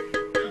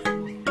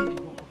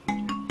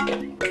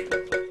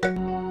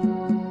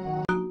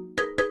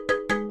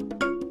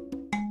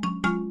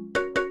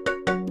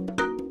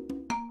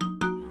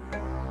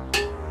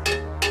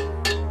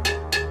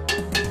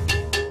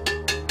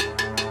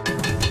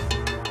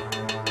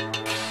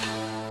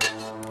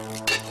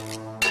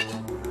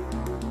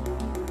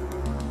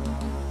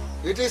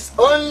 It is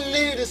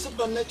only the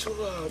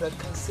supernatural that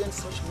can send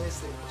such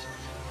message.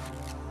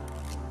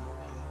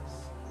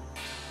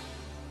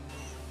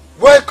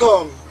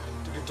 Welcome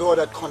to the door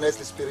that connects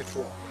the spirit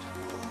world.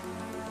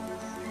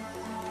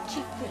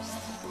 Chief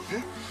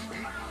Priest,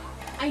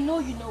 I know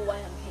you know why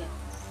I'm here.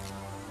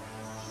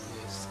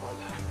 Yes,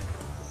 Father.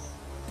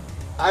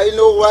 I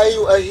know why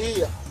you are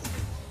here.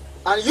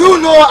 And you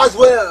know as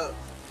well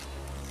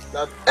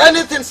that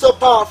anything so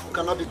powerful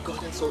cannot be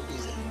gotten so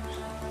easily.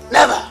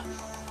 Never!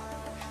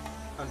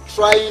 And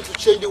trying to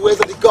change the ways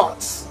of the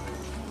gods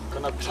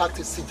can attract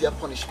a severe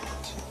punishment.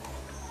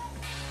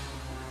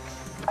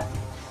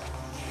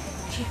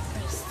 Chief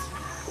Priest,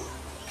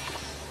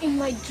 in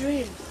my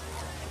dream,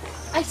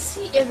 I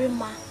see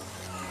Erima,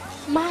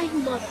 my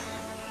mother,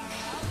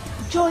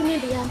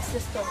 joining the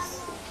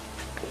ancestors.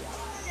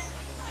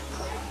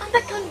 And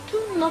I can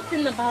do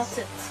nothing about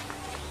it.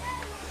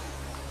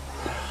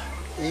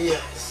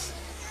 Yes,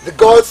 the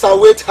gods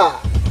await her.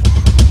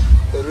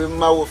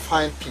 Erima will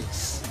find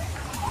peace.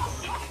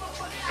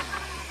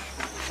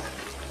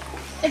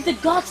 If the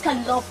gods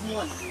can love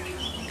one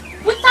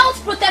without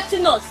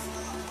protecting us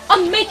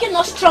or making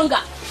us stronger,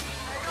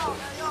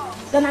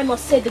 then I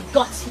must say the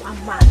gods are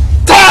mad.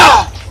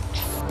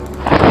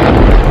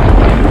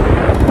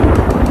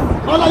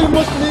 Mala, you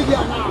must leave here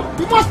now.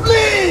 You must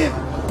leave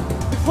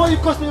before you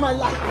cost me my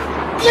life.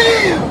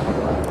 Leave!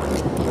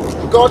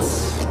 The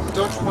gods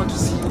don't want to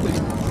see you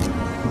anymore.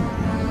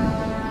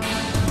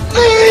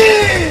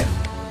 Leave!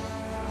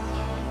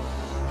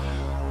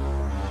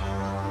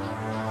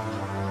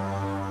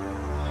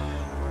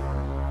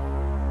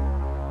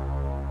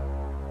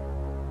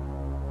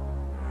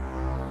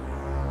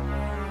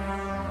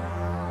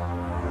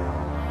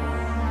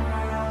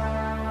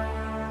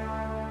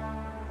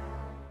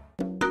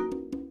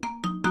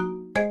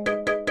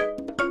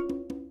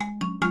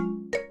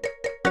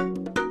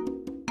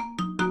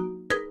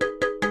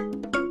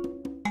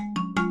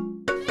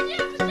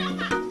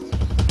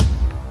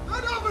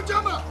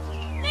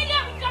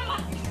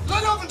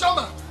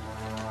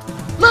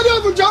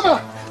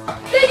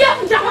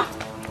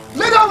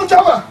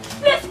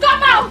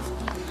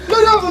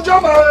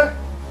 Jama!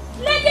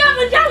 Lady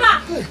of Jama!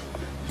 Hey,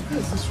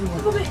 where's this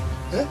woman? Go back.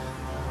 Eh?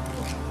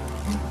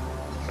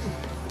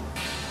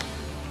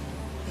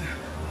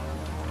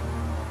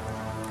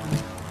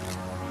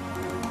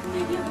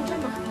 Lady of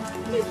Jama,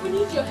 please, we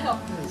need your help.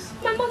 Yes.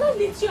 My mother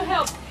needs your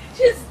help.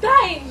 She's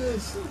dying.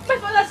 Yes. My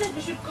father said we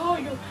should call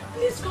you.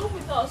 Please come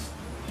with us.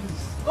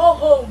 Please. Go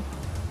home.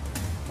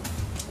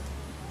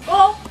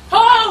 Go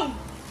home!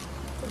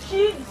 She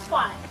is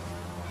fine.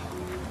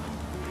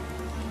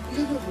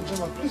 Lady of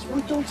Jama, please,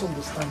 we don't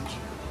understand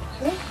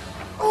you. Eh?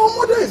 Our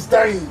mother is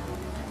dying.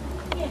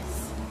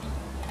 Yes.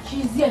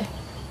 She is here.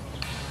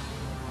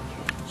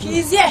 She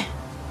is here.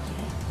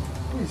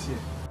 Who is here?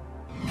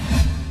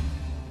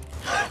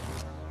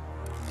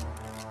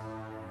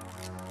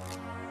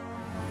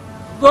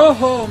 Go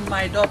home,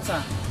 my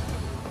daughter.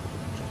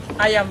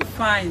 I am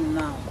fine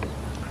now.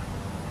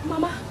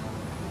 Mama,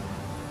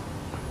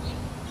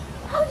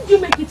 how did you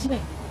make it here?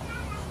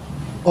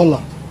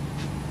 Ola,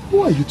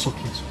 who are you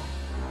talking to?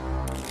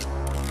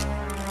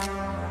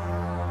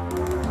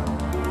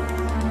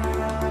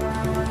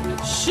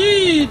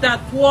 She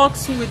that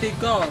walks with the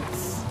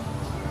gods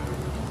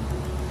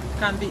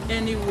can be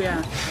anywhere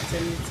at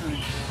any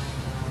time.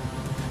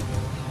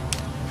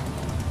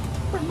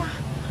 Mama.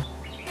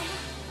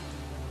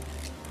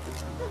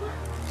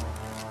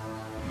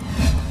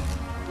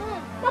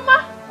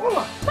 Mama.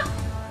 Ola,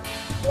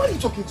 who are you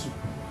talking to?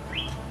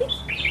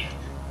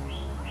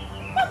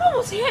 Mama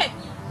was here.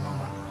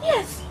 Mama.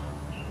 Yes.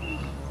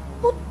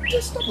 But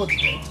there's nobody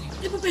dead.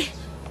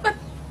 But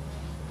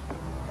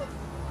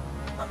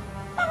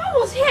Mama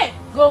was here.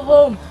 Go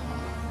home.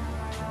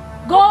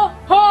 Go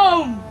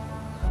home.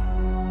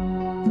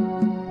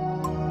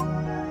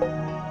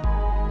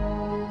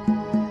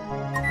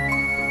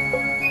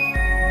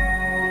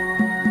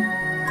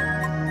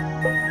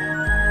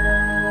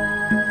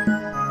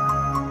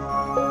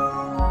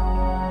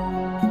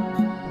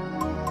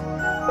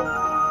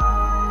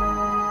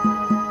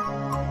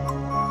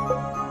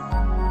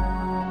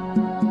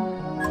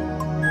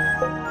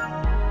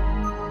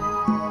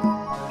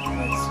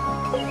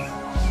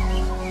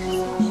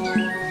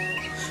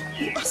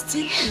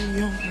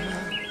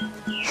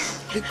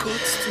 The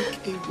gods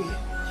took away.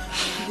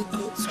 The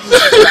gods were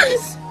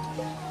us.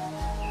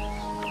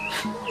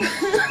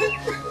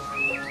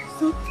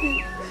 It's okay.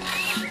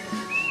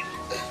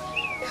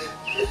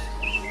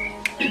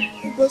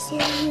 It was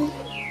sorry.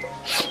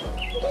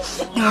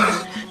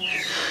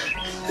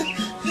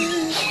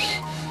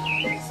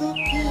 It's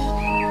okay.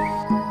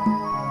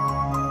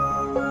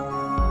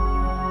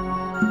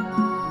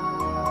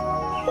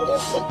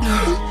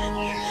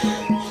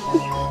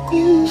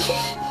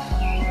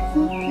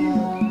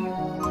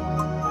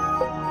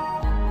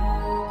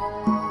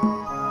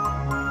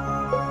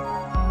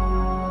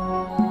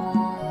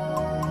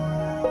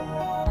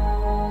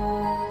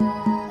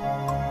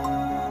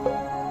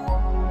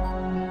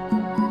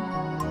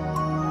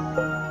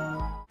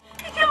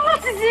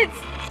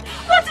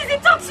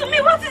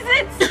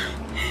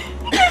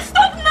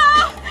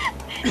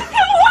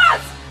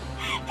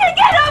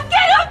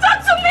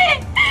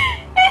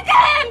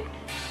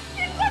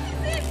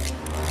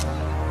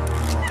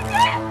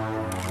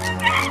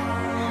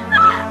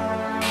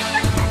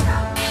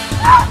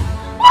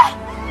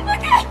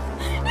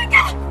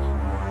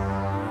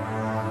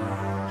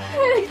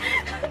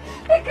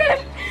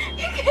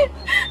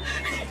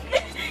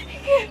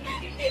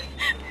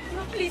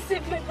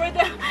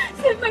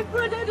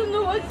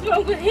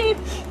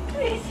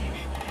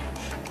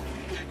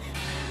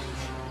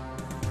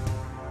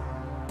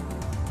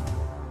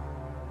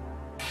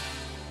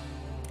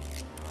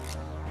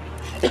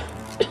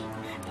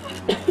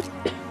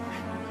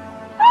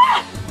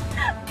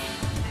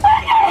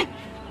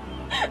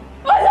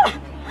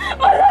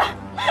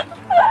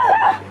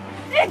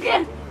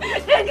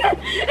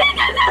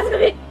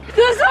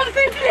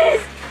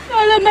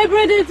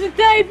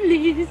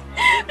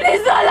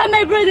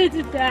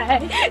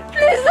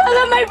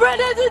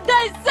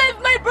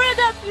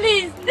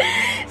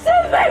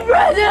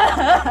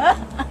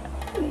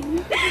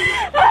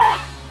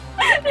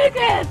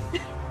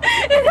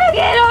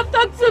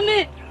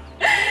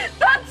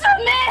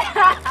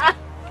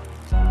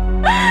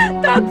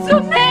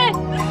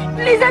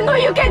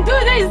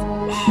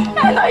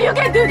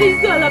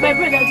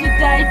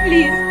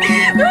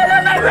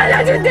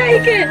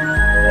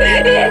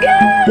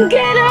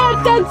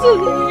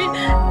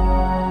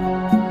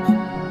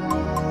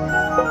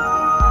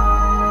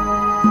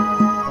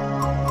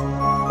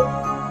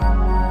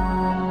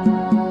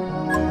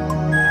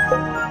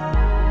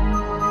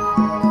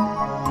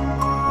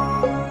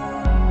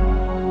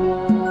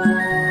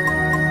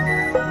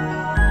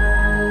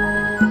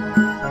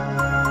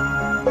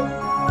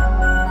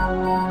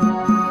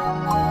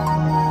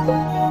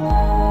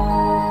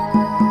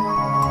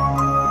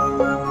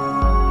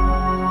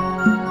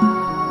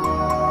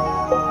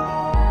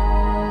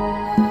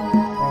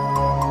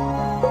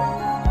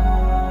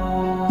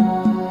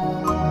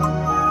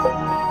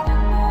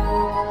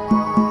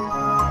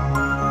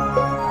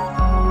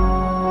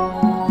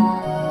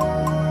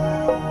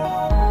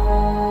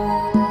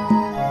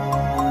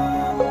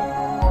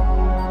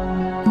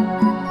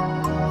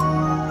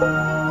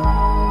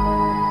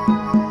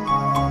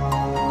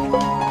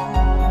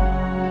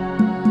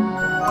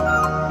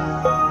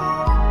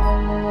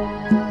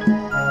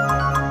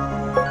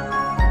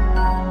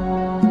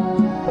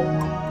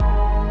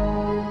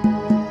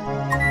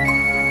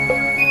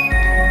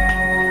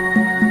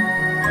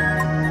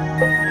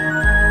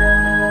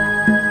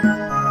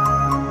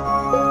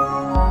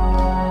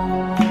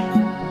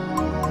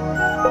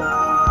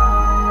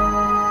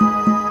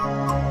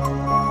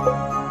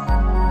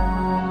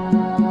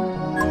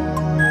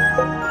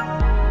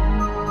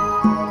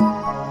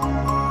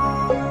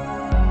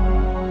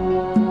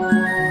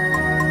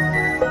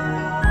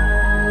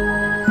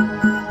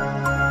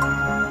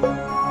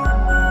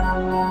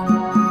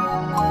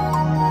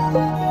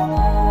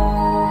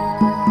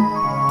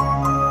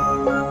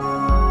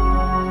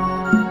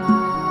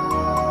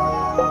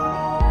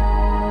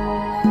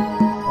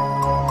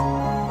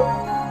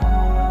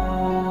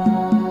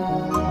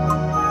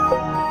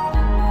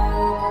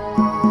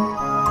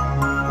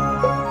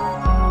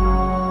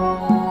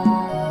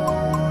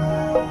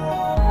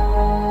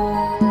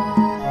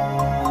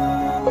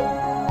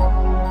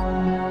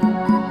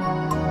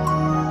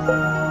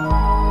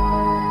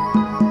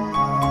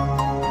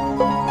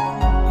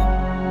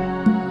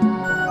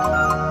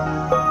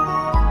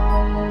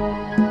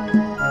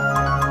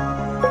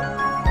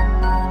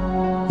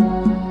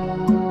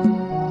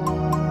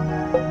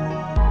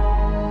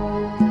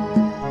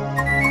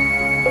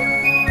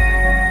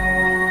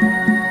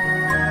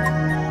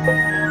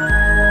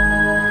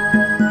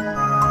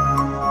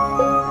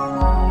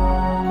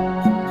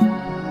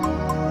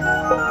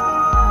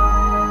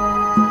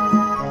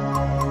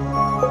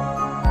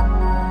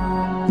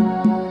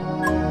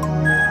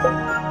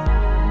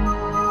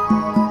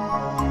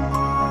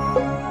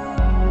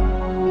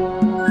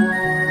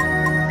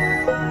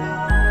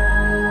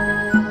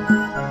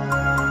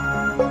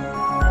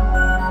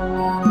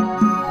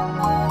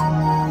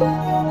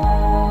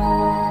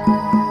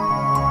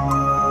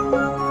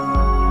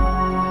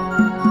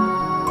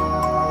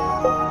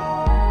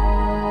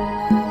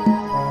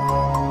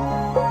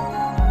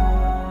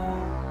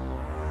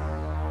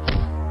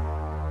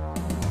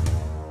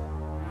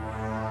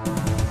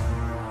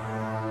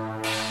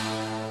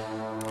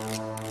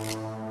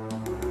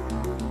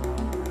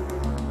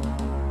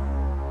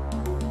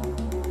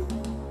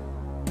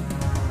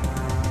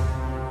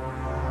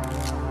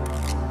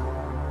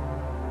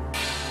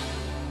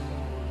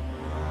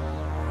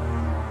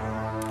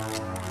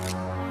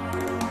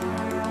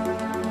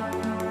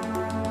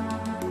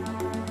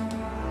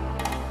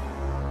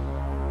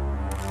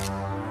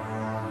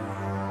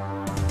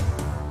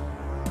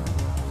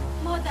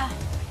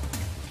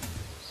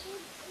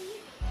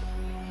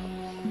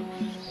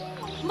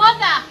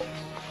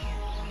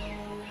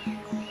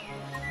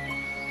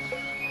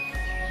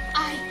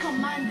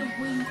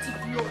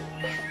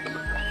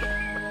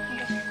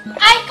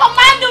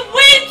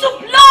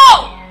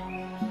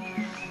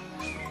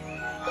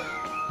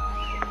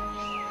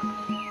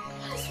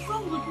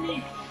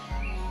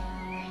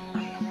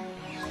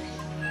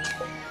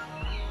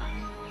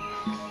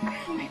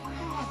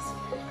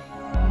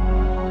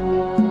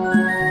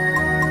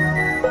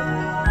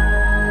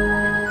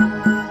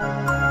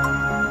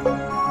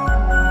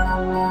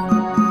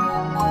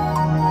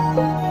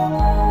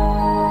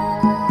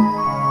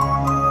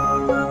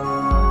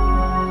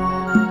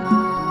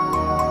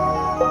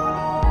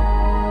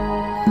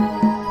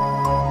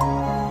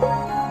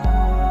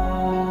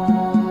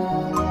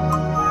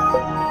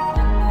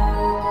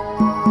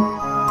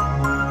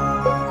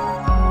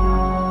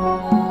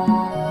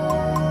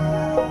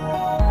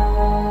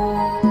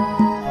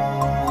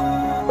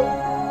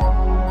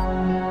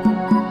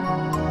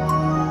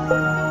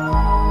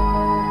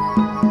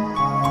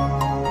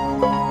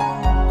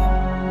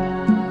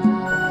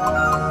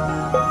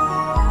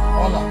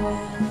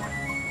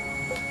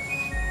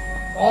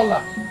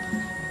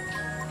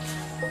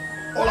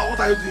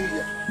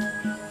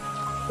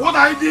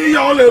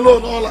 All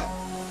alone, Ola.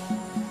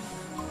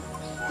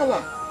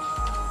 Ola,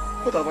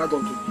 what have I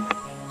done to you?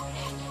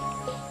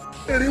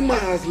 Erima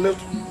has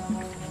left me,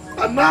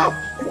 and now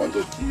you want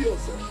to kill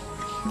yourself.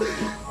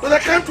 But I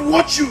can't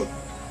watch you.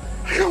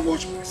 I can't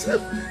watch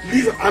myself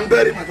live and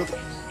bury my daughter.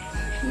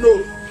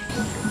 No.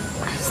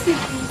 I still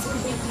can't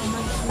believe Mama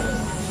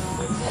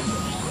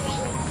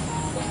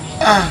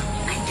is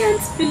I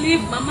can't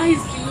believe Mama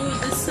is below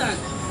the sun.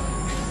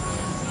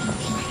 I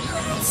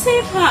couldn't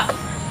save her.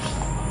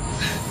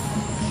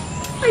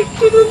 I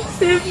couldn't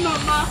save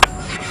Mama.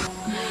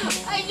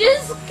 I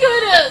just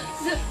couldn't.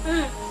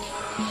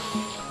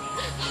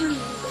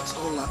 That's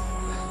Ola.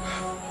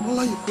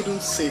 Ola, you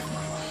couldn't save Mama.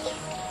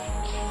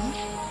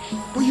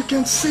 But you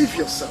can save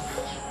yourself.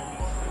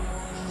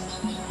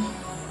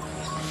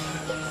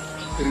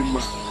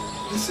 Erima,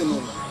 listen,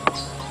 Ola.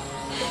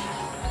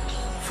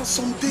 For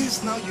some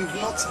days now, you've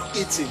not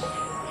eaten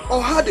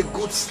or had a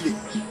good sleep.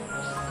 I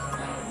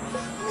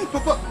mean,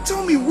 Papa,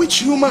 tell me which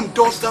human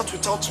does that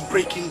without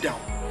breaking down?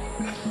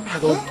 I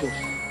don't know.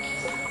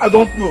 I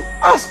don't know.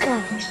 Ask her.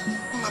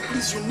 Ola,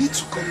 please, you need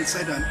to come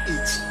inside and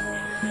eat.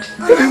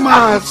 Erima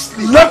has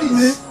left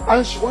me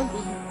and she wants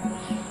to do.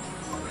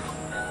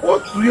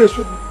 What do you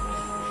expect me?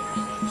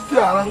 Stay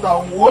around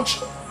and watch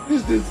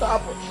these things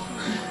happen.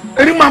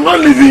 Erima, I'm not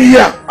living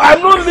here.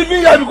 I'm not living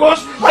here because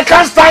I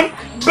can't stand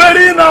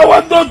burying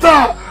our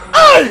daughter.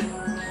 Hey!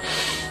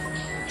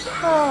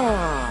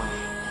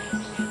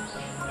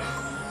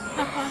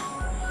 Papa,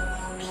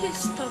 please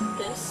stop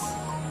this.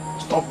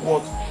 Stop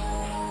what?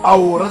 I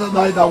would rather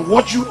die than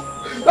watch you.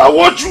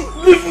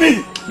 Leave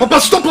me. Papa,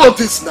 stop all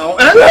this now.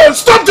 Eh? Yeah,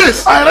 stop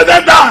this. I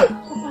rather die.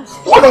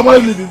 What am I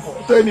living for?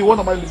 Tell me, what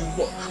am I living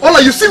for? Ola,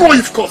 you see what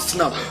you've caused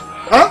now?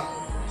 Huh?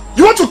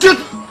 You want to kill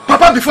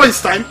Papa before his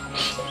time?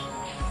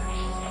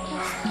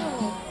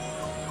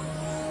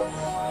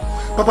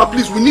 Papa,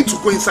 please, we need to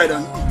go inside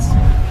and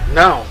eat.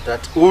 Now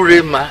that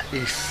Urema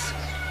is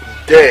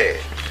dead,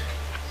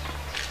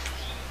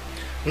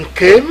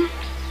 Nkem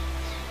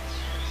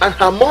and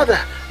her mother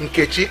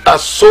Nkechi are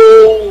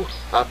so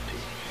happy.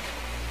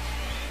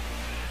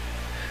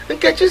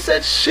 Nkechi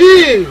said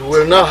she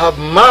will now have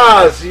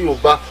Mazi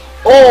Oba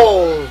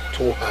all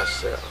to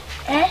herself.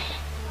 And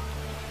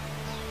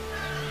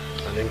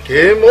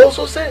Nkem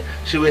also said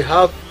she will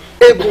have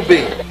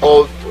Ebube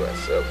all to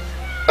herself.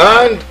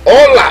 And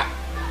Ola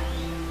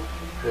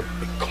will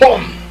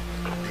become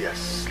their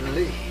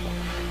slave.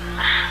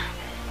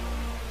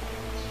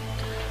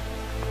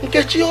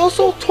 Nkechi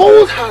also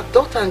told her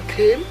daughter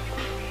Nkem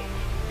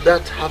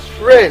that her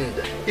friend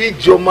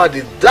Ijoma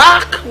the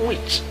Dark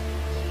Witch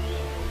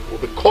will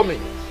be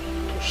coming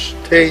to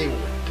stay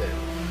with them.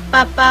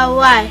 Papa,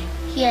 why?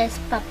 Yes,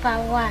 Papa,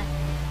 why?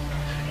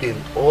 In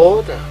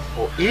order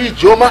for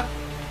Ijoma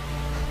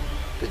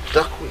the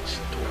Dark Witch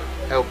to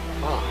help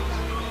her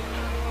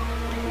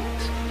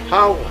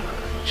power,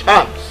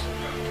 charms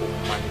to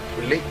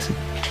manipulate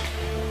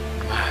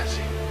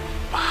Mazi.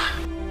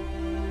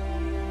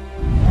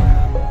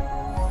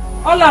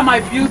 Hola,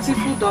 my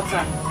beautiful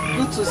daughter.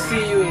 Good to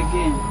see you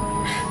again.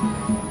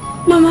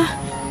 Mama,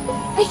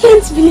 I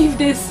can't believe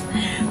this.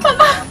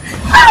 Mama!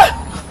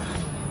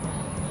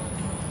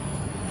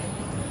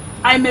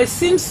 I may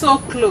seem so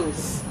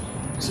close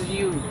to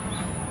you,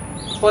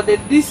 but the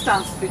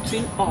distance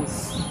between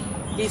us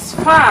is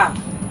far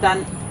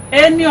than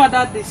any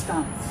other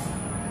distance,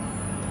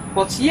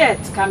 but yet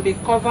can be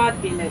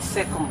covered in a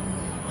second,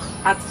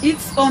 at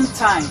its own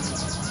time,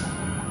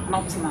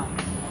 not now.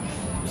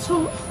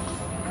 So,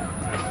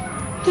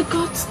 the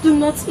gods do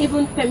not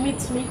even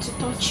permit me to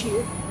touch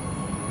you?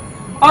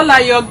 All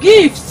are your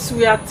gifts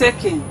we are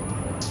taking,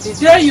 the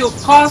day you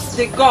curse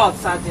the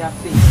gods at their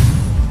feet.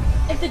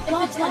 If the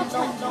gods had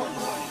done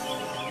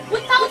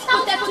without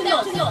protecting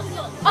us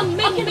and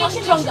making us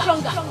stronger,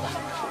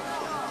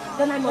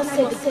 then I must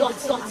say the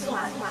gods are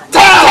mad.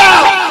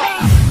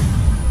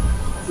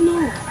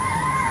 No.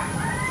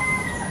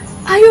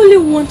 I only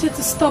wanted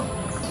to stop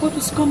what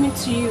was coming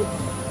to you.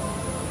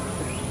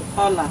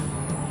 Ola,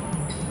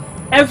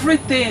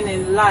 everything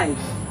in life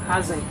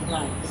has a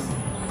price.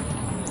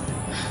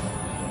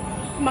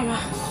 Mama,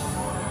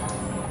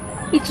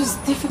 it was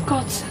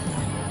difficult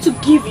to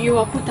give you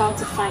up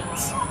without a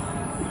fight.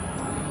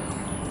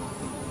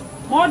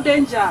 More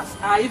dangers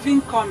are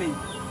even coming,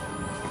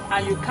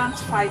 and you can't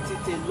fight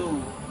it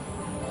alone,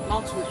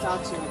 not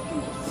without your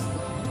gifts.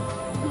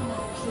 Mama,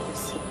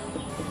 please,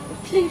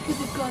 plead with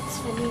the gods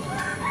for me.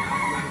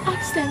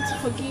 Ask them to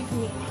forgive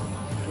me.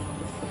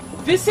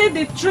 Visit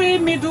the 3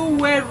 middle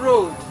way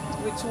road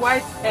with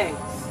white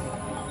eggs.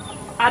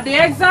 At the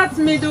exact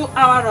middle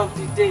hour of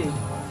the day,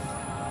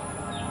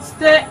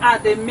 stay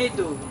at the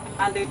middle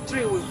and the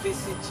tree will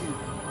visit you.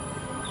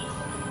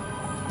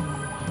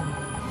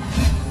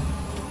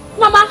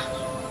 Mama!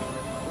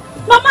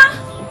 Mama!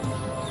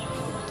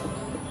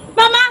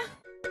 Mama!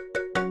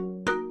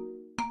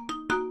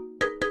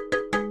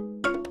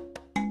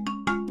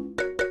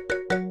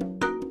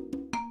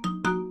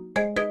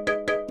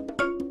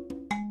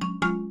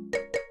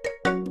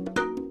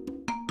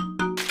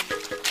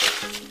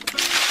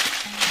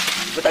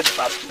 Better get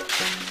fast.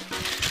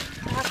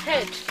 I've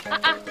heard.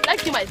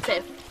 Like you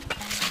myself.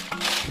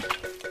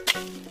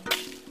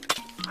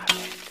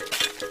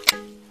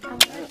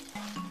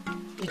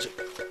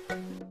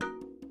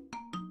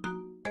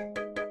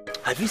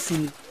 Have you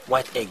seen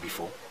white egg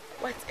before?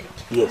 White egg?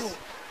 Yes.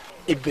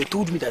 No. Ebe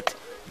told me that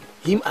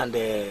him and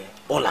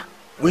Ola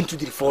went to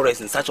the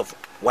forest in search of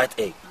white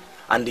egg,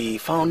 and they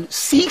found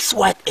 6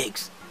 white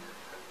eggs.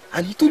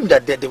 And he told me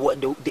that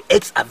the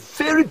eggs are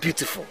very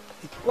beautiful.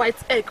 White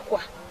egg?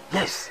 What?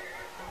 Yes.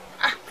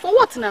 For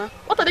what now?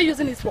 What are they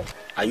using it for?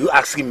 Are you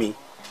asking me?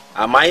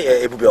 Am I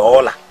Ebube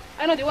Ola?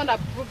 I know the one that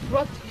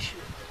brought the issue.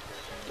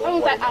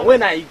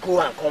 When I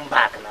go and come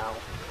back now.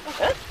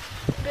 Okay.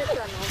 Better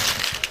now.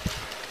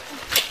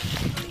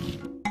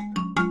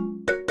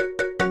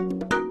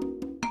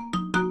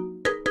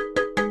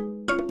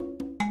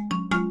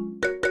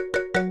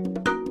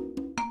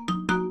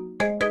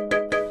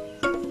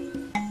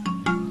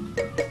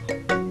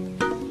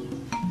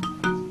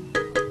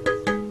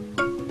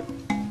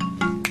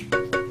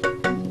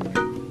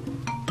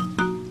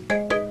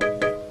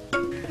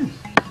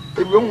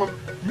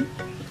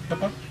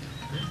 Papa,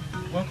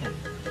 welcome.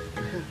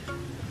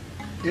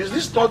 Is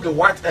this not the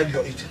white egg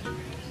you're eating?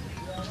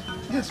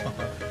 Yes,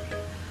 Papa.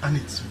 And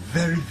it's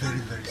very, very,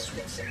 very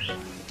sweet.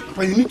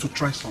 Papa, you need to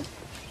try some.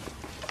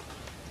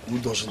 Who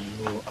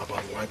doesn't know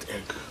about white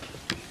egg?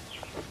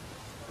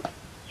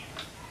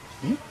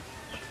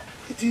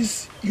 It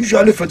is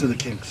usually fed to the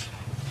kings.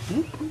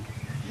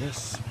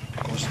 Yes,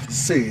 because it is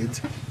said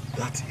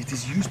that it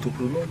is used to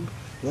prolong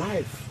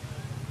life.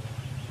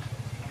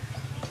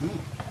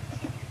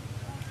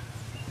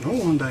 No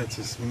wonder it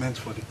is meant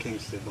for the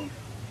kings alone.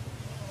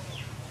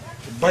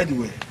 By the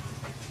way,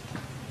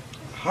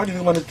 how did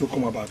you manage to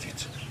come about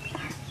it?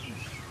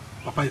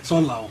 Papa, it's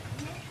Ola.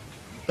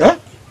 Eh?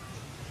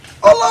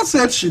 Ola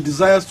said she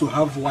desires to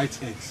have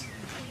white eggs.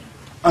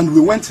 And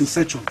we went in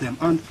search of them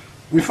and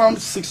we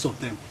found 6 of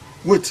them.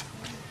 Wait,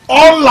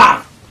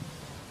 Ola,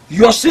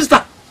 your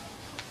sister,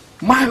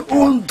 my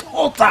own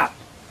daughter,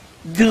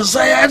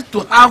 desired to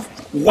have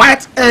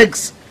white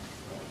eggs.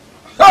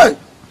 Hey!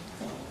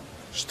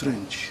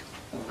 Strange.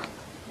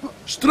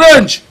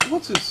 Strange!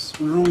 What is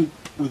wrong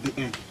with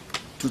the egg?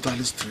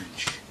 Totally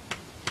strange.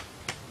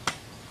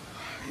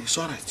 It's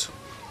alright.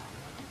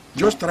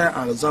 Just try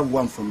and reserve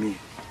one for me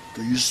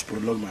to use to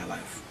prolong my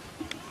life.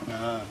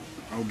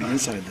 I'll be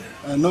inside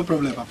there. No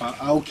problem, Papa.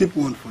 I'll keep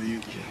one for you.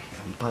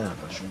 Yeah, I'm tired.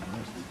 I should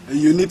rest.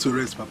 You need to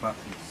rest, Papa.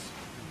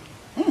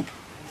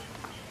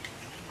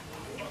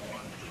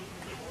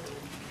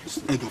 This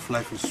egg of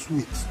life is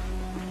sweet.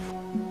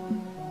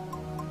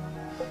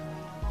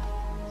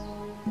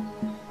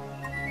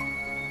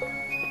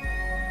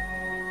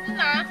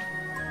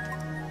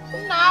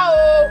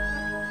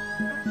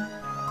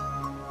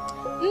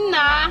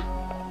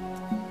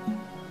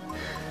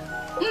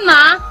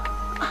 Nna.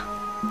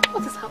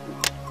 What is happening?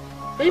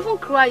 You're even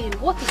crying.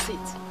 What is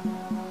it?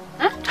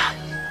 Huh?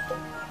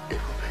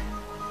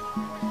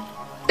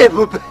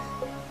 Ebube.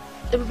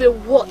 Ebube,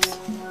 what?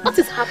 What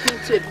is happening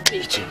to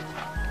Ebube?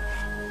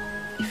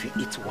 If you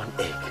eat one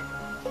egg,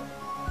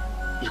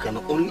 you can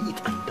only eat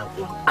another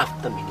one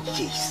after many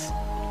years.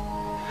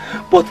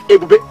 But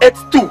Ebube ate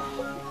two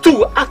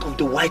out of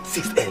the white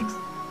 6 eggs.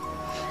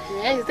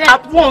 Yeah,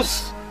 at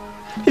once.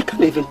 He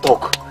can't even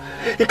talk.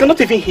 He cannot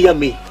even hear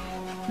me.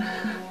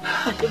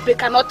 Ebube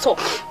cannot talk.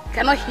 He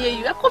cannot hear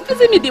you. You're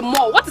confusing me the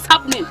more. What is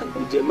happening?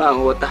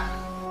 Water.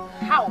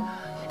 How?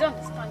 You don't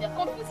understand. You're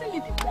confusing me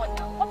the more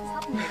now. What is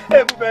happening?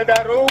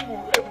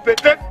 Ebube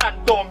deaf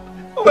and dumb.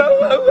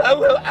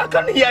 Well, I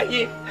can't hear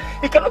him.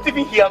 He cannot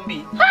even hear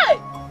me. Hey!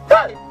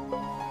 Hey!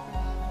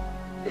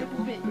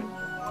 Ebube.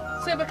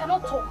 So Ebube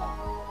cannot talk.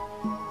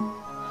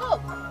 How?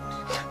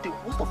 The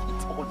worst of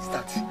it all is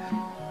that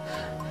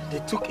they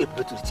took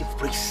Ebube to the chief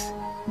priest,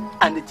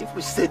 and the chief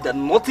priest said that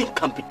nothing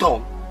can be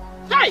done.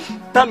 Hey!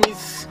 That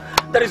means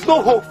there is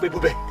no hope for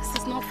Ebube.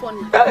 This is not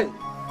funny. Hey!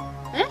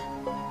 Eh?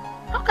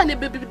 How can a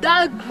baby be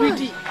that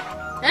greedy?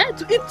 Eh?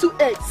 To eat 2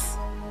 eggs?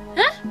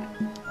 Eh?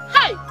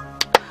 Hey!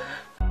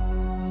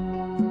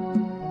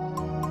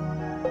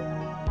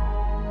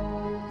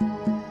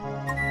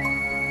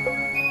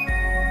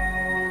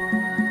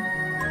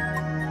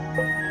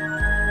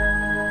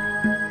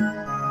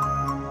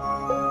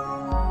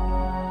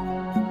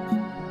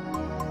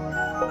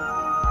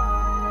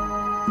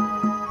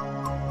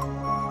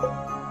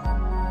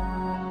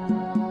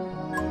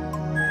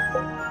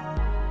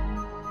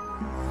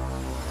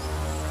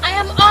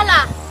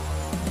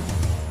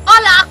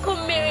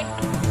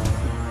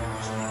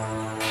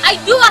 I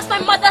do as my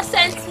mother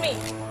sent me.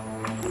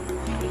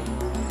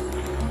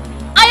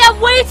 I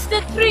await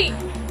the 3.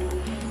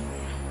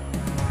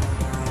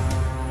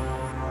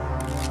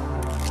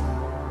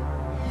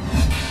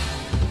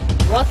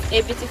 What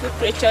a beautiful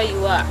creature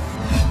you are.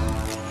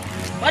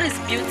 What is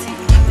beauty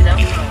without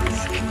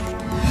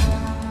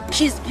flowers?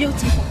 She's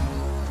beautiful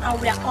and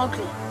we are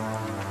ugly.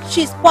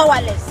 She's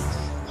powerless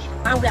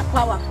and we are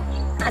powerful.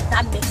 And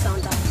that makes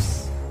sound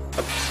us.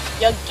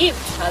 Your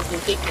gift has been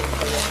taken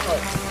from your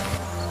heart.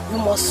 You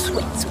must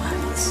sweat to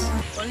have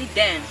it. Only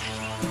then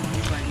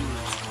you value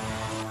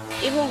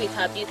it. Even with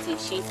her beauty,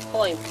 she is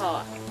poor in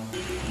power.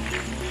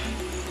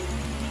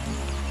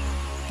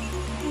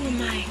 Who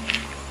am I?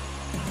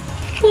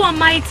 Who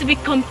am I to be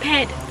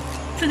compared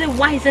to the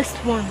wisest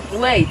one?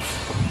 Wait.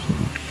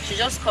 She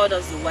just called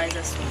us the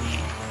wisest one.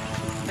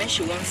 When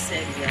she once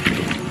said that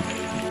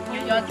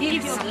your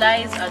gift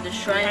lies at the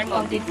shrine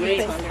of the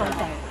great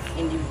hunter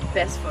in the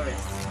best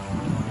forest.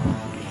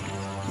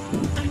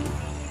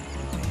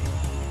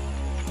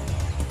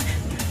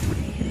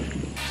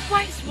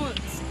 Wise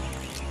ones,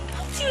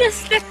 how do you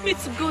expect me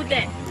to go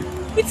there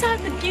without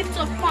the gift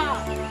of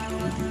power?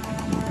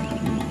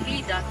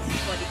 He that is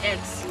for the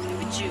eggs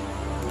with you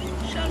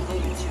shall go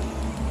with you.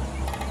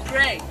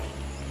 Pray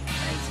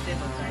that his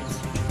favor guides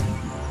you.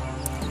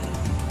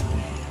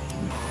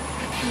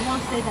 You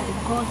once said that the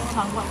gods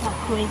and what are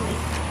crazy.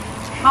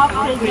 How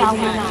crazy are we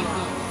now?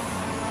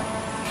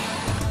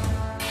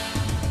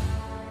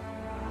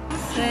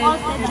 You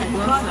once said that the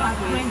gods are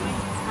crazy.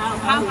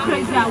 How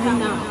crazy are we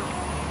now?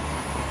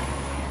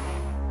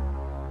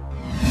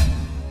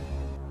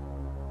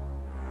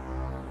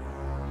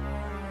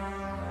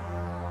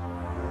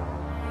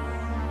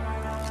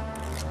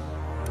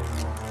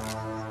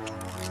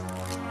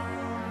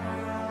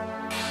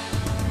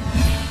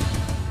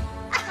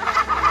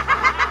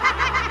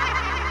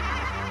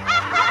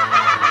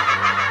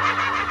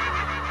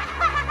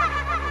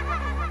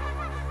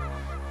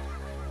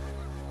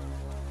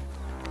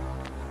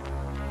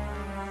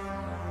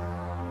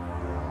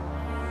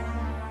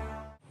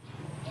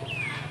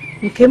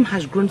 Nkem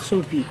has grown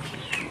so big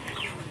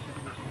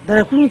that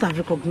I couldn't have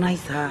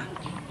recognized her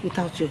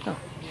without your help.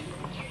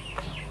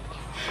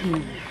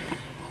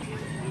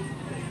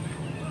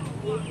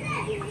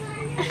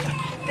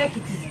 Take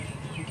it easy.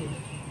 Okay.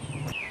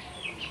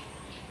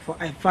 For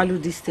I value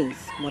these things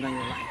more than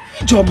your life.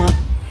 Joma.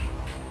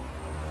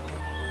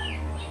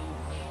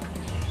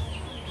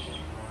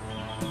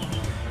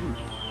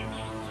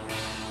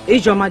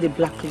 Joma, the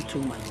black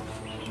little man,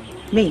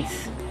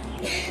 means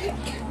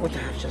what I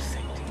have just said.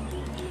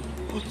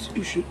 But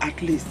you should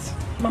at least.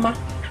 Mama,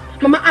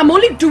 I'm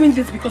only doing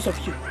this because of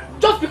you.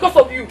 Just because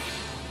of you.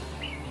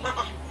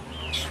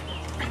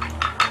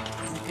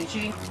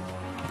 Nkechi,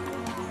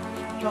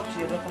 talk to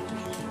your daughter.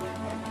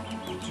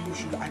 You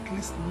should at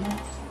least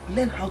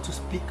learn how to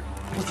speak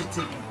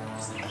positively.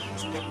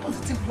 Speak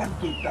positive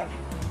language.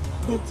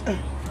 But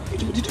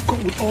did you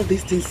come with all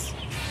these things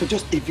for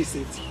just a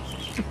visit?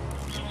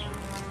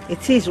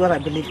 It is what I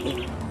believe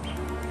in.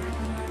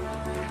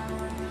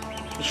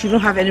 You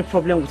shouldn't have any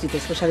problem with it,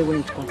 especially when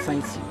it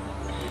concerns you.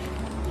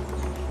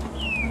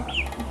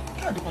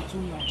 Can't do too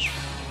much.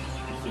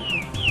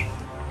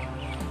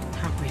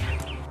 Happy.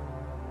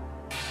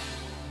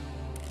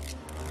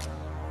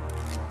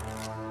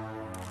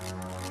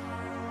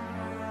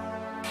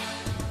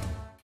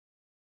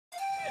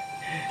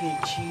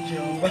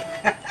 Nkechi.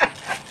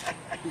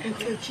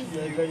 Nkechi,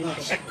 you are very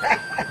nice.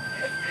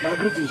 My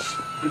greetings,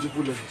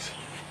 beautiful ladies.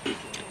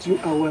 You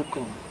are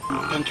welcome.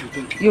 Thank you,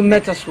 thank you. You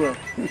met us well.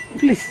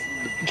 Please,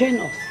 join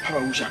us. How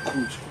I wish I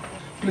could.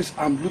 Please,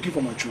 I'm looking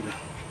for my children.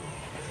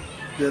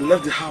 They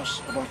left the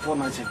house about 4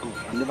 nights ago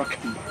and never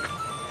came back.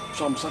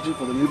 So I'm searching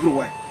for them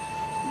everywhere.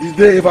 Did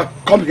they ever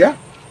come here?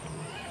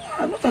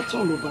 Not at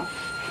all, Oba.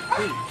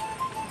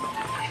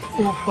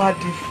 Oba,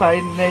 the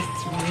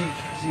finest meat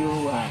you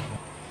are.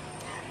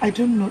 I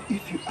don't know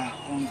if you are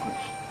hungry.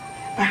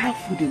 I have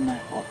food in my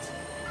hut.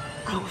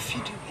 I will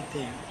feed you with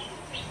them.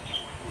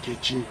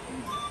 Nkechi,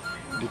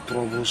 the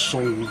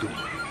troublesome widow.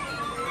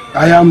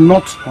 I am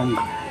not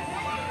hungry.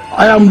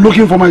 I am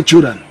looking for my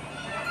children.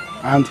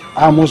 And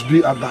I must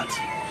be at that.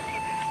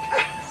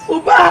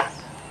 Oba!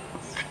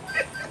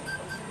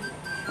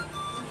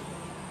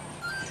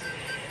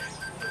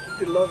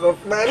 The love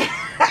of man.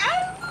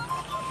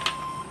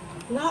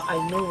 Now I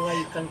know why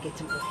you can't get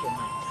him off your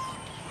mind.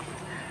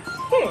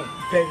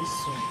 Very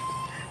soon,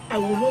 I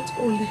will not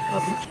only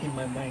have it in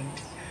my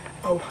mind,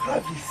 I will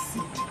have his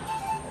seed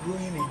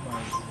growing in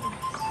my womb.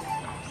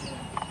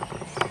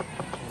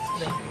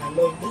 I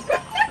love you.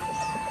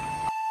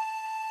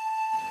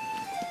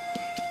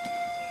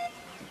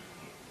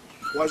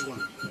 Wise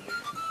one,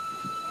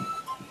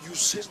 you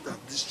said that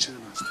these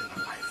children are still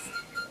alive,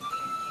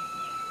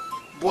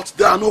 but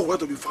they are nowhere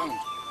to be found.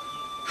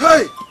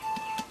 Hey,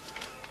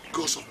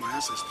 ghosts of my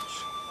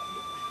ancestors.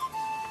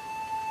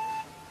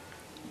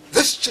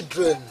 These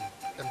children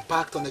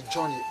embarked on a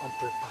journey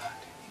unprepared.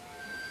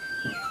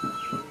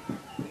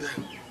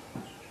 Then,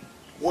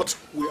 what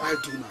will I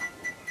do now?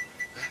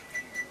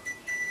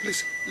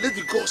 Please, let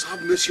the gods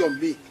have mercy on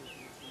me.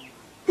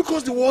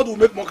 Because the world will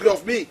make mockery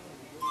of me.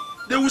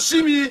 They will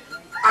see me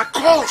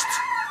accursed.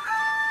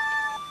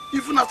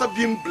 Even after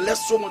being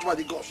blessed so much by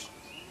the gods.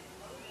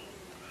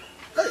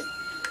 Hey.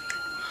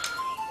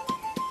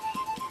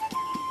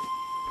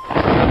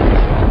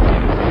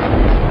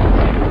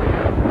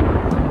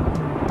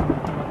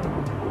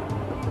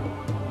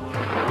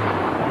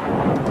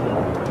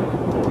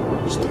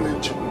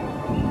 Strange.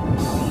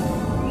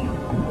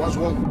 What's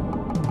wrong?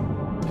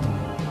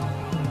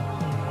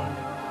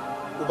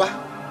 Oba,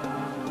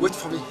 wait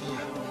for me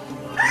here.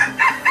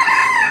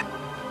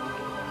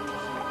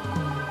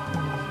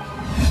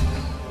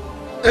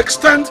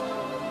 Extend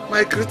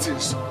my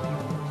greetings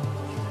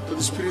to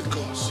the spirit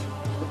gods.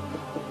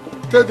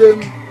 Tell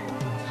them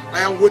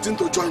I am waiting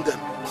to join them.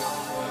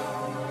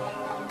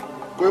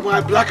 Where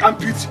my black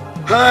armpit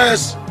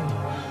hairs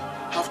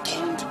have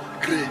turned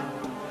grey.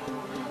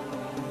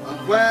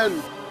 And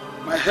when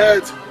my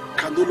head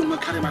can no longer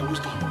carry my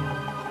wisdom,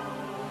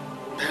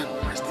 then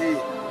I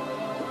still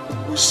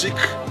will seek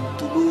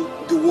to know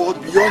the world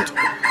beyond.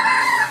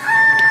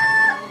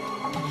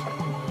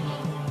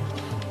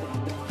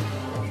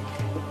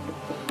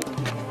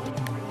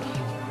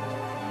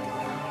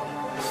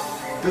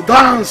 The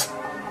dance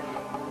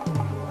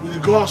with the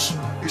gods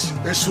is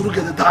a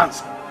surrogate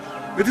dance.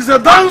 It is a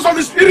dance of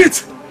the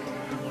spirit.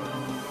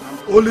 And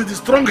only the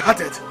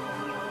strong-hearted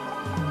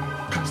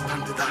can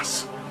stand the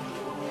dance. I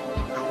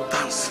will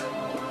dance. I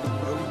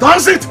will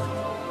dance it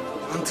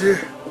until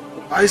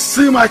I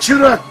see my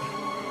children.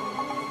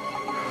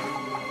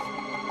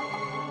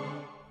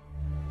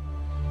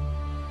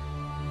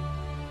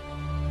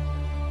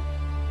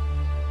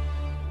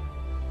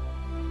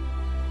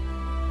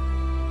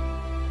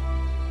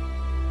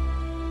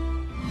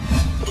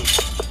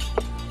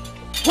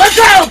 Wake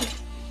up!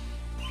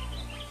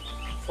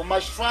 For my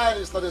shrine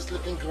is not a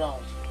sleeping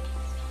ground.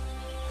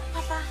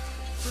 Papa.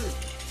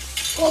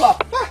 Hola!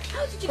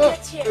 How did you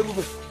get here?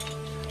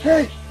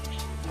 Hey!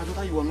 My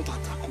daughter, you are not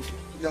attacked.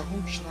 Your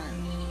home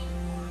shrine.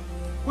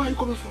 Where are you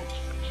coming from?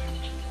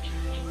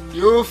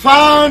 You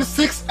found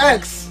 6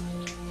 eggs.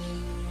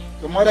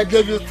 Your mother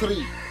gave you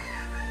 3.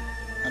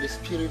 And the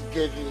spirit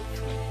gave you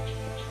 3.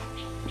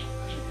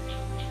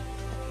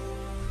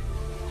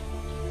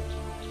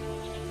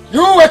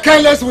 You were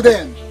careless with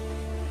them.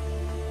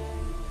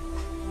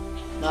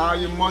 Now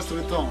you must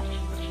return.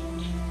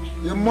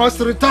 You must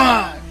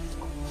return.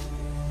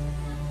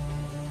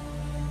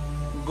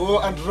 Go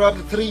and drop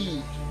the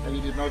 3 that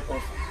you did not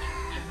offer.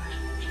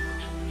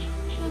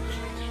 But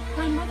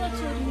my mother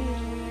told me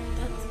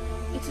that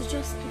it is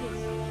just 3.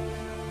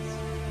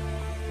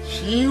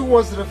 She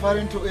was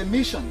referring to a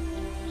mission.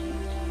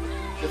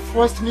 The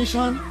first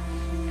mission,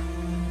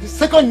 the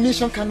second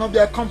mission cannot be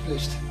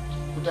accomplished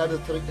without the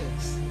 3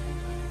 eggs.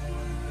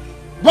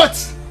 But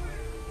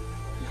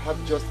you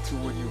have just 2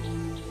 with you.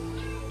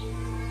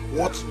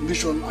 What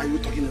mission are you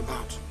talking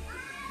about?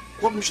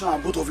 What mission are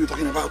both of you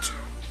talking about?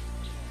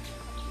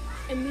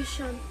 A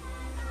mission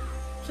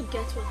to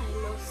get what I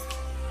lost.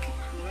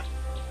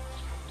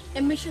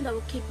 A mission that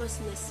will keep us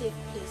in a safe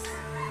place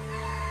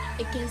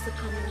against the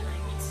coming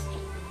night.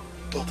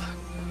 Daughter,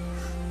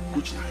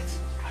 which night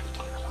are you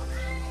talking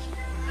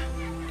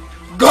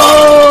about?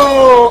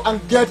 Go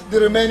and get the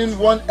remaining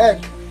 1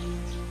 egg.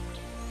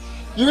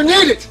 You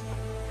need it.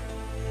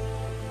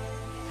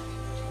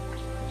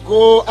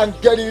 Go and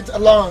get it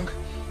along.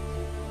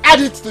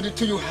 Add it to the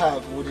 2 you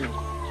have with you.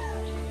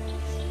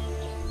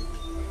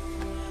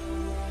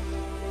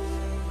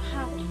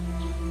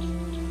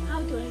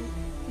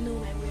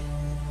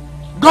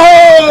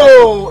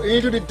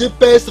 into the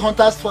deepest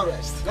hunter's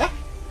forest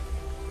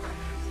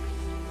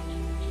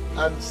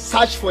and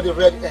search for the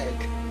red egg.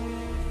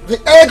 The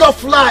egg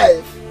of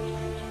life.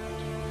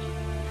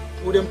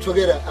 Put them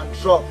together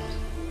and drop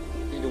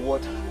in the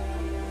water.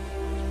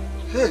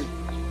 Hey,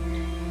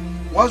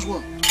 what's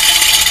one?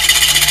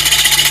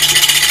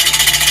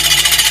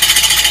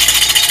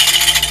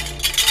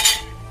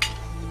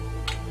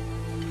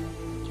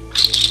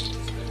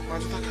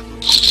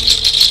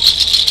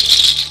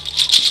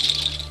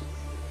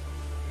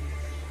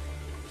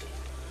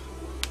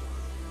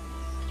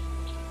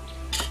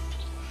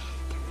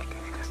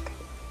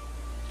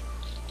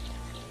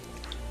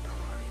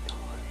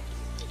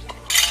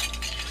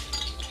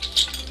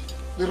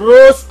 The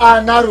roads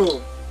are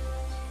narrow.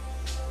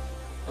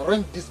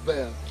 Ring this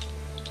bell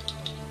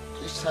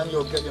each time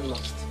you're getting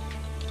lost.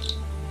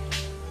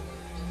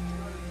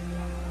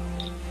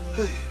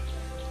 Hey,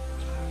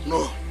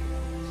 no.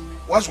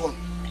 What's one?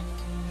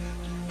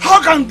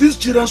 How can these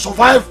children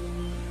survive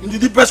in the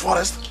deepest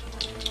forest?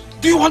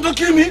 Do you want to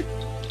kill me?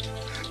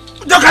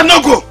 They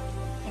cannot go.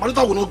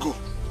 Marita will not go.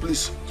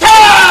 Please.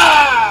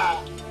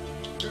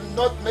 Do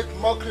not make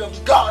mockery of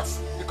the gods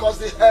because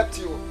they helped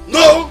you.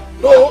 No,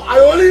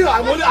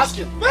 I'm only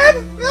asking.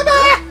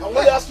 I'm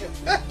only asking.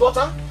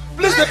 Daughter,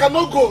 please, they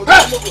cannot go. They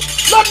cannot go.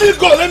 Let me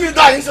go. Let me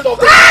die instead of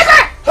them.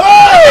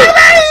 Hey!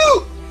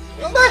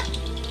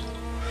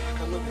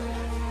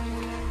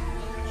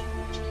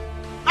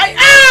 I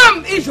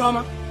am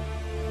Ijoma.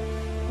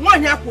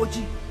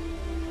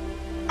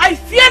 I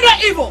fear no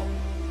evil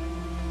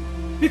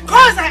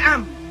because I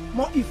am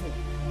more evil.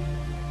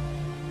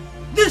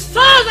 The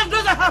souls of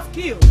those I have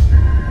killed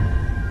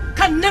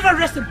can never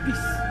rest in peace.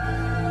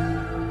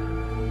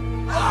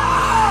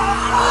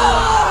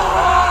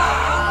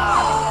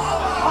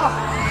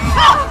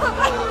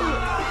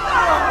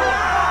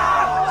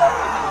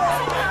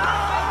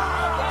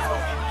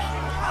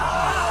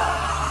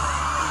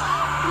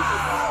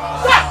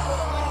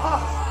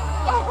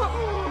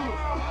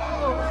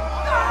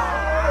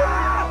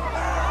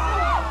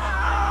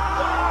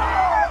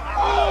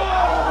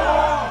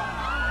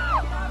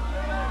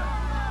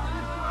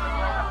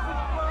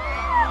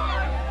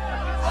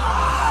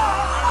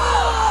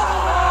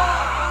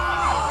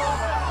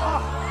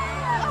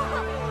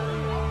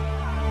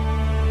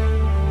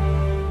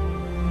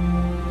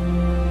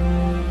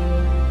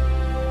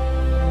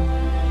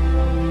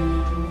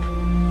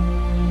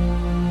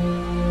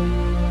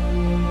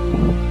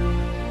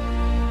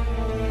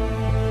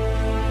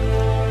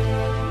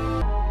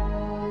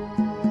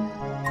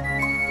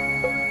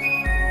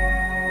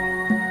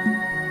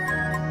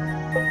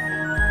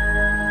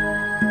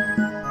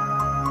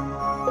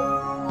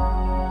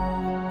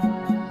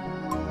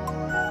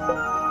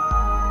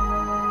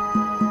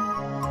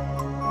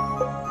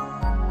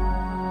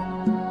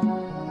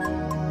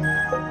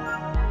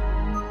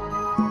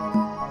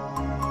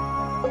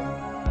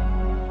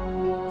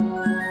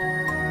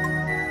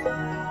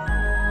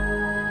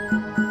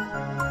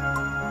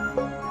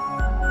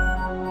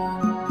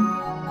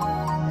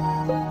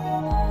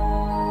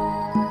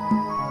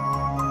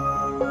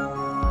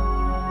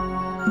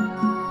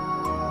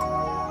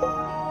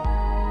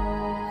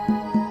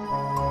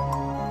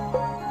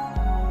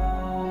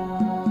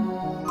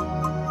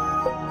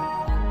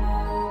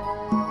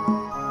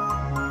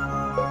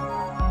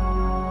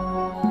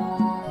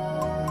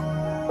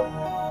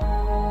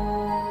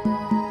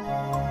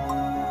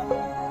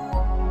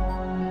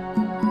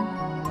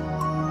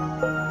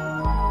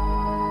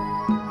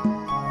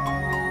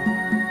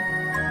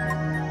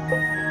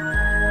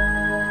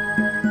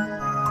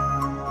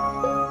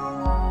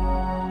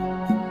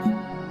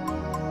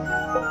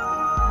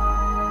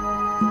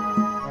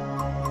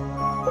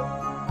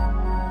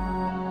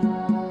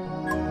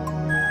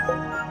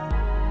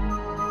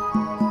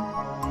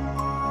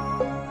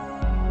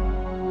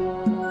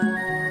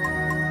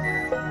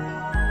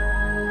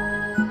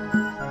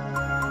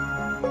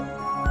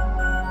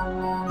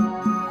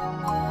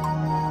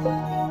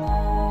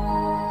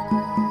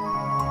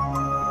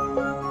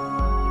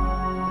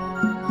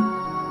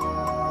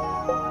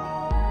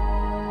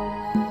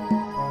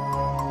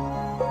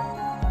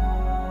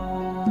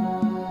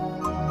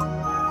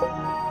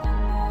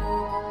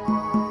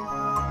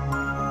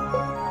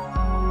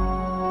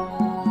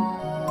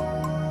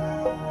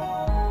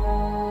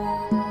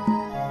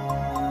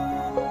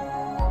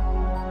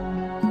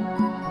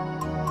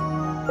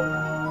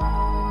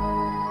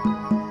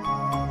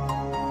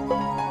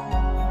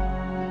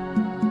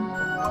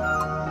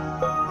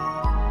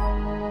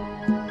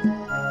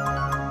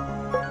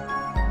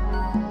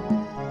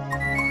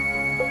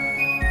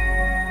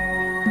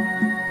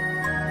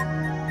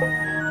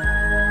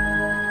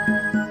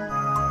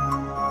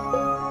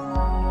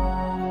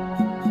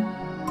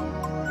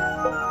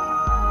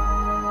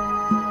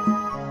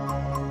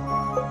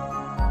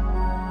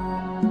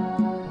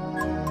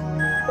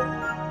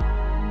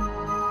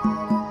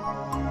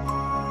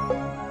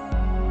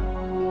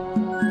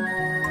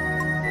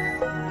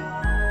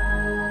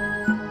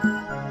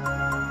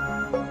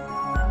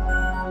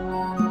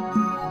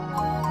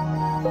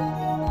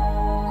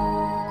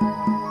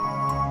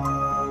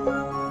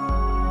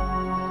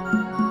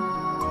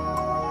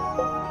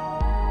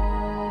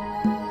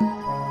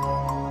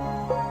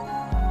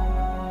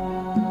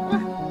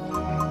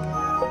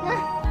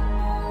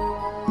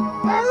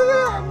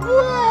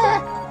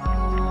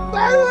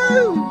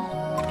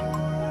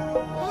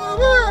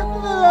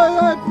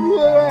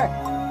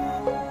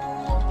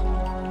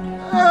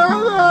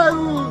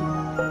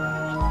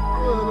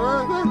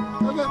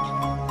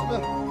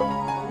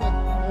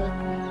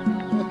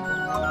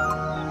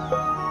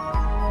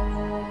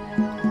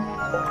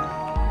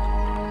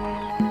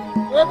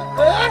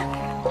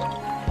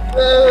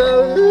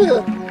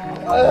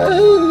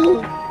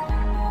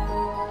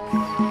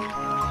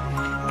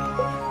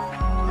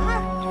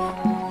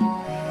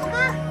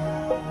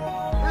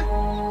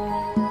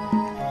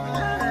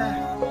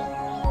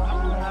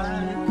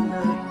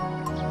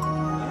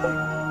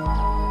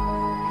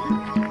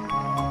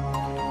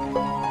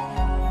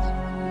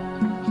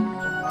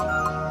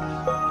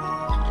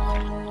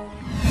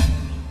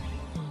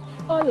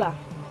 Hola.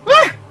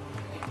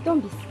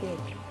 Don't be scared.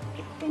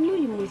 I know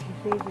you must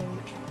be very, very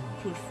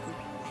tasty.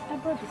 I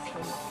brought this for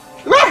you.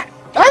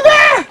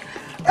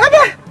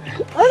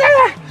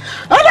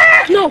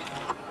 No!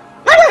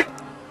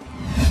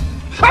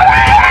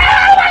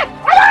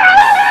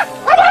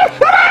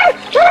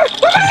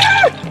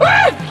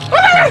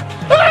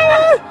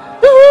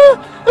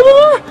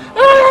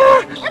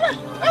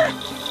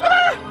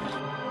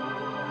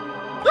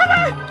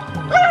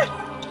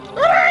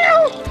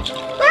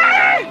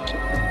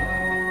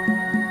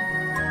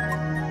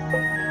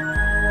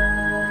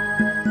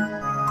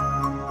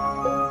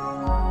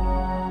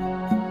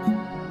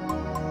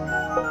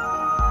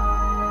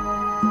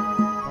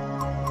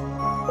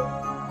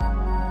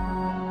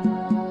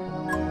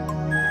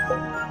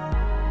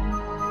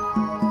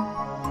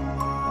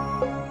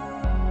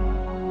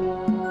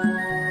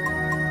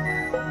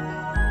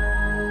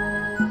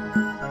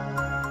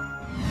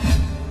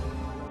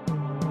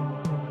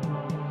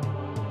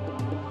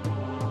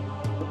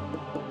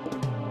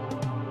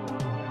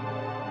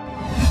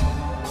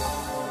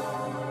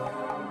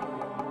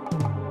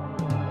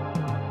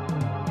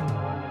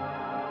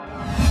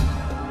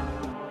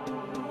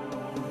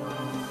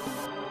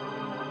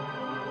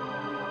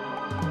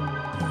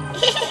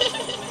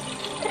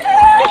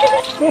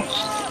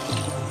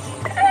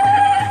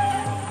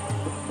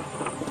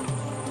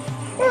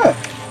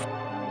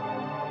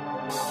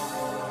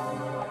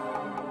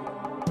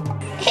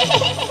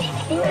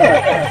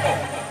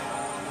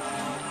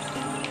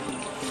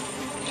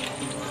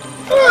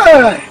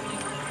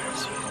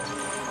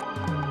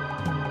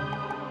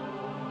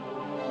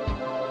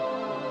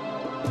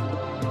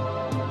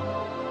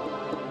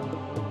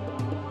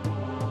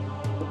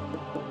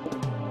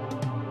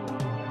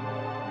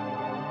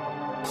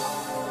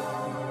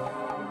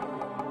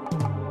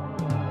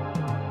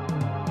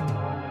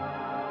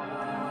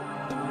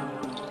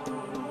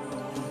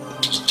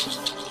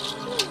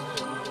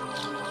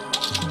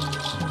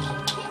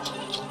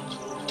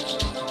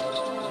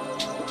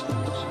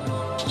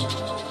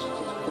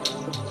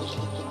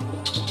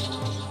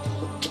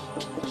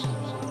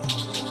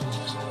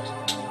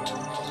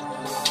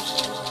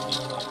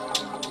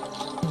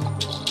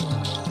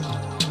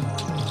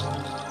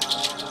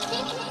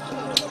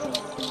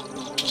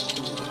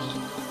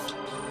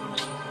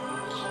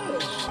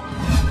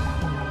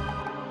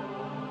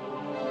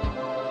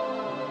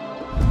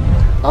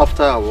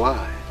 After a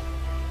while,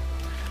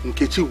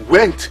 Nkechi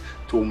went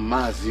to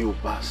Mazi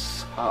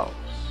Uba's house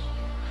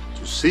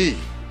to see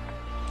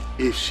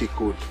if she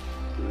could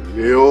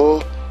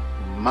lure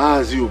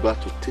Mazi Uba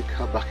to take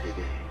her back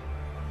again.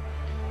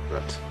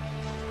 But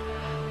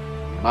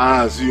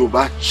Mazi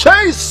Uba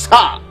chased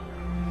her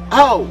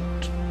out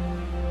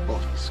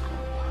of his compound.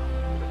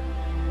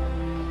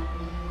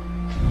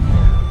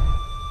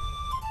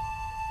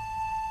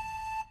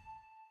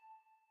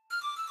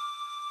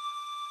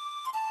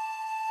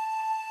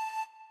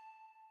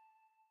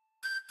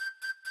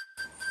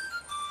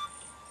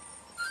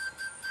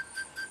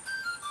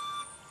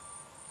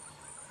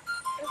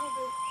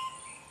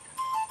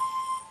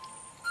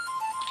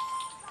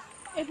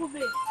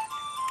 Ebube.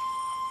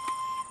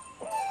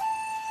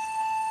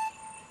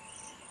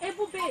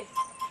 Ebube.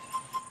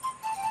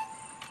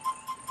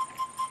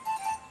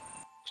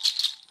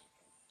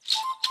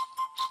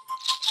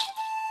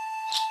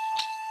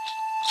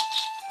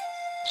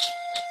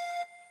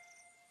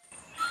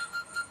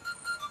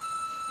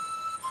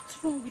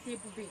 What's wrong with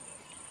Ebube?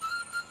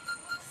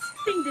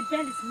 I think the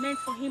bell is meant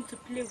for him to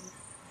play with.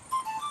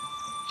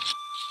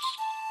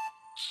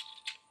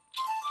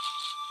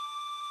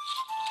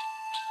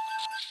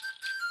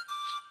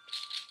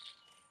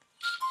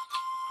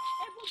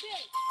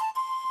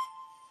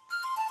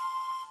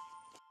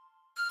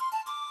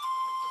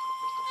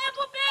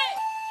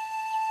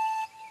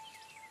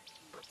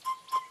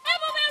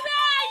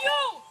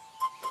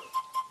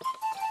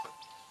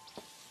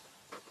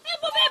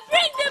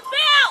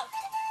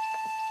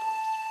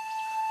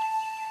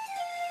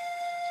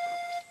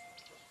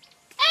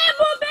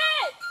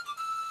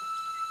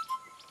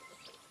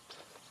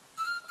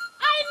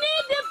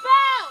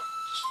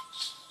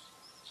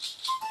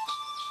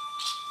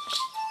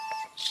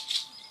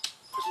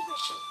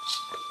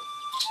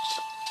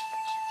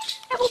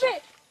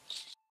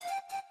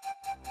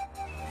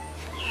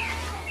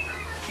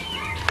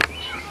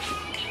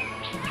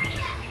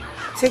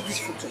 Take this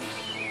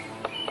photo.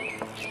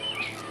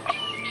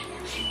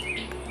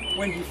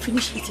 when you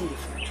finish eating the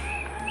food,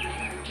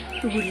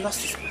 he will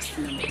lose his past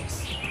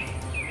memories.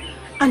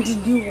 And the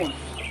new one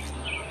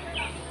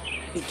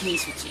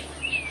begins with you.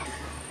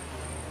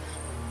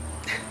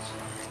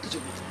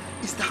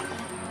 Is that all?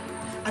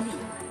 I mean,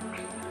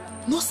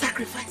 no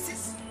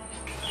sacrifices.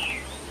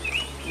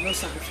 No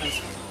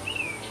sacrifices.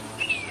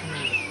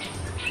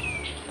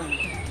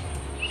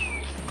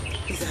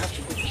 Please, I have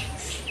to go to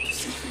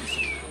see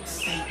you.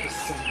 Thank you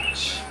so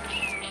much.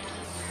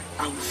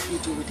 I will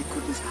feed you with the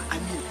goodness. I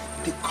mean,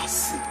 the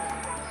gossip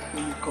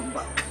when you come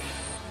back.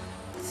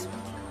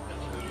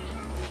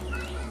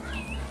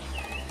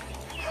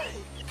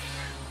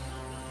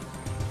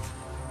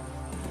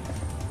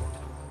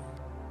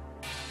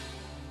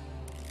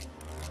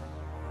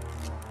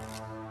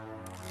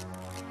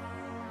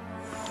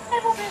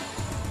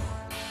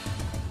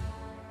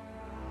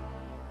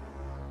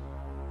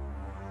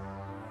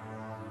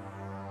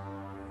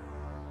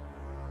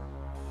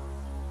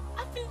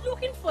 I've been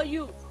looking for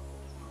you.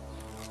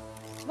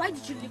 Why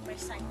did you leave my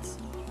sight?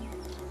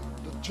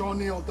 The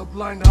journey of the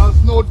blind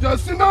has no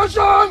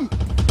destination!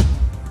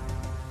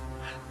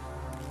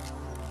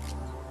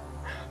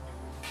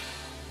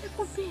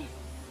 Ekobe,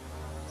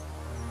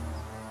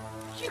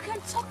 you can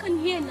talk and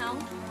hear now.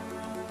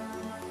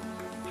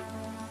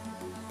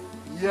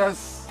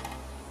 Yes.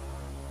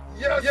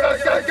 Yes.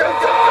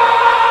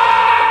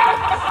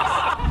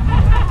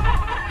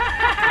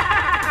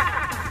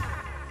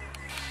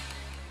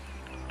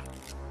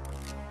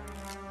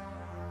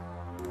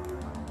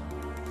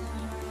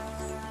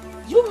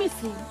 You miss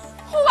him?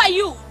 Who are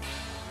you?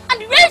 And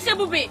where is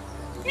Ebube?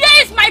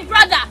 Where is my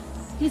brother?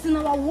 He's in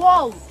our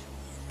world,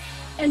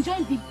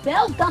 enjoying the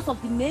bell dance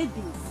of the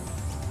maidens.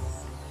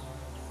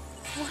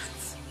 What?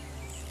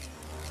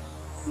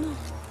 No.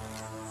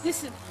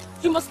 Listen,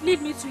 you must lead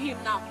me to him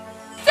now.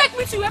 Take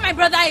me to where my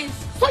brother is.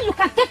 So you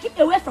can take him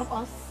away from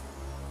us?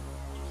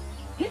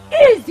 He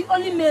is the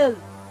only male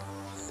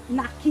in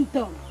our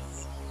kingdom.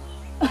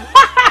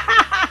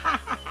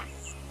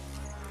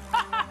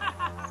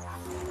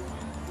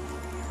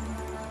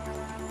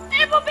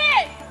 Ebube!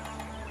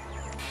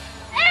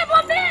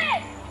 Ebube!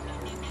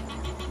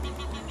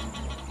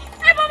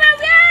 Ebube,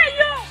 where are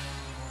you?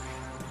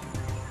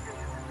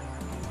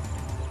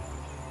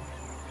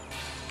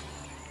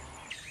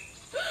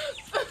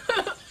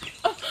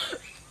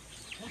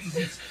 What is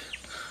it?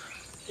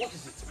 What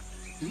is it?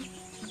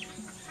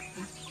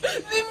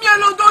 Leave me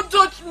alone, don't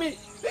touch me.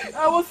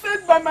 I was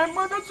sent by my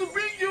mother to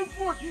bring you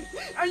food,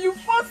 and you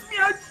forced me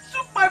and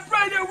took my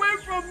pride away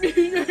from me.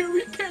 You're a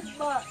wicked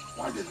man.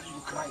 Why are you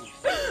crying?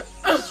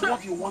 That's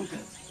what you wanted.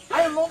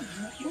 I love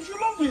you. You should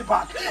love me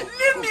back.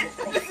 Leave me.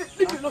 Listen,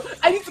 leave me alone.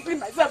 I need to clean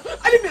myself.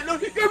 Leave me alone.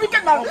 You're a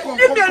wicked man.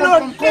 Leave me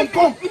alone.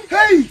 Come.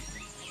 Hey!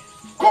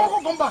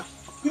 Come back.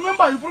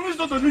 Remember, you promised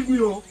not to leave me,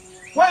 oh.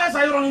 Why else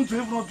are you running to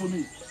in front of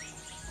me?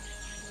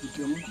 You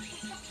tell me.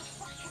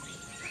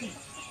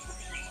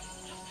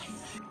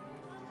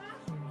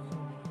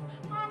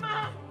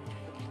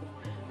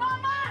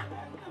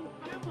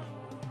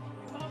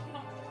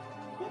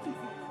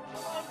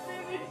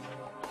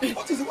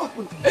 What is it? What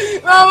happened?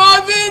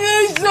 Mama,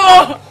 finish!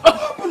 What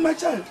happened, my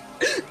child?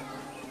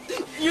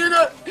 You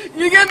know,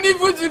 you gave me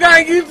food to go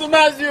and give to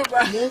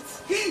Masuba.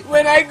 Yes.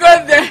 When I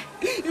got there,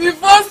 you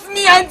forced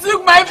me and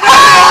took my food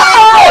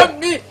away from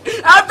me.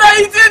 After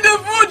eating the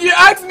food, you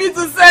asked me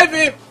to serve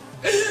him.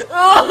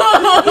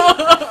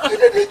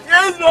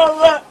 Yes,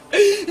 Mama.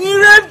 He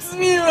raped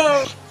me,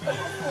 Mama.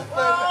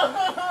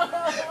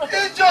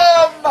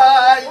 Ijoma.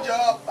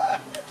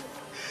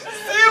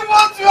 See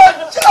what your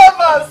charm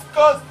has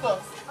cost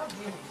us.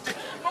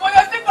 Mama,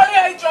 you're still calling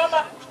her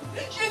Ijoma.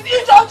 She's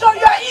Ijojo.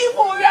 You're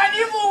evil. You're an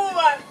evil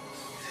woman.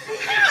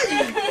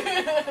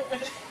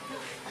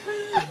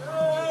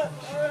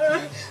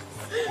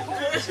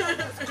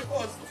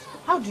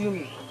 How do you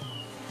mean?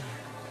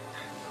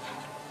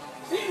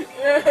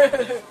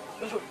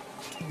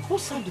 Who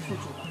served the food?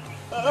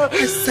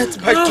 I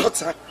sent my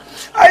daughter.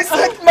 I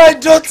sent my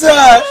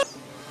daughter.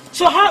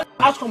 So how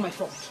ask for my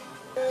fault?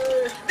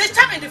 The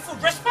charm in the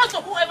food responds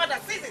to whoever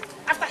that sees it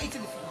after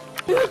eating the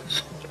food.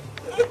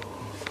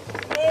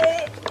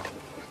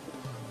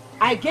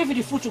 I gave you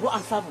the food to go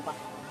and serve Uba.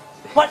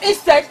 But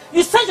instead,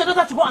 you sent your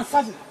daughter to go and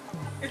serve him.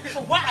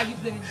 So why are you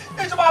blaming me?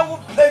 I will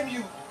blame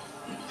you.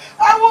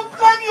 I will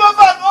blame you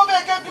over and over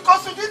again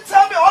because you didn't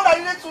tell me all I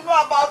needed to know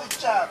about the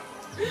charm.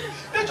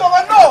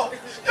 Ijoma, no!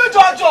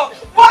 Ijoma,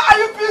 why are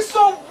you being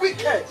so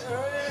wicked?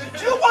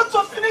 Do you want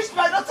to finish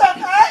my daughter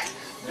and I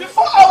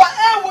before our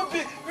aim will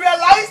be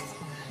realized?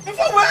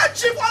 Before we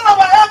achieve all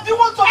our aim, do you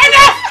want to...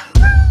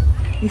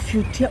 Enough! If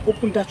you dare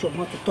open that your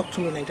mouth to talk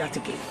to me like that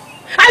again,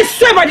 I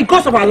swear by the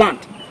gods of our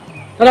land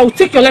that I will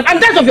take your life and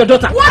that of your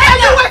daughter. What are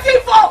you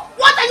waiting for?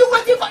 What are you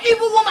waiting for,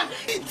 evil woman?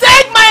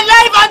 Take my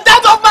life and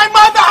that of my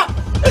mother!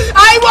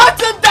 I want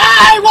to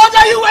die! What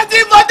are you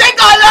waiting for? Take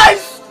our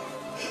lives!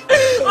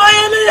 Why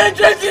are you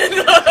interested?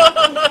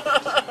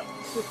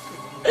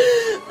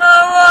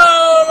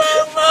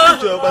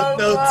 Ijoma,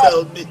 now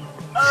tell me.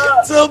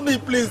 Tell me,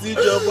 please,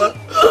 Ijoma.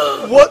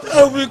 What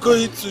are we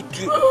going to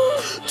do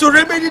to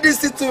remedy this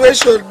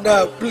situation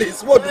now,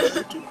 please? What do we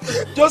do?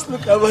 Just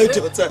look at my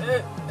daughter.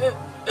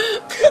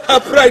 Her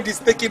pride is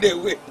taken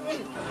away.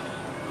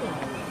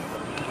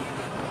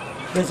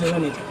 There's a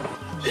remedy.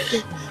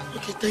 Okay,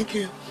 thank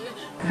you.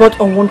 But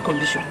on one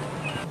condition.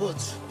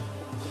 What?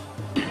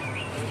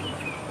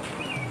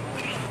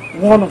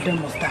 One of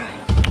them must die.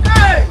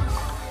 Hey!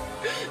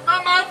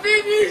 Mama,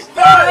 finish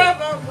that!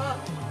 Mama!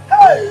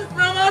 Hey!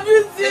 Mama,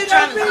 finish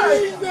that!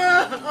 Hey!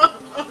 Mama,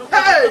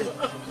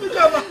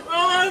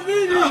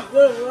 finish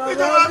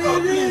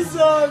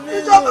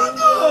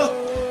that!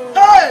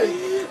 Hey!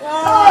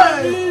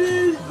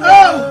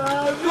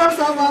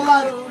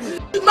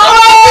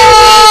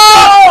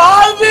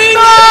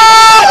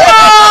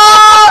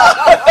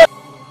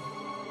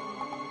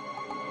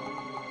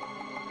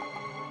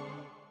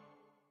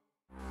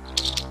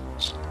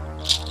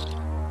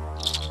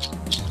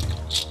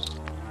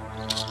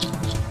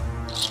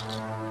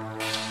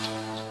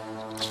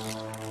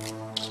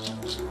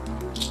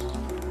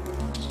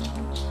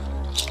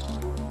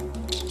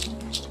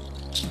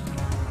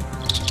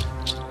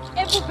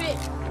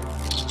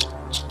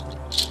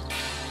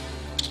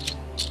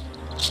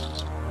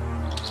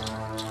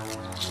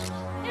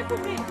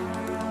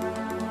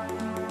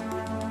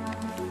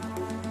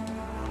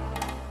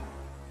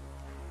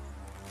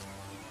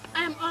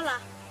 I am Ola.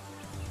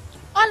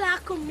 Ola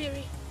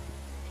Akumiri.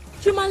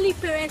 Humanly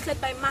parented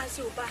by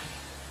Mazuba.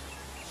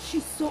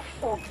 She's so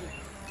ugly.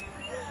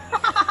 I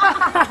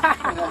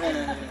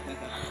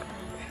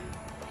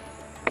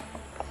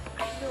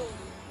know.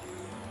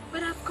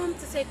 But I've come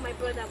to take my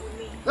brother with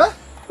me. Huh?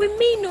 We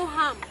mean no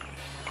harm.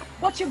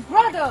 But your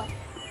brother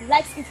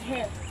likes his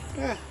hair.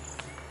 Yeah.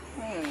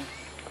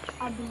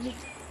 I believe.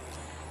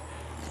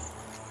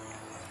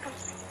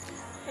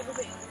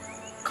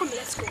 Come,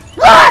 let's go.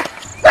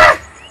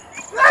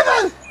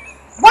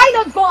 Why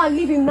not go and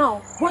leave him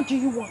now? What do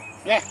you want?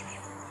 Yeah.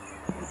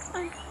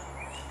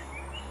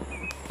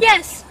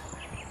 Yes.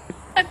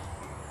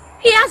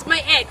 He has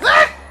my eggs.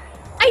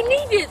 I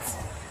need it.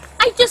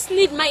 I just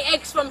need my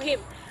eggs from him.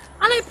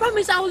 And I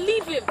promise I'll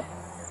leave him.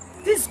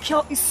 This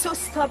girl is so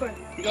stubborn.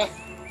 Yeah.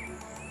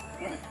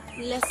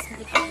 Let's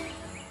leave him.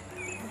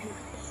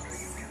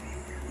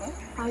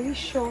 Are you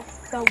sure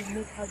that will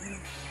make her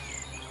leave?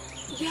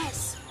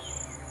 Yes.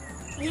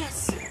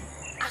 Yes.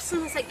 As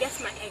soon as I get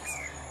my eggs,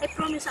 I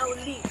promise I will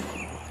leave.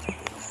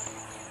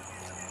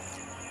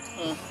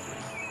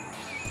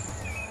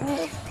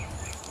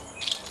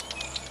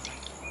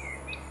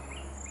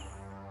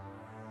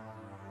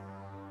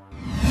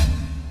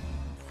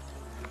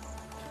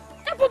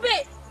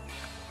 Ebube!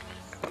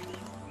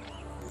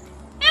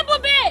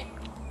 Ebube!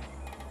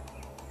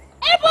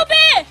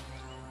 Ebube!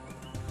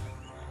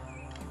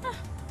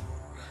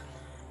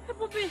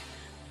 Ebube!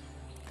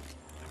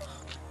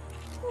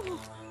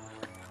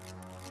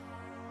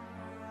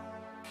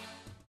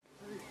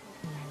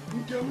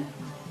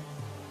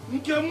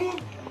 Nkemu!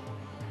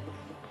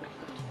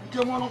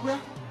 Anokwe?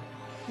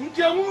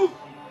 Nkemu!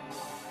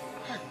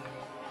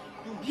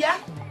 Yeah?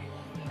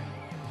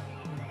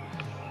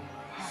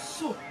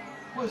 So,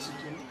 where is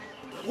Nkemu?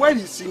 Where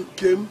is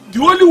Nkemu?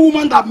 The only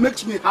woman that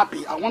makes me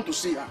happy, I want to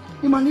see her.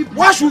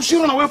 Why should she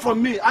run away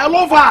from me? I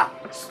love her!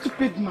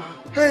 Stupid man.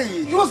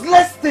 Hey!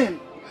 Useless thing.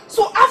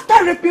 So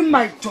after raping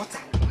my daughter,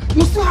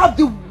 you still have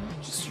the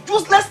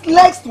useless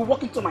legs to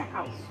walk into my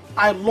house.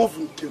 I love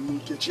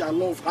Nkechi. I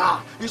love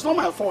her. It's not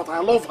my fault. I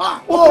love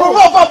her.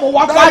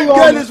 That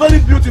girl is very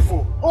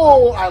beautiful.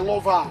 Oh, I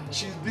love her.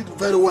 She did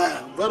very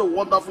well. Very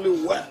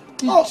wonderfully well.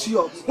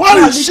 Idiot.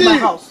 Where is she? My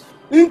house.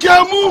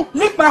 Nkemu!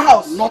 Leave my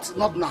house. Not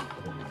now.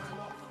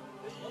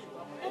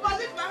 Oba,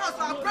 leave my house.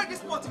 I'll break this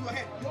pot in your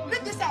head.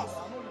 Leave this house.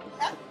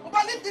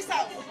 Oba, leave this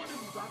house.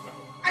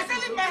 I said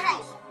leave my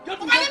house.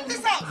 Oba, leave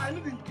this house. I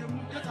need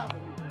Nkemu. Get out of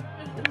me.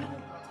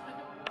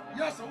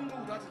 Yes, I won't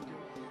know that Nkemu.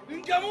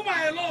 Nkemu,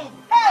 my love.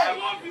 Hey. I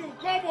love you.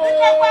 Come on.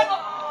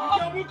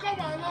 Nkemu, come on.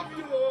 I love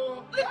you.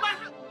 Leave my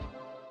house.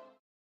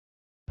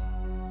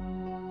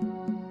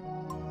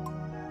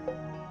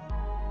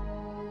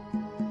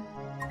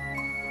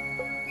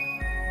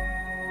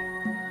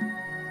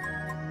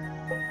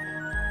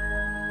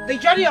 The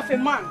journey of a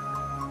man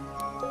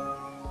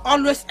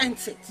always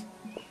ends it.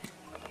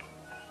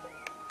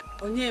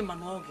 Onye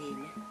man oge.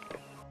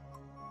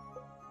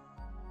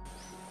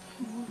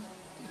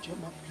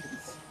 Ijoma,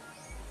 please.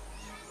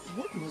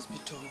 What must be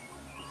done?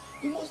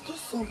 You must do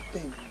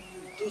something.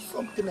 Do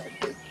something, I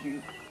beg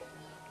you.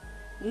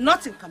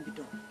 Nothing can be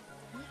done.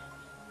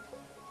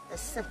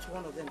 Except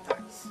one of them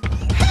dies.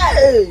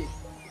 Hey!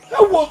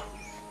 What?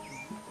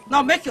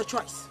 Now make your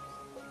choice.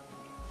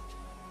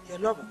 Your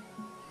lover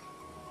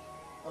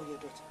or your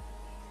daughter.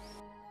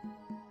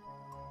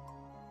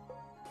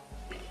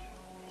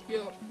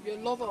 Your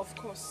lover, of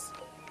course.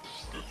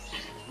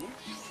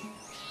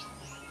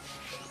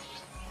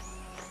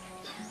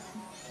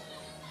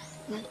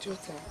 My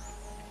daughter.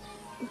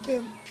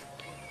 Okay.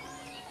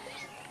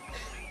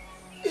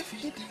 If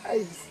he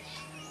dies,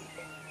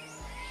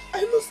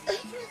 I lose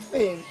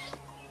everything.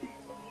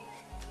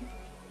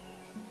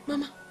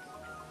 Mama,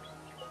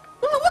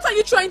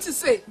 you trying to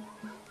say?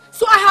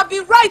 So I have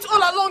been right all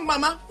along,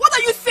 Mama. What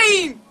are you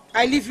saying?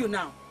 I leave you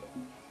now.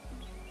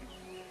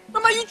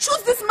 Mama, you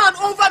choose this man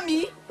over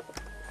me?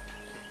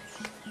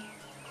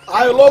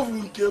 I love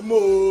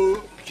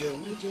Nkemo.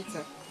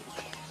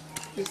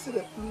 You see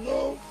that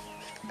love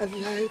and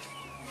life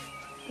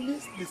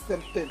means the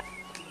same thing.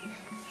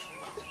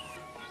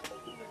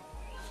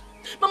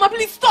 Mama,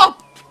 please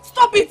stop.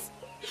 Stop it.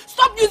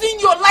 Stop using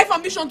your life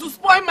ambition to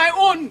spoil my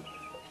own.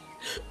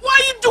 Why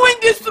are you doing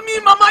this to me,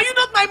 Mama? You're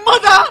not my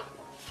mother.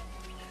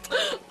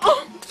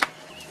 Oh.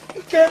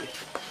 Okay.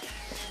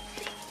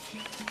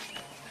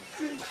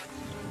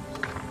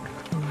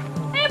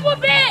 Hey,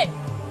 Bube!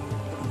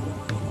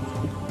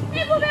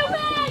 Hey, Bube,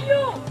 where are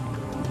you?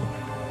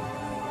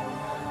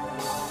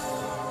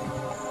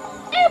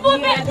 Hey,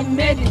 Bube! We are the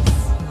maidens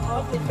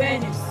of the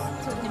Venus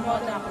to the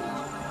motherhood.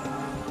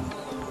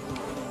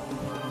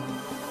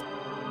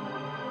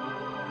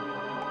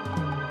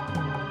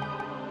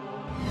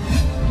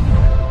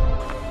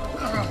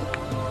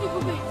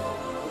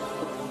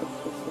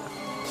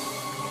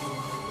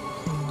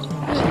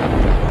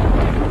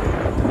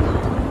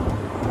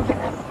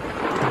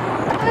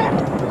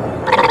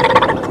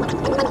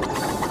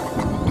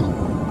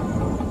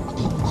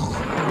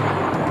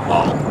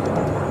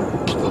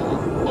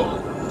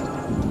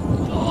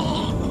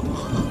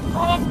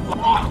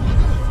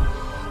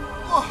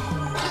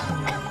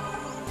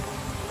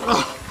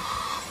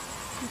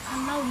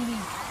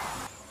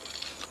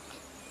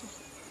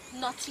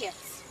 Not yet.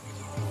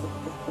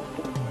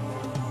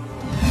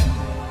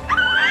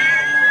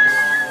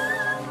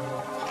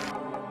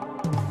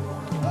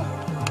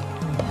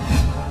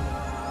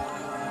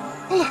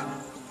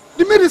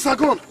 The maidens are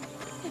gone.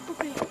 Hey,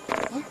 Bube,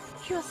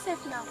 you're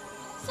safe now,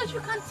 so you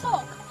can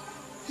talk.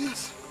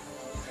 Yes.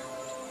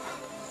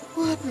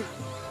 What happened?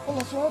 Oh,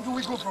 so how do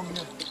we go from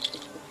here?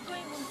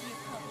 Going won't be a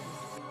problem.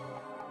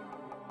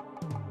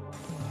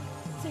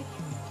 Take,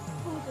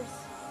 hold this.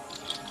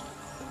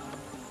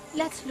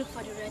 Let's look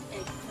for the red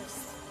egg first.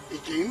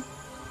 Again?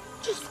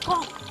 Just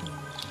go.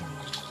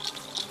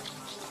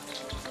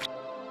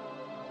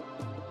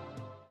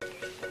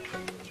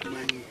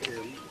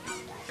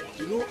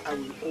 You know I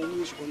will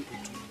always want to do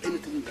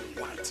anything you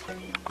want.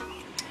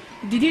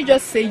 Did you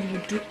just say you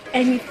would do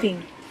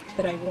anything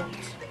that I want?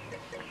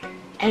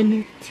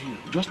 Anything.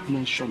 Just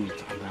mention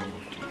it and I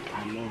will do.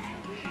 I love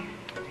you.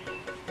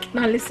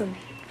 Now listen.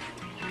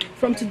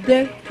 From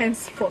today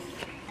henceforth,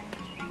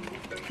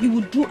 you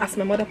will do as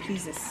my mother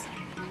pleases.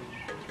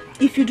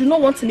 If you do not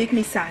want to make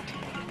me sad,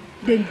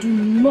 then do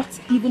not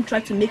even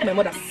try to make my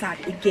mother sad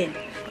again.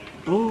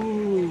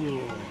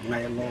 Oh,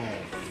 my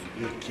love.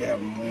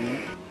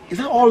 Is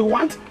that all you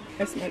want?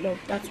 Yes, my love.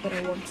 That's what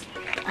I want.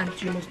 And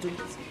you must do it.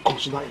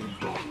 Consider it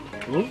done.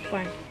 Hmm?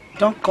 Fine.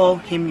 Don't call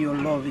him your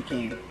love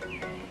again.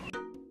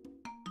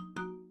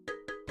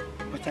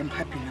 But I'm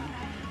happy now.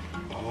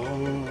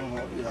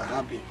 Oh, you're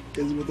happy.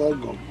 It's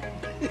without God.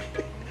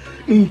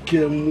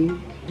 Nkemu.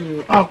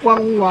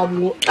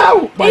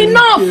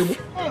 Enough!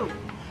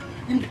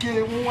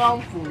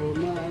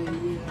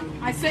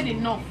 I said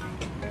enough.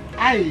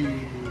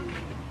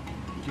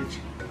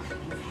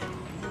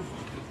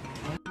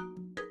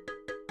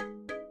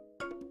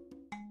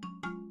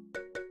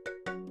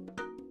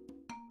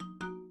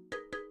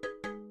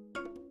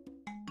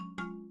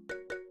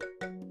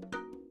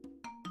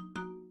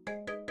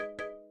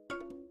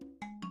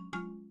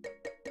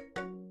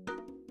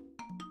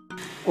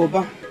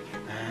 Oba,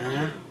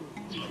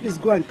 please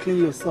go and clean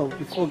yourself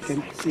before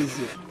Ken sees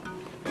you.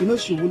 You know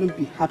she wouldn't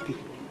be happy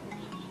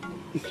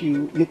if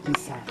you make me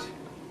sad.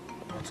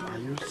 But are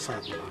you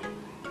sad now?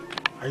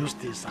 Are you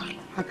still sad?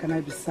 How can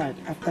I be sad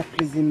after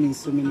pleasing me in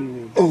so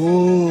many ways?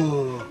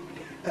 Oh!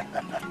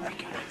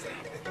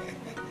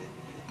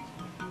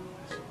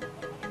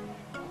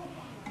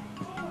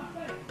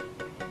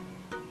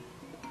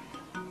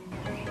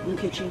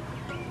 Nkechi,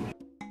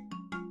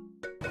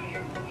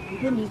 you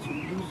don't need to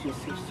lose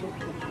yourself so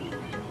quickly.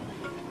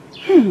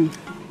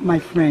 My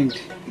friend,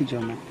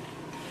 Ijoma,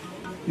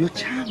 your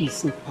charm is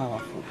so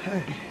powerful.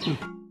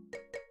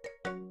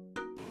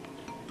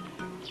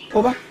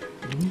 Oba,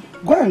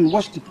 go and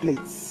wash the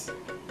plates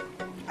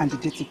and the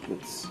dirty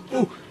clothes.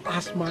 Oh,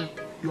 as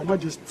your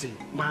Majesty,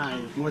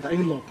 my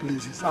mother-in-law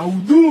places, I will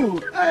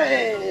do.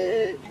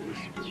 Hey!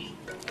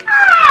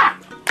 Ah!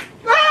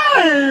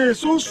 Hey!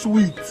 So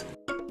sweet.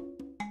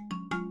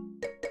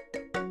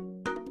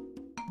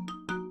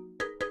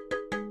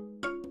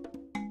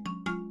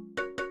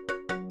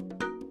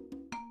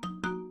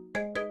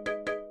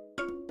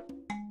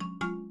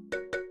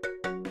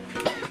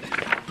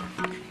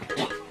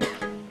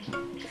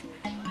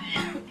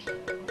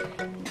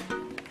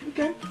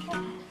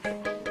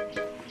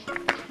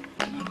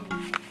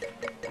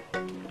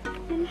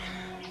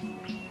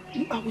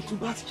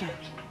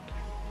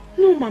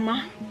 No,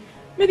 Mama.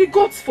 May the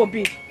gods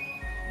forbid.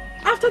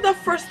 After that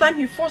first time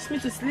he forced me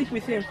to sleep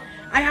with him,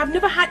 I have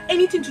never had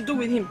anything to do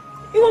with him.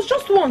 It was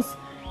just once.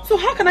 So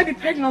how can I be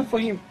pregnant for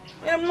him?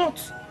 I am not.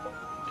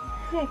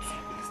 Not.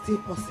 It's still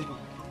possible.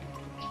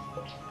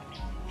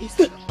 It's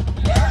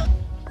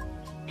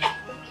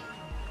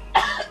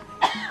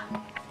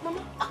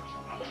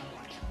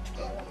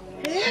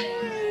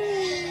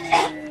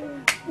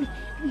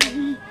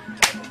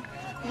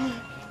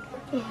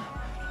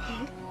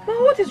Mama,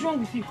 what is wrong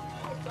with you?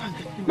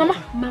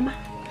 Mama,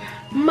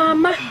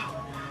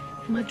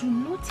 do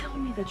not tell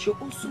me that you're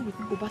also with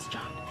Oba's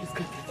child. Please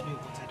can't get me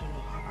water. I don't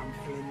know how I'm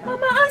feeling now.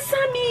 Mama,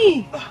 answer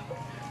me.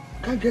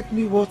 Can't get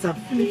me water. I'm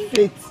feeling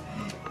faint.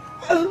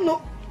 I don't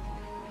know.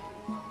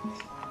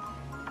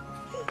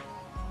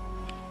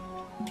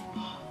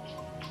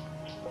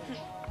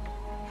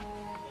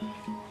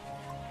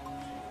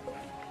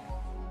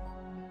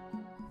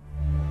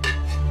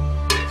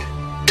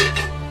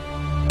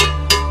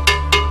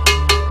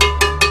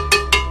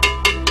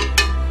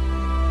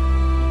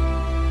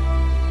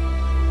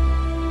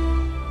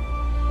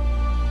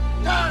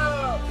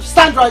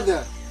 Stand right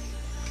there.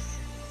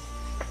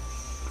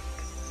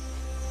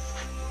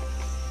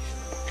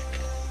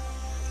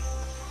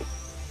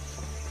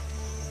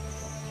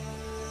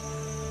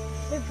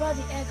 We brought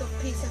the egg of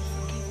peace and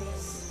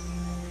forgiveness.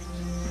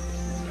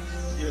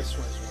 Yes,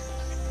 wise one.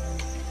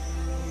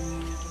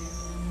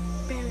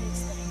 Bury it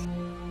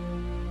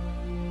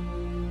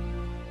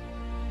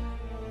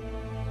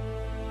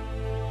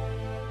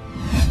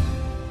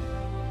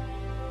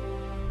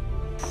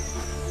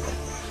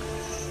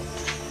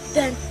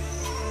there. Then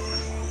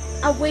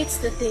awaits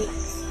the day.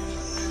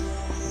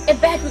 A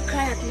bird will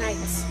cry at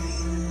night,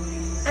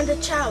 and the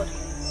child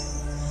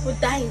will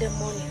die in the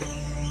morning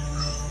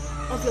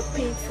of your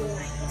painful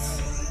nights.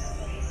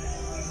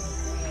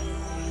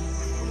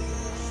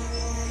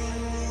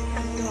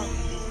 I'm done.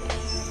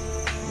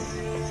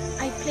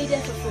 I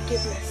pleaded for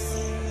forgiveness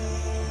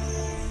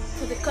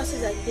for the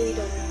curses I laid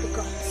on the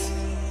gods.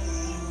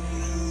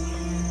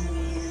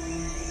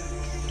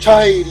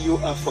 Child, you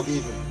are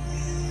forgiven.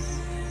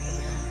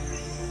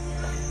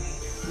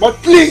 But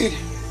plead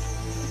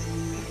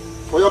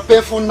for your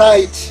painful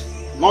night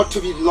not to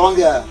be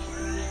longer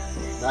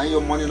than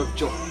your morning of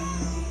joy.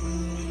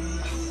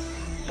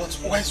 But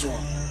wise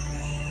one,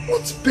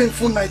 what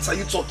painful nights are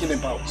you talking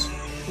about?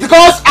 The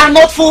gods are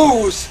not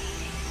fools.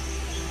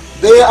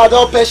 They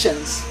adore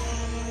patience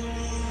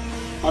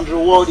and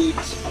reward it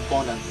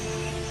abundantly.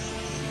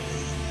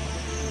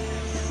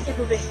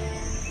 Ebube,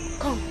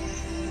 come.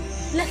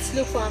 Let's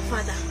look for our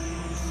father.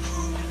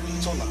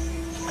 Tola,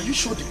 are you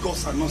sure the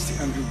gods are not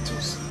still angry with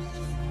us?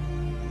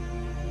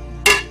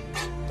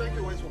 Thank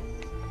you, wise one.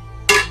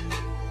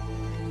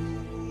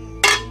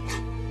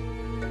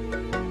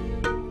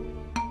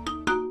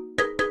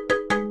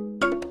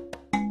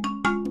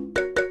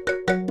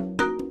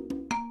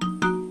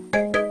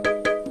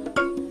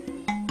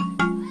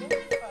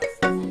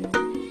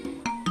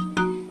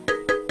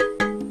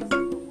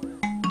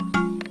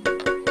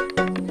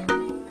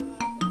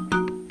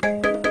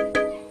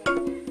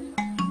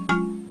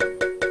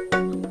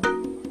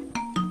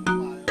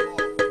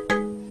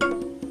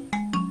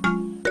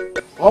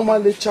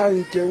 Omalicha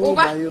Nkechi,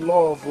 my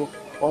love.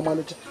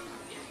 Omalicha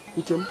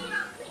Nkechi.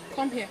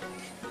 Come here.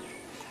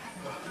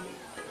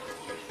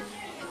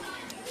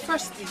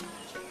 Firstly,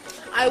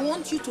 I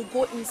want you to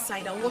go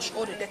inside and wash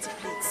all the dirty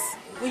plates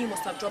where you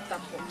must have dropped that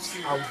pot.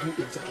 I'll do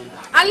exactly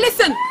that. And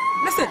listen.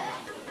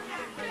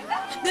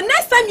 The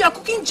next time you are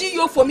cooking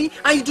GO for me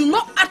and you do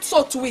not add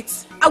salt to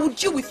it, I will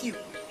deal with you.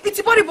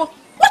 Itiboribo,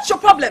 what's your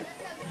problem?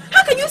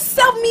 How can you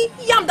sell me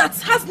yam that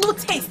has no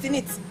taste in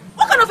it?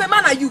 What kind of a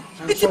man are you?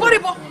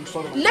 Itiboribo,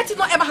 let it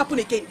not ever happen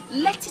again.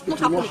 Let it not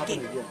happen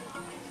again.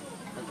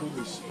 I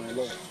promise, my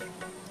love.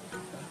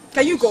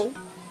 Can you go?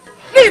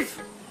 Leave!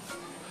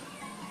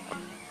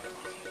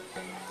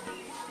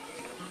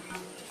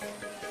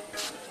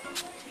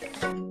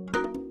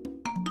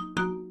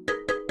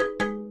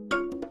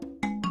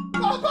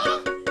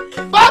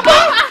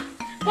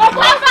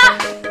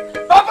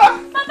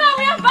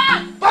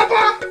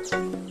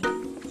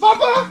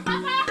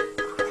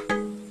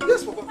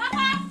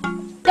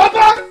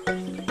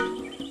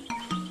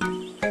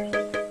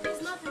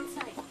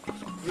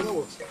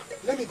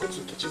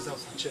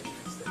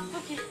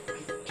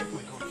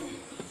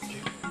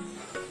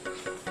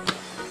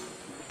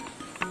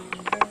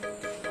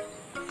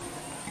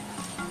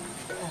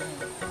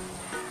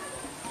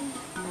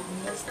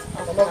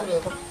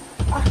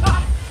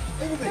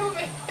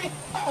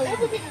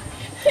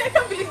 I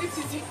can't believe this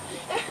is you.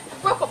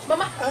 Welcome,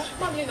 Mama.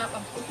 Mama, you're not.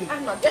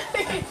 I'm not.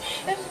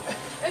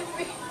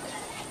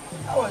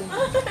 How are you?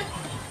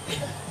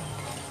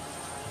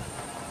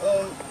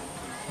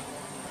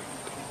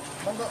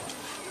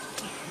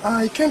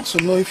 I came to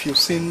know if you've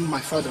seen my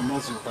father,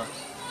 Mazuba.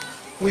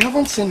 We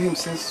haven't seen him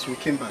since we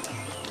came back.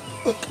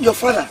 Your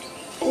father?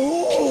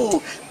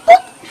 Oh,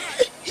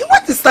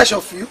 what is such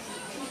of you?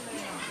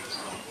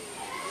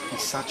 In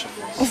search of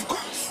us. Of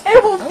course.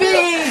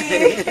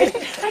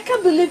 I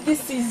can't believe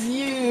this is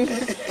you.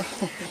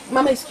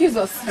 Mama, excuse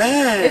us.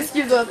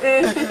 Excuse us.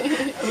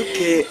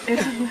 Okay.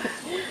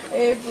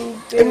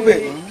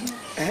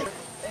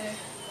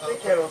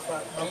 Take care of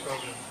her. No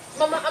problem.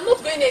 Mama, I'm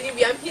not going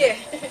anywhere. I'm here.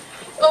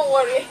 Don't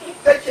worry.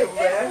 Thank you,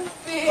 man.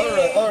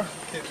 All right.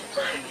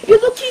 You're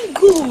looking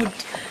good.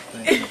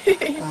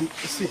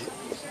 See,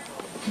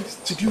 please,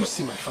 did you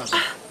see my father?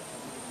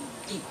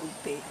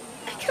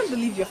 I can't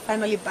believe you're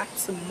finally back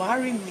to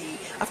marry me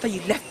after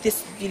you left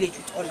this village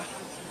with Ola.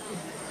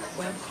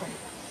 Well,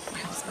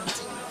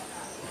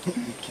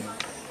 Kim.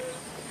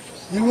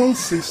 You won't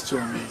cease to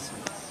amaze me.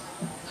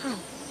 How?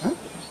 Huh?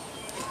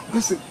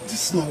 Listen,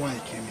 this is not why I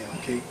came here,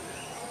 okay?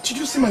 Did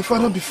you see my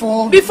father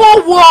before?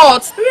 Before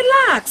what?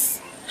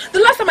 Relax. The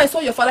last time I saw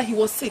your father, he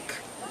was sick.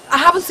 I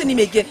haven't seen him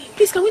again.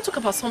 Please, can we talk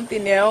about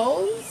something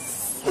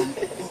else?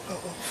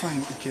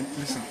 Fine, okay.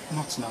 Listen,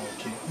 not now,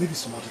 okay? Maybe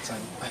some other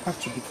time. I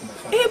have to look for my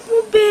father. Hey,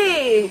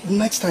 Bube!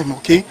 Next time,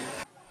 okay?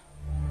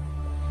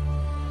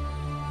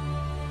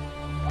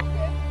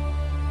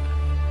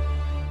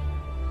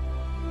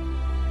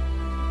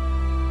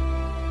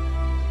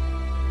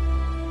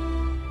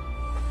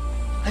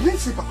 I didn't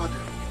see Papa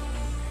there.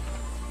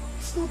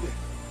 He's not there.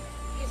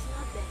 He's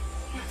not there.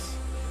 Yes.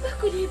 Where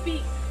could he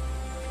be?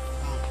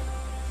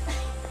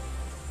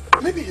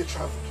 Maybe he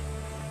traveled.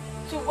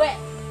 To where?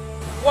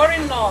 Worry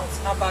not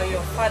about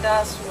your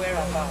father's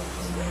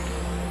whereabouts.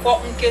 For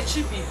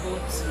Nkechi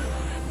beholds you.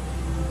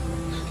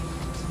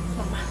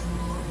 Mama,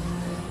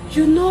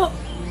 you know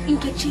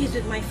Nkechi is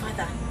with my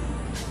father.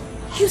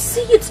 You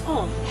see it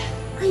all,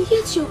 and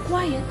yet you're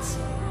quiet.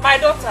 My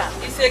daughter,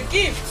 it's a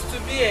gift to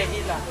be a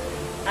healer,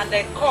 and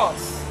a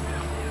curse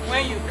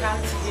when you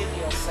can't heal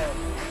yourself.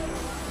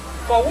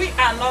 For we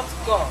are not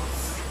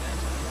gods,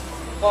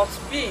 but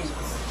beings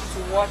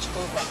to watch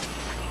over.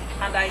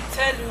 And I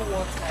tell you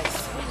what I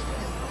see.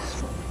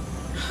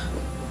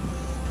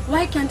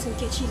 Why can't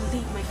Nkechi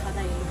leave my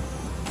father alone?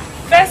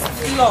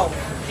 First love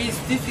is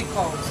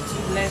difficult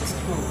to let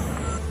go.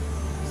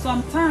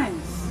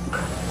 Sometimes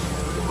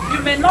you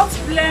may not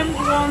blame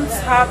one's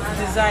heart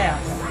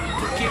desires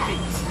to keep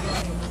it.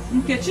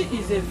 Nkechi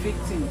is a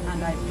victim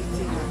and I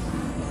pity her.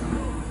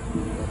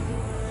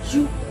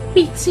 You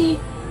pity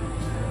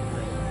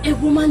a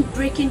woman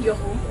breaking your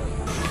home?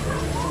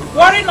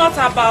 Worry not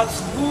about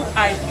who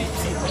I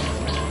pity,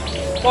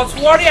 but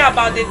worry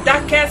about the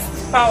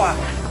darkest power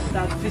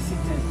that visited.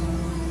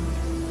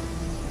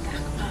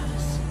 Dark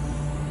powers?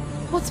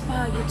 What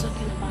power are you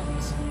talking about?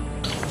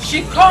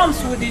 She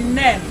comes with the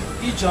name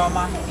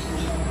Ijoma.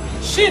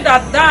 She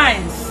that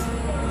dines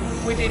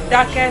with the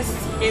darkest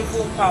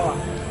evil power.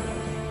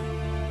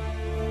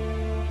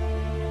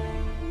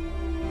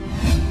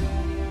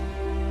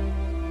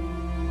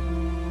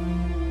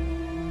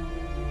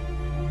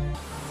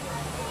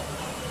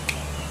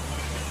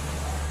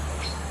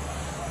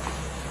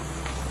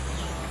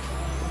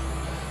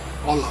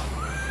 Ola,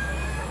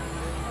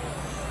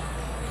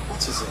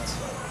 what is it?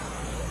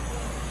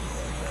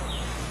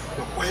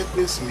 Your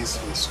quietness means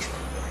mystery.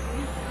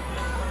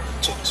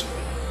 Talk to me.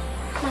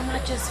 Mama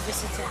just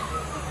visited.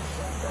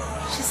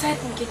 She said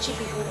Nkechi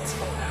beholds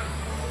for her.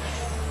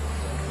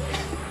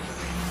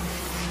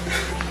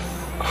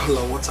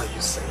 Ola, what are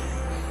you saying?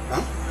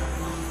 Huh?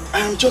 I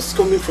am just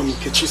coming from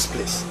Nkechi's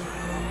place.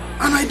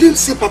 And I didn't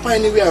see Papa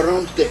anywhere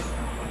around there.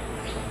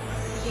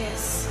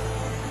 Yes.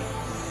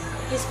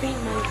 He's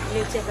being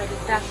manipulated by the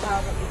dark power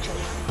of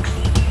Ijoma.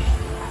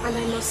 And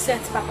I must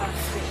set Papa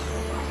free.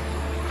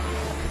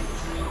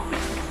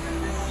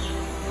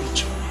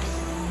 Ijoma,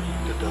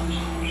 the dark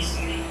powers.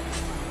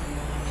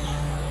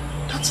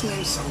 That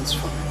name sounds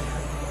familiar.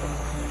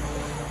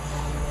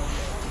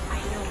 I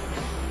know.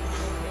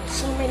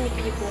 So many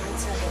people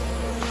answer the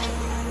name of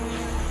Ijoma.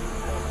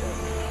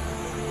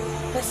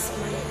 This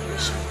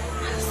manipulation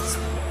has to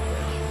stop.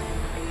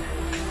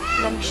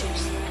 Let me show you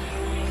something.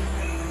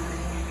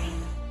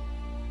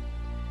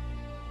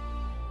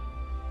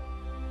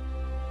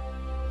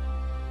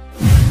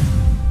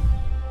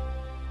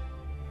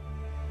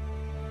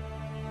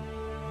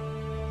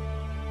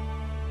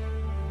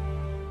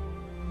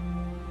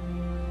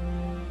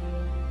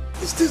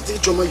 Is this the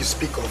Ijoma you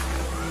speak of?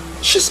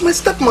 She's my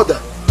stepmother.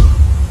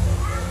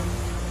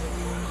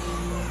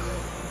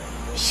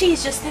 She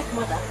is your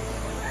stepmother?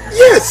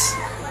 Yes!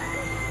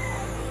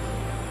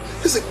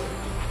 Listen,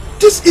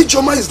 this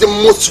Ijoma is the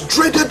most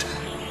dreaded,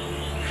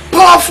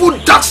 powerful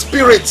dark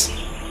spirit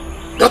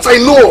that I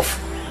know of.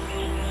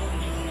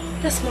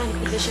 This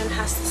manipulation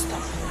has to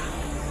stop.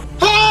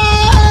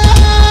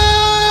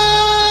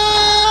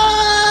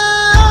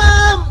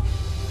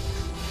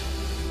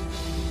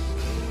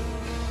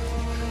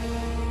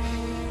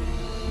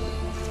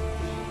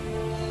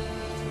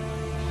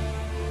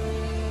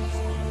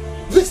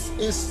 This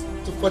is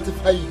to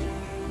fortify you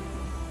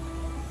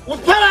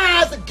with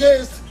powers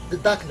against the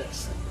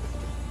darkness.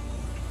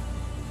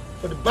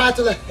 For the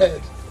battle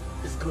ahead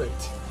is great.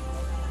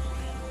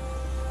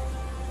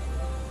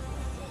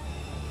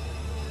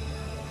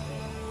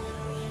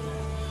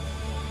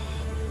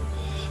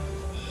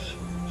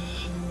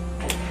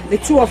 The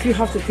two of you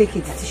have to take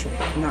a decision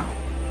now.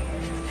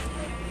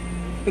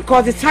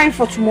 Because the time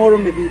for tomorrow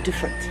may be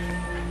different.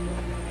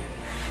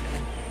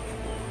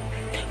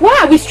 Why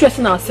are we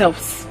stressing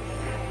ourselves?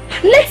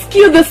 Let's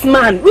kill this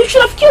man. We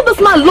should have killed this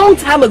man a long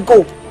time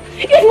ago.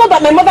 If not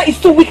that my mother is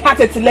too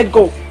weak-hearted to let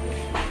go.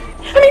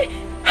 I mean,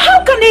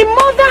 how can a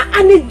mother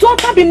and a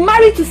daughter be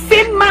married to the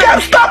same man?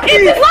 Just stop it!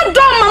 It is not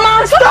done,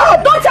 Mama!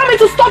 Stop! Don't tell me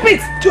to stop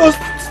it! Just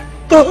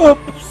stop!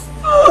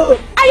 Stop!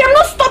 I am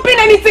not stopping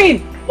anything!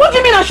 What do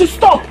you mean I should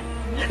stop?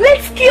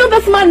 Let's kill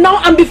this man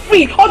now and be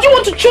free. Or do you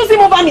want to choose him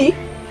over me?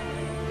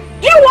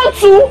 Do you want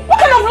too? What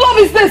kind of love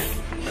is this?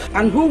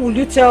 And who will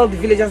you tell the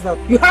villagers that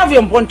you have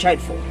your unborn child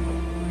for?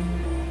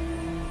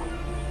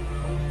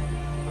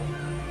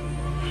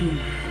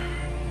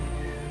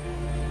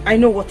 I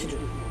know what to do.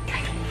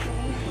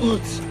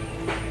 What?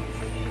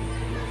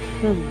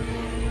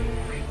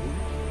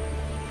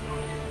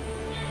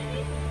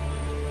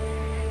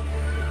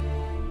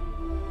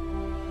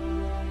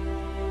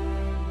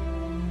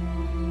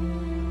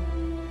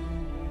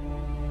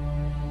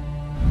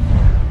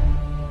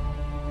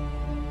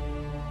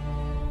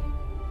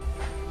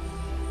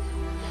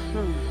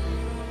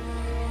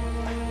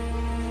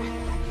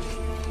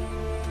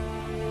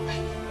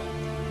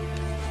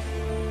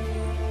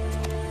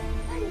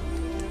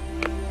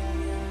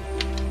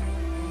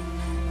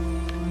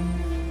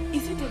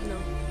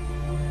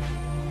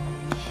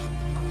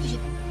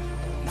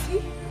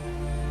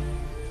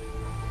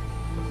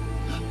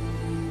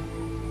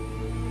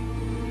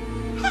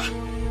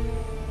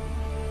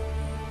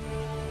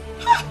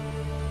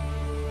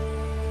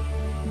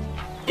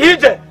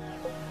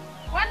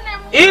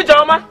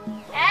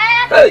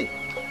 Hey!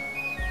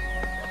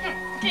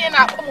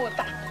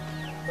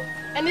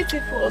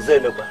 Anything for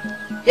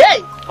Hey!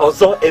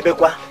 Also,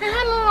 Ebekwa.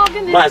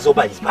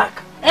 Mazoba is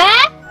back.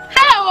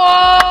 Hello!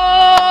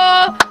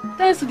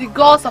 Thanks to the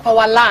gods of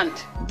our land.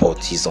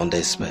 But he's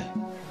under spell.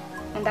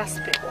 Under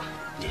spell?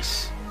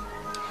 Yes.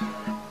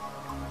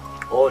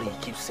 All he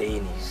keeps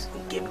saying is,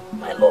 Nkem,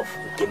 my love,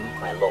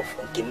 Nkem, my love,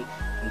 Nkem,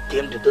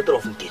 the daughter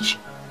of Nkechi.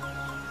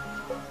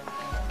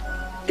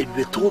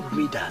 Ebbe told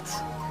me that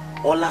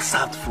Ola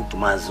served food to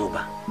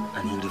Mazoba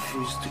and he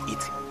refused to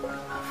eat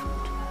her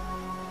food.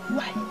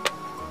 Why?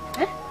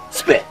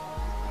 Spare.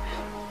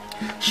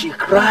 She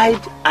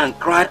cried and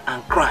cried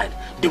and cried.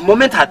 The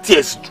moment her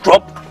tears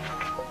dropped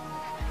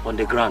on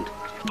the ground,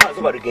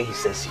 Mazoba regained his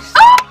senses.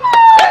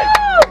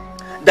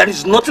 There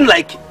is nothing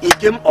like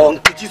Igem or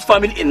Nkechi's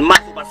family in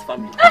Mazoba's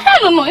family.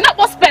 No, you're not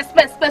about spare.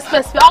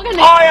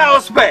 Oh yeah,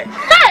 spare.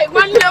 Hey,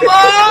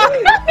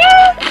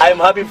 I'm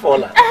happy for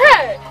Ola.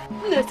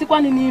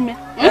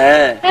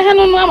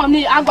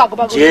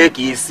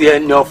 Jeki isi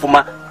enye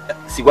ofuma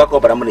sigwa ko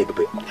bara mo na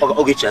ebebe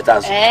oge chiata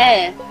azu.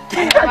 I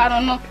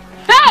don't know.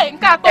 Hey,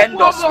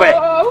 end of spare.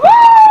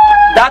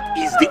 That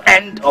is the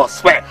end of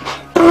spare.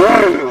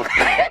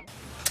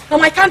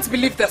 Mom, I can't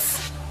believe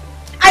this.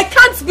 I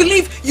can't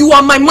believe you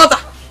are my mother.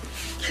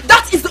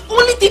 That is the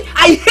only thing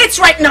I hate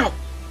right now.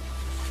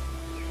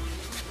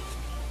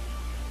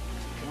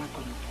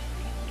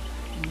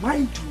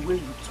 Mind the way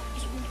you talk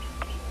to me.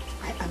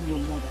 I am your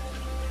mother.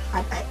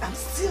 And I am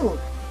still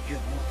your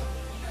mother.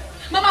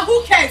 Mama,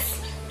 who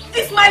cares?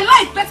 It's my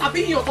life better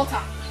being your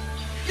daughter.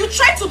 You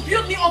tried to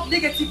build me up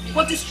negatively,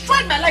 but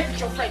destroyed my life with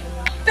your friend.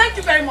 Thank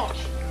you very much.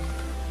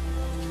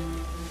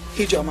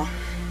 Ijoma,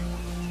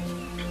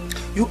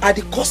 you are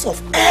the cause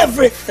of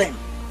everything.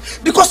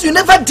 Because you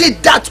never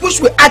did that which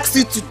we asked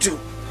you to do.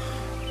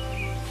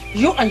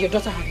 You and your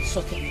daughter have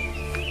insulted me.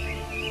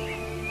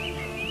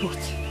 But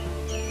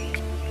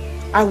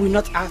I will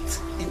not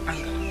act in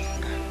anger.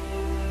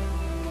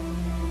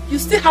 You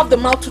still have the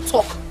mouth to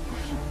talk.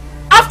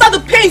 After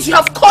the pains you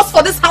have caused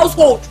for this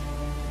household,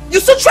 you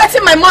still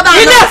threaten my mother.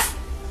 Enough!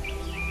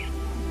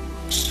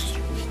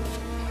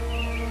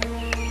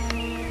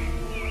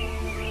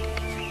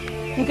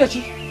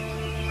 Nkechi,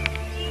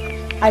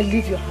 I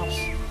leave your house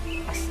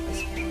as I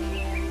speak.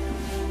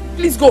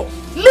 Please go.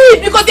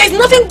 Leave, because there is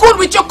nothing good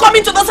with your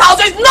coming to this house.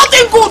 There is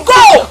nothing good.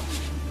 Go!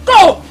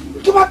 Go!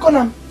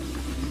 Kimakonam,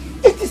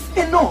 it is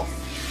enough.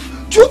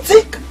 Do you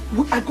think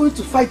we are going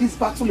to fight this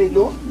battle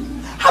alone?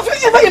 Have you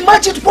ever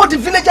imagined what the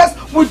villagers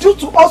will do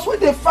to us when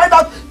they find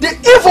out the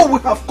evil we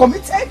have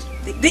committed?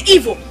 The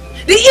evil?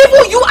 The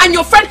evil you and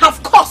your friend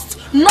have caused.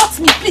 Not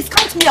me. Please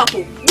count me out.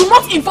 Do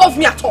not involve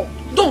me at all.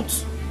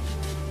 Don't.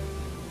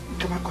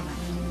 Kimakonam,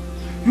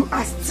 you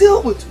are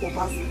still with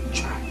Oba's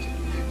child.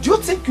 Do you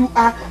think you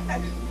are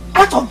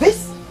out of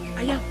this?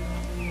 I am.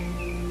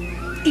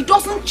 It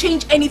doesn't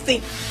change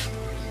anything.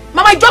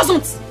 Mama, it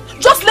doesn't.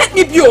 Just let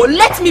me be. Oh,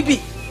 let me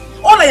be.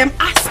 All I am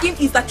asking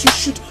is that you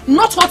should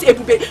not hurt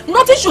Ebube.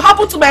 Nothing should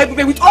happen to my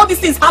Ebube with all these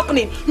things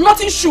happening.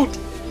 Nothing should.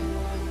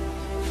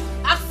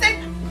 I've said...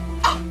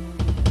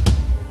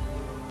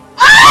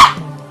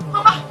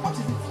 Mama! What is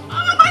it?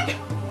 Mama!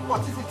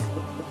 What is it?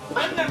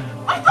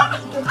 My God!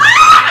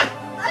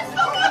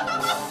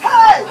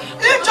 Hey!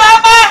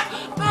 Ijoma!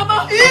 Mama!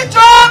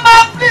 Ijoma,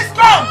 please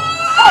come!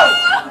 Oh,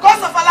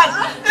 gods of Allah!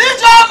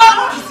 Ijoma!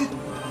 What is it?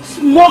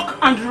 Smoke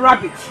and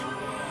rabbit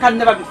can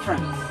never be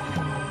friends.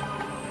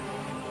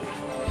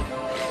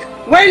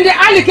 When the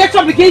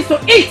alligator begins to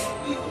eat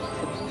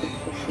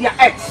their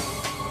eggs,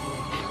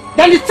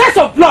 then the taste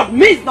of blood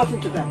means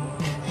nothing to them.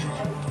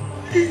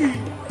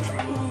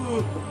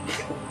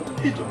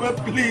 Ijoma,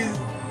 please.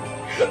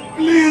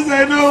 Please,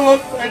 I don't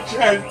want my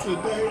child to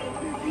die.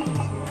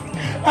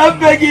 I'm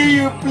begging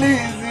you,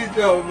 please,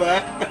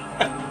 Ijoma.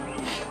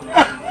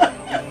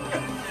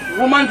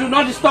 Woman, do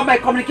not disturb my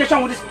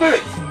communication with the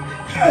spirit.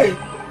 Hey.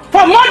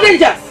 For more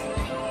dangers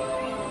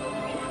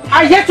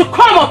are yet to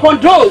come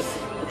upon those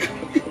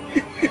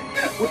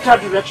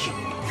without direction.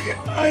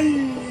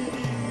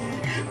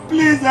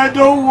 Please, I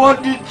don't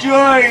want the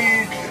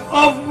joy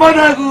of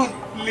motherhood.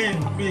 Leave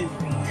me.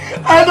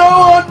 I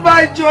don't want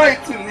my joy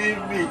to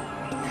leave me.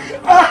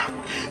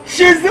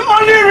 She's the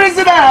only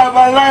reason I have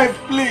a life.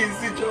 Please,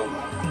 Ijoma.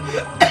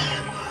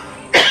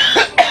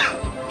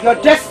 Your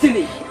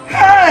destiny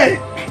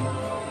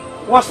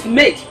was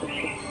made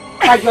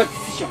by your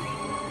decision.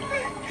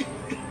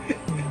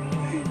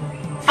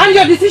 And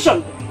your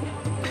decision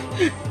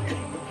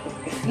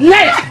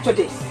led to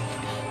this.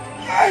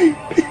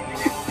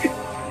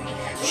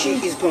 She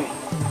is gone.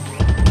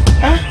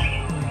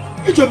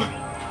 Ijoma!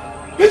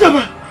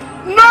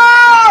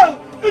 No!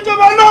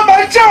 Ijoma, no,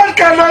 my child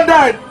cannot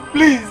die.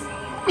 Please,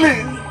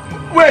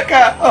 wake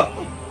her up.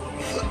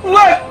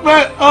 Wake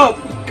me up,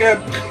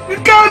 You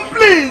can't,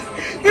 please.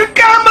 You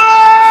come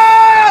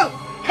out!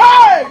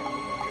 Hey!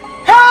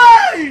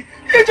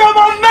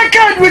 Ijoma,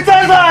 naked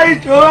without her,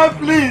 Ijoma,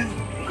 please.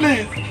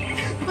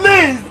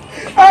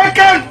 I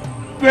can't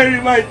bury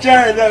my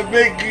child, I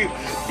beg you.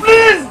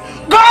 Please,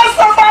 go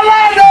somewhere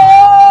land.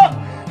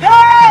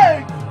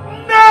 Hey!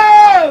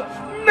 No!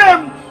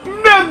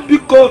 Nem,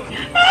 because...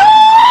 Hey!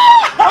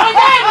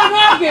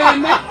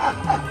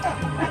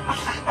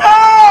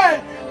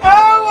 I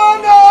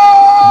wanna...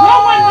 No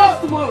one knows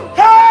tomorrow.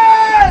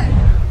 Hey!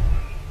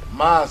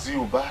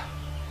 Maziuba,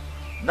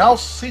 now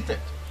seated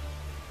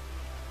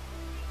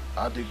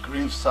at the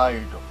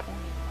graveside of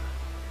Unima,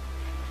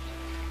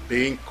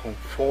 being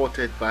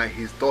comforted by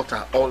his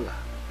daughter Ola,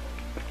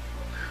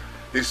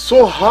 is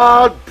so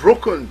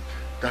heartbroken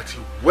that he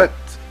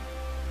wept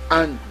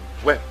and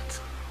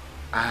wept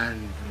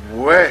and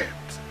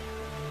wept.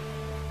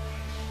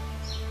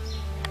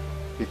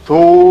 He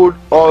told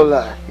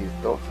Ola, his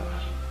daughter,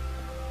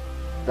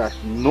 that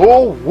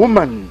no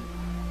woman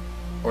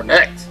on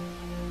earth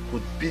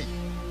could be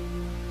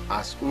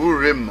as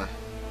Urema,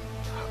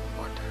 her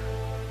mother.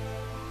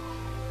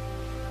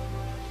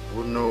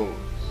 Who knows?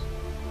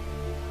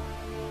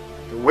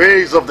 The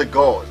ways of the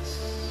gods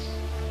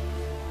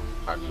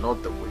are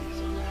not the ways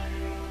of man.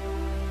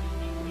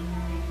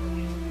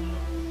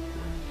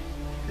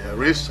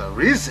 There is a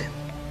reason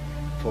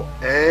for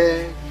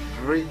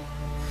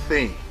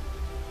everything.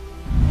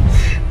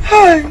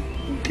 Hi,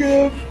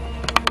 God.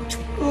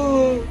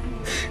 Oh,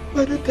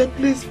 Madam,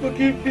 please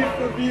forgive me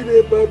for being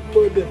a bad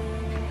mother.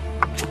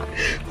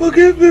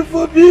 Forgive me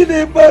for being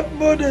a bad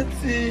mother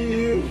to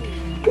you.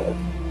 God.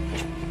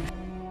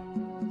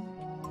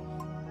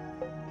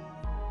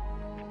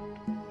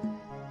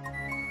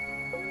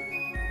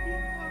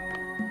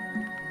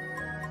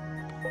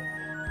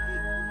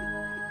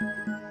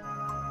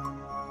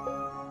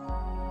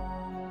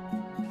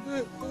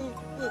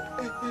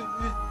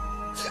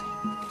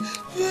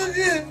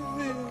 Forgive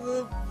me,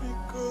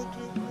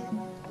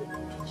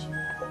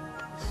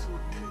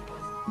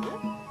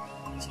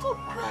 Stop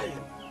crying.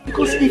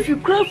 Because if you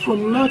cry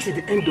from now to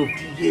the end of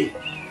the year,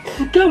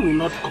 the girl will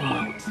not come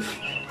out. So,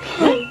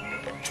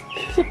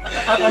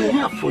 I'm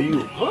here for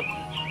you. Huh?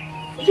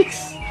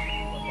 Please,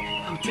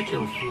 I'll take care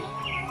of you.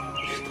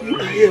 You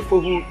are here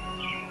for who?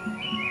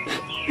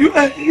 You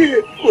are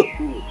here for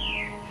who?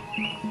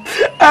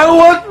 I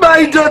want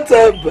my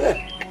daughter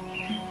back.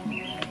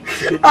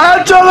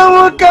 It's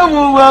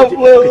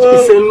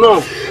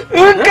enough.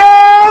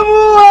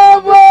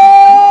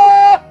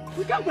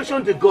 We can't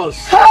question the gods.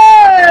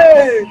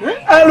 Hey!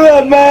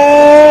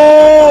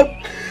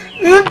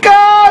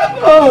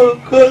 Oh,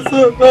 because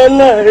of my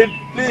life,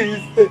 please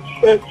take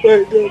back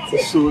my daughter.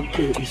 It's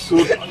okay, it's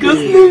okay.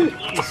 Just leave.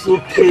 It's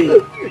okay.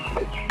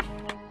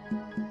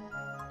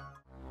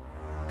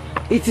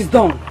 It is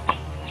done.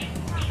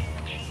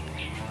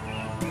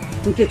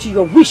 Nkechi,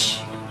 your wish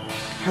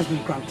has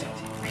been granted.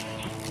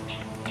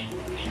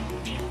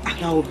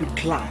 And I will be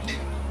glad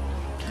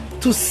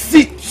to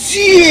see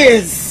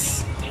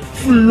tears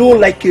flow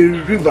like a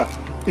river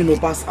in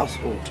Oba's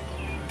household.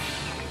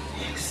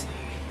 Yes.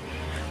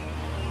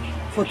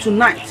 For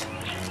tonight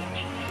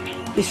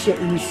is your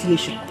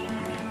initiation.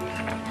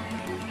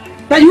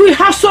 That you will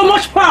have so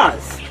much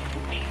powers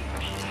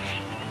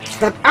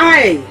that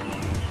I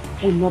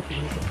will not be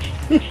able.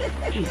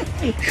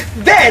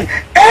 Then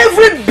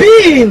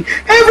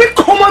every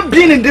common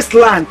being in this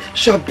land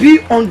shall be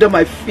under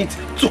my feet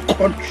to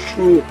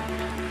control.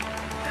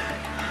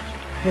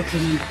 But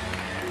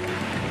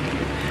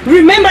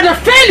remember the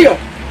failure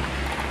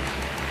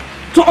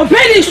to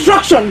obey the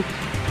instruction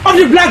of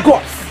the black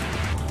gods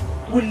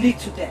will lead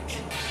to death.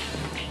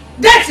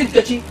 Death,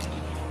 Nkechi.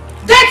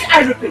 Death,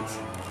 I repeat.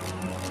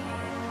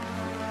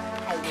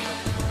 I will not.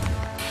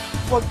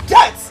 For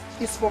death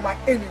is for my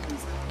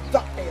enemies.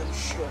 That I am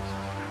sure.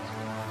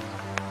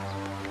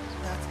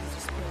 That is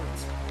the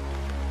spirit.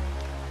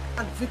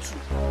 And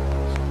victory.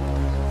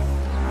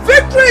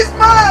 Victory is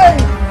mine!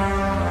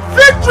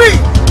 Victory!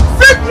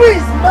 Victory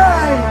is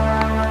mine!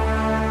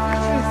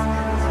 Victory is mine.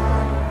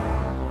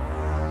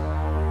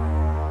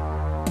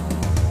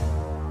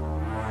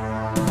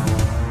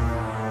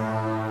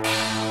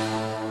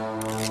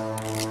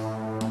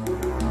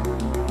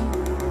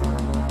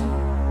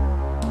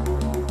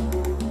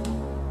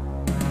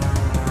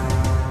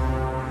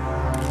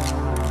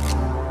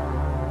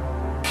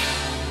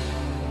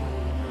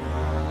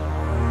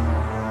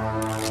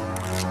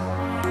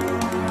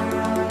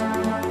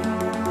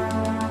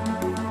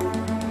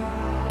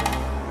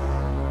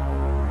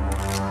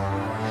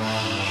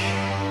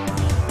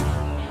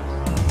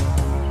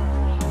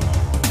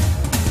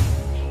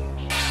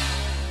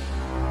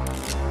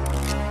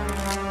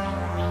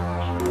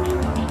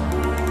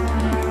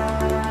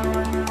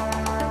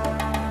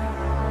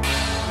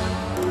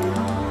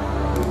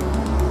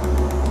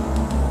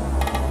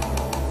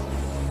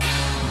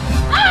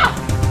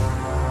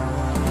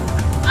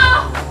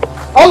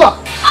 Ola!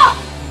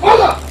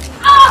 Ola!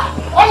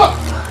 Ola!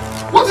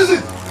 What is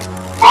it?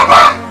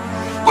 Papa!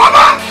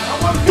 Papa!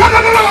 No!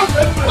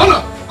 Ola!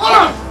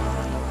 Ola!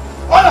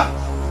 Ola!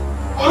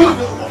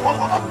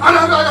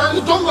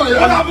 Don't worry.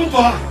 What happened to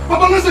her?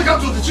 Papa, let's take her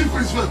to the chief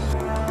priest first.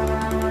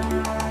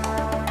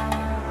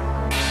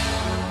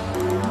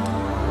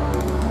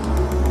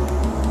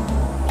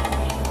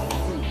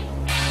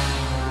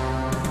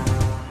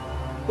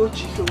 Oh,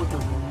 Jesus, what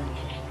happened?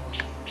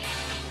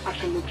 I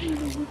cannot do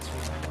anything with you.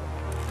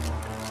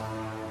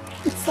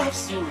 It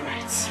serves you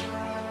right.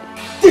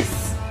 This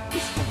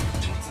is for my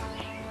daughter.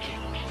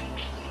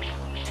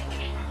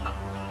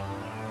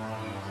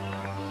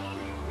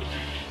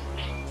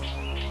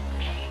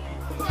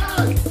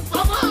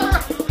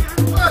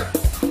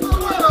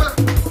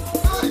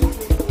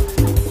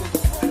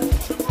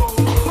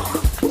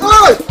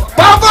 Hey!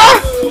 Papa!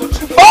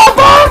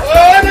 Papa!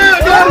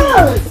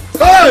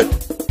 Hey!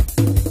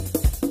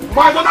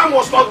 My daughter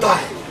must not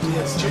die.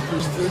 Yes, chief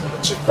priest.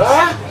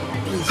 Huh?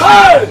 Please.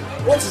 Hey!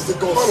 What is the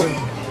God saying?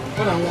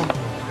 What I want?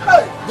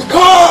 Hey! The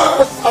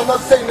gods are not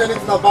saying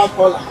anything about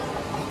Ola.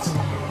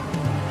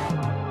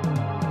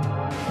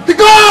 The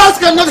gods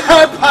cannot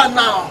help her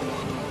now.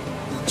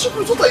 Chief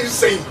priest, what are you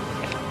saying?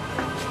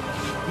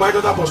 My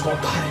daughter must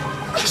not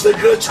die. She's a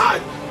great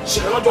child. She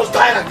cannot just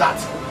die like that.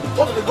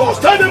 Talk to the gods.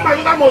 Tell them my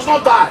daughter must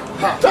not die.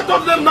 Tell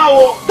them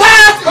now.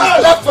 That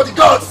is left for the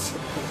gods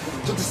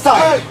to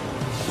decide.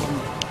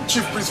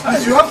 Chief priest,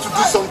 please, you have to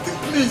do something,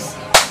 please.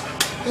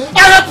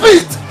 I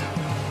repeat,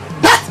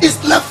 that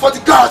is left for the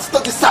gods to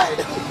decide.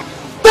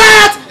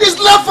 That is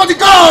left for the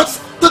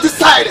gods to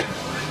decide.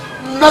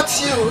 Not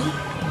you.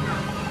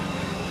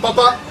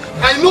 Papa,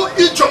 I know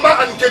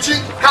Ichoma and Nkechi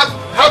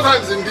have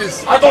hands in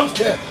this. I don't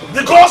care.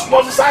 The gods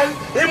must decide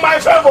in my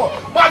favor.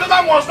 My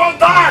daughter must not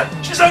die.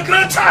 She's a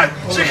great child.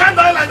 She can't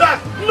die like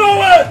that. No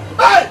way.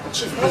 Hey!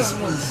 Chief priest,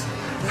 please.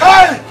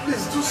 Hey!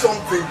 Please do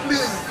something,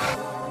 please.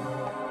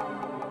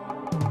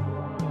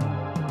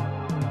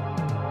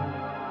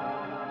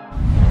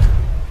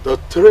 The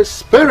three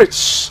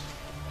spirits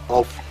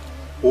of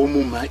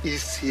Omuma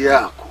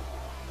Isiaku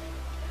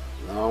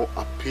now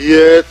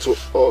appear to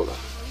Ola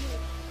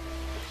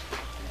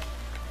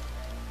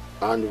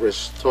and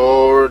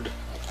restored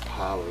her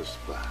powers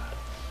back.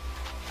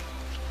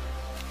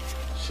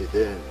 She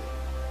then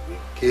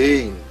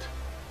regained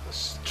her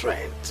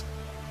strength.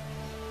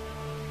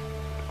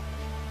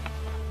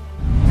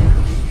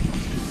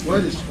 Where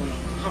is Ola?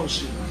 How is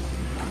she?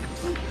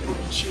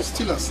 She is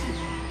still asleep.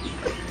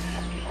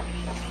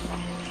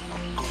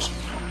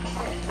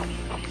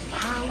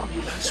 How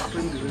will I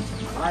spend the rest of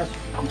my life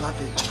without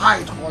a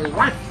child or a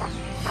wife?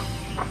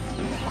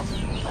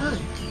 Hey,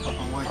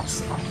 Papa, why you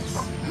say this?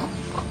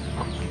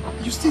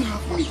 You still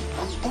have me,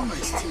 and Ola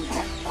is still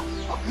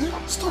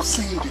there. Stop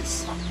saying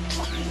this.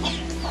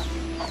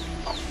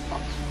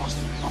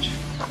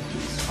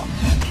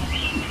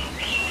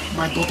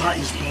 My daughter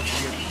is not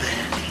yet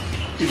there.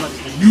 If that is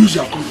the news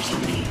you are going to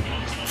say.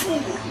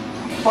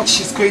 Fool! But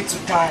she's going to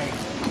die.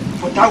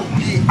 But that will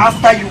be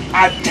after you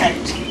are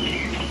dead.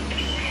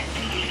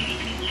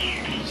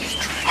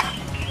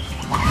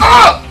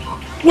 Ah!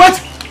 Wait!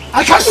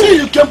 I can see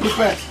you came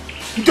prepared.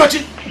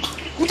 Nkechi!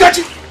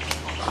 Nkechi!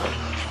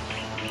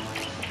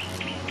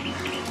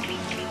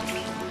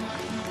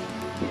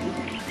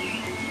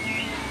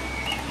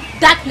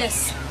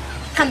 Darkness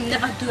can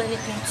never do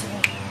anything to me.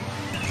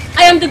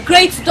 I am the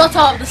great daughter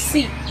of the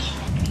sea.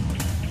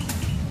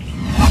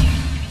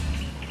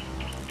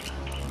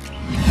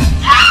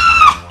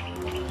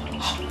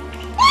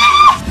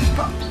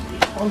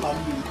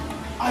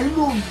 I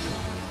know you.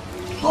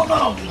 Daughter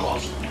of the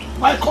gods.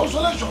 My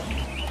consolation.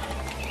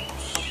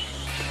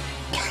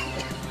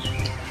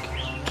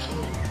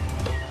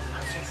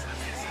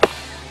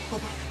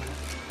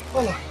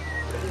 Ola.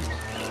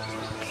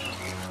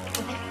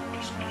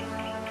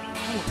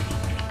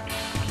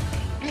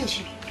 Where is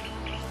she?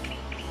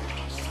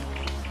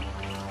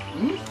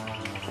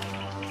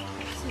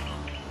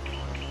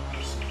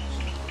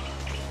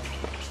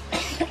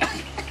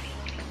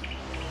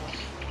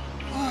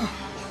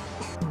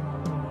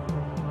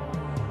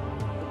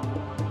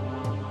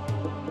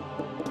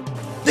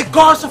 The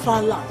gods of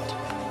our land,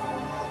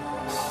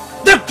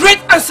 the great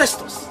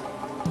ancestors,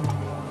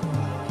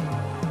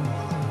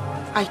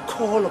 I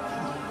call upon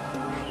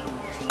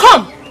you.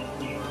 Come,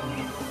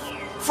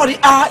 for the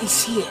hour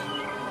is here.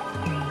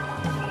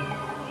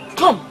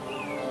 Come.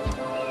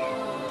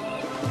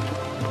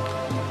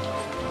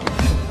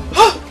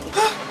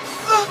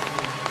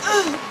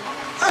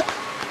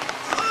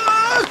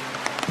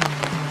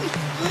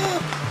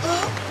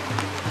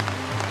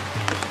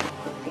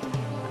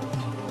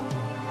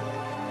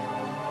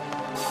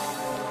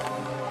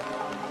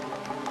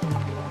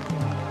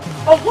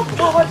 Of what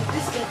power did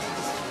this get to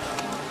this?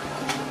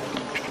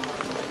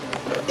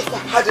 If I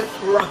hadn't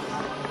run,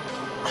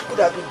 I could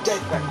have been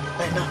dead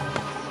by now.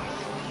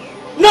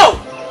 No!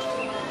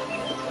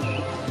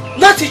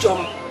 Not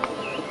Ijeoma.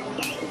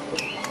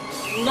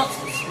 Not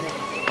this one.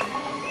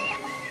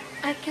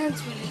 I can't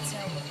really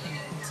tell what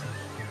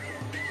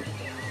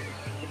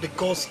The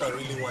gods are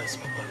really wise,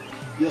 Papa.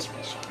 Yes,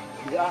 my son.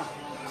 Yeah.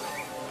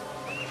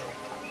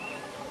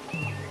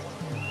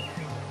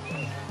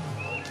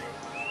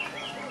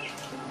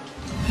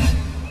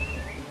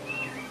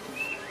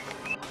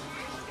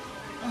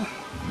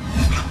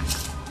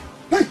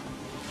 Hey!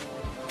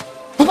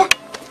 Papa!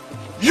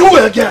 You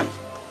again!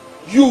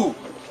 You!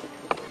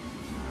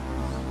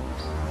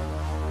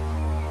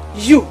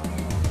 You!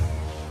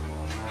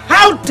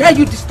 How dare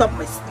you disturb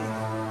my sleep?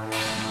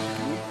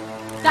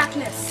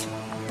 Darkness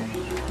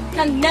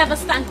can never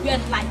stand where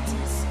light is.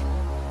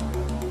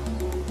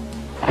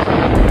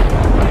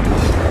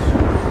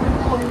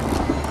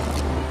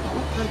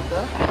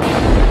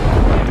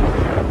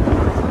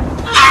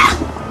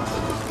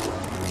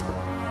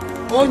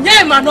 Onye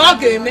ma na ọ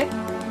ga-eme?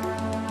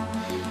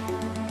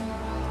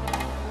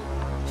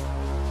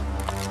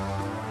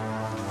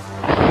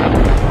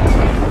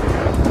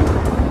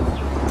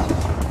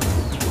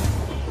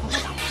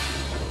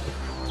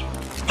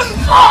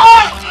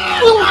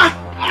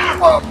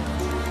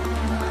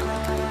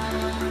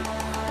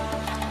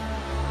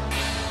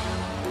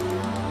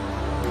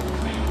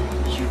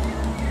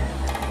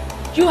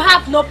 You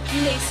have no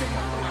place in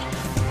my life.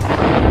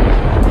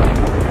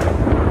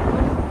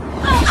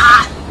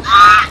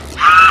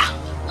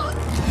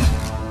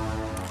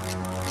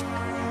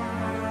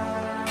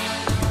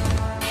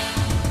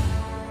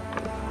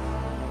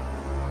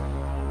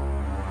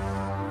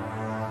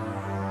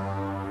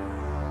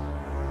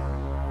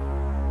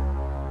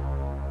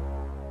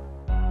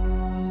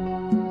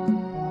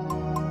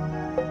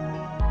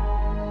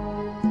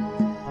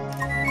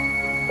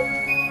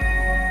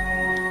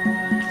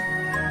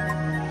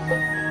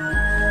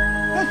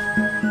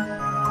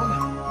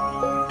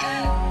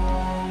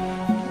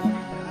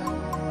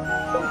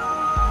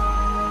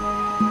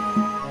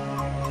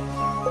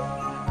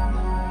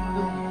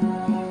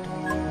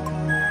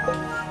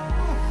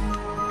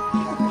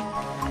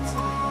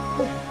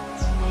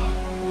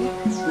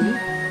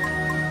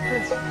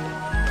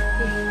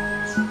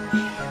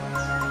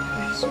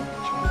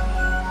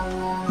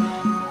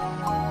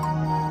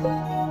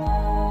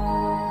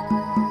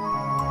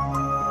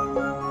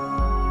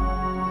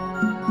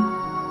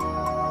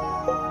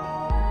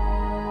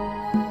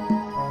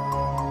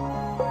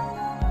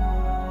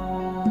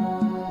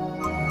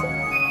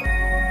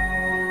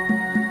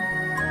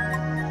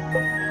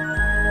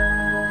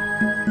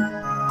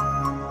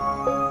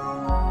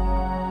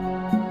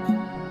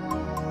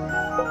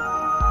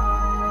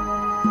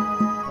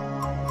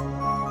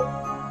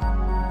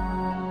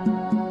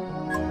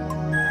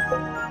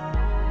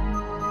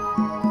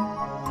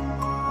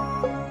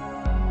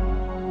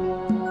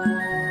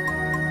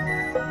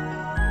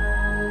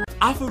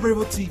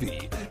 AFOREVO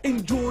TV.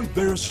 Enjoy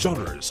various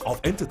genres of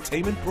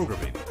entertainment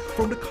programming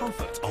from the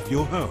comfort of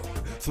your home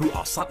through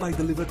our satellite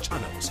delivered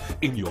channels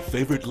in your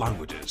favorite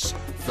languages: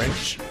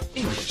 French,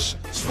 English,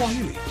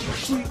 Swahili,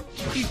 Twi,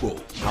 Igbo,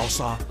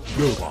 Hausa,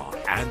 Yoruba,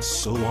 and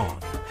so on.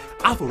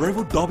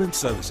 AFOREVO dubbing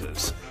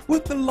services.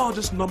 With the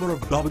largest number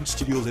of dubbing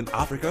studios in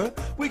Africa,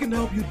 we can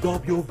help you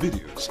dub your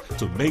videos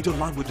to major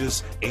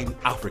languages in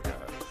Africa: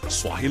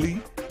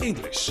 Swahili,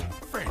 English,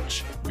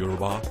 French,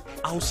 Yoruba,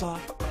 Hausa,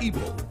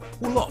 Igbo,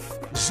 Wolof,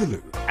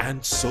 Zulu,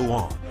 and so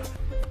on.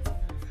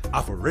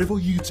 AFOREVO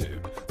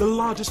YouTube, the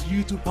largest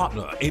YouTube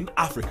partner in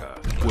Africa,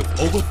 with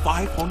over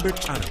 500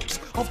 channels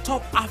of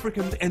top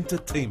African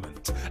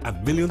entertainment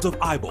and millions of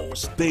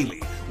eyeballs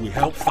daily. We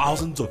help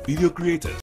thousands of video creators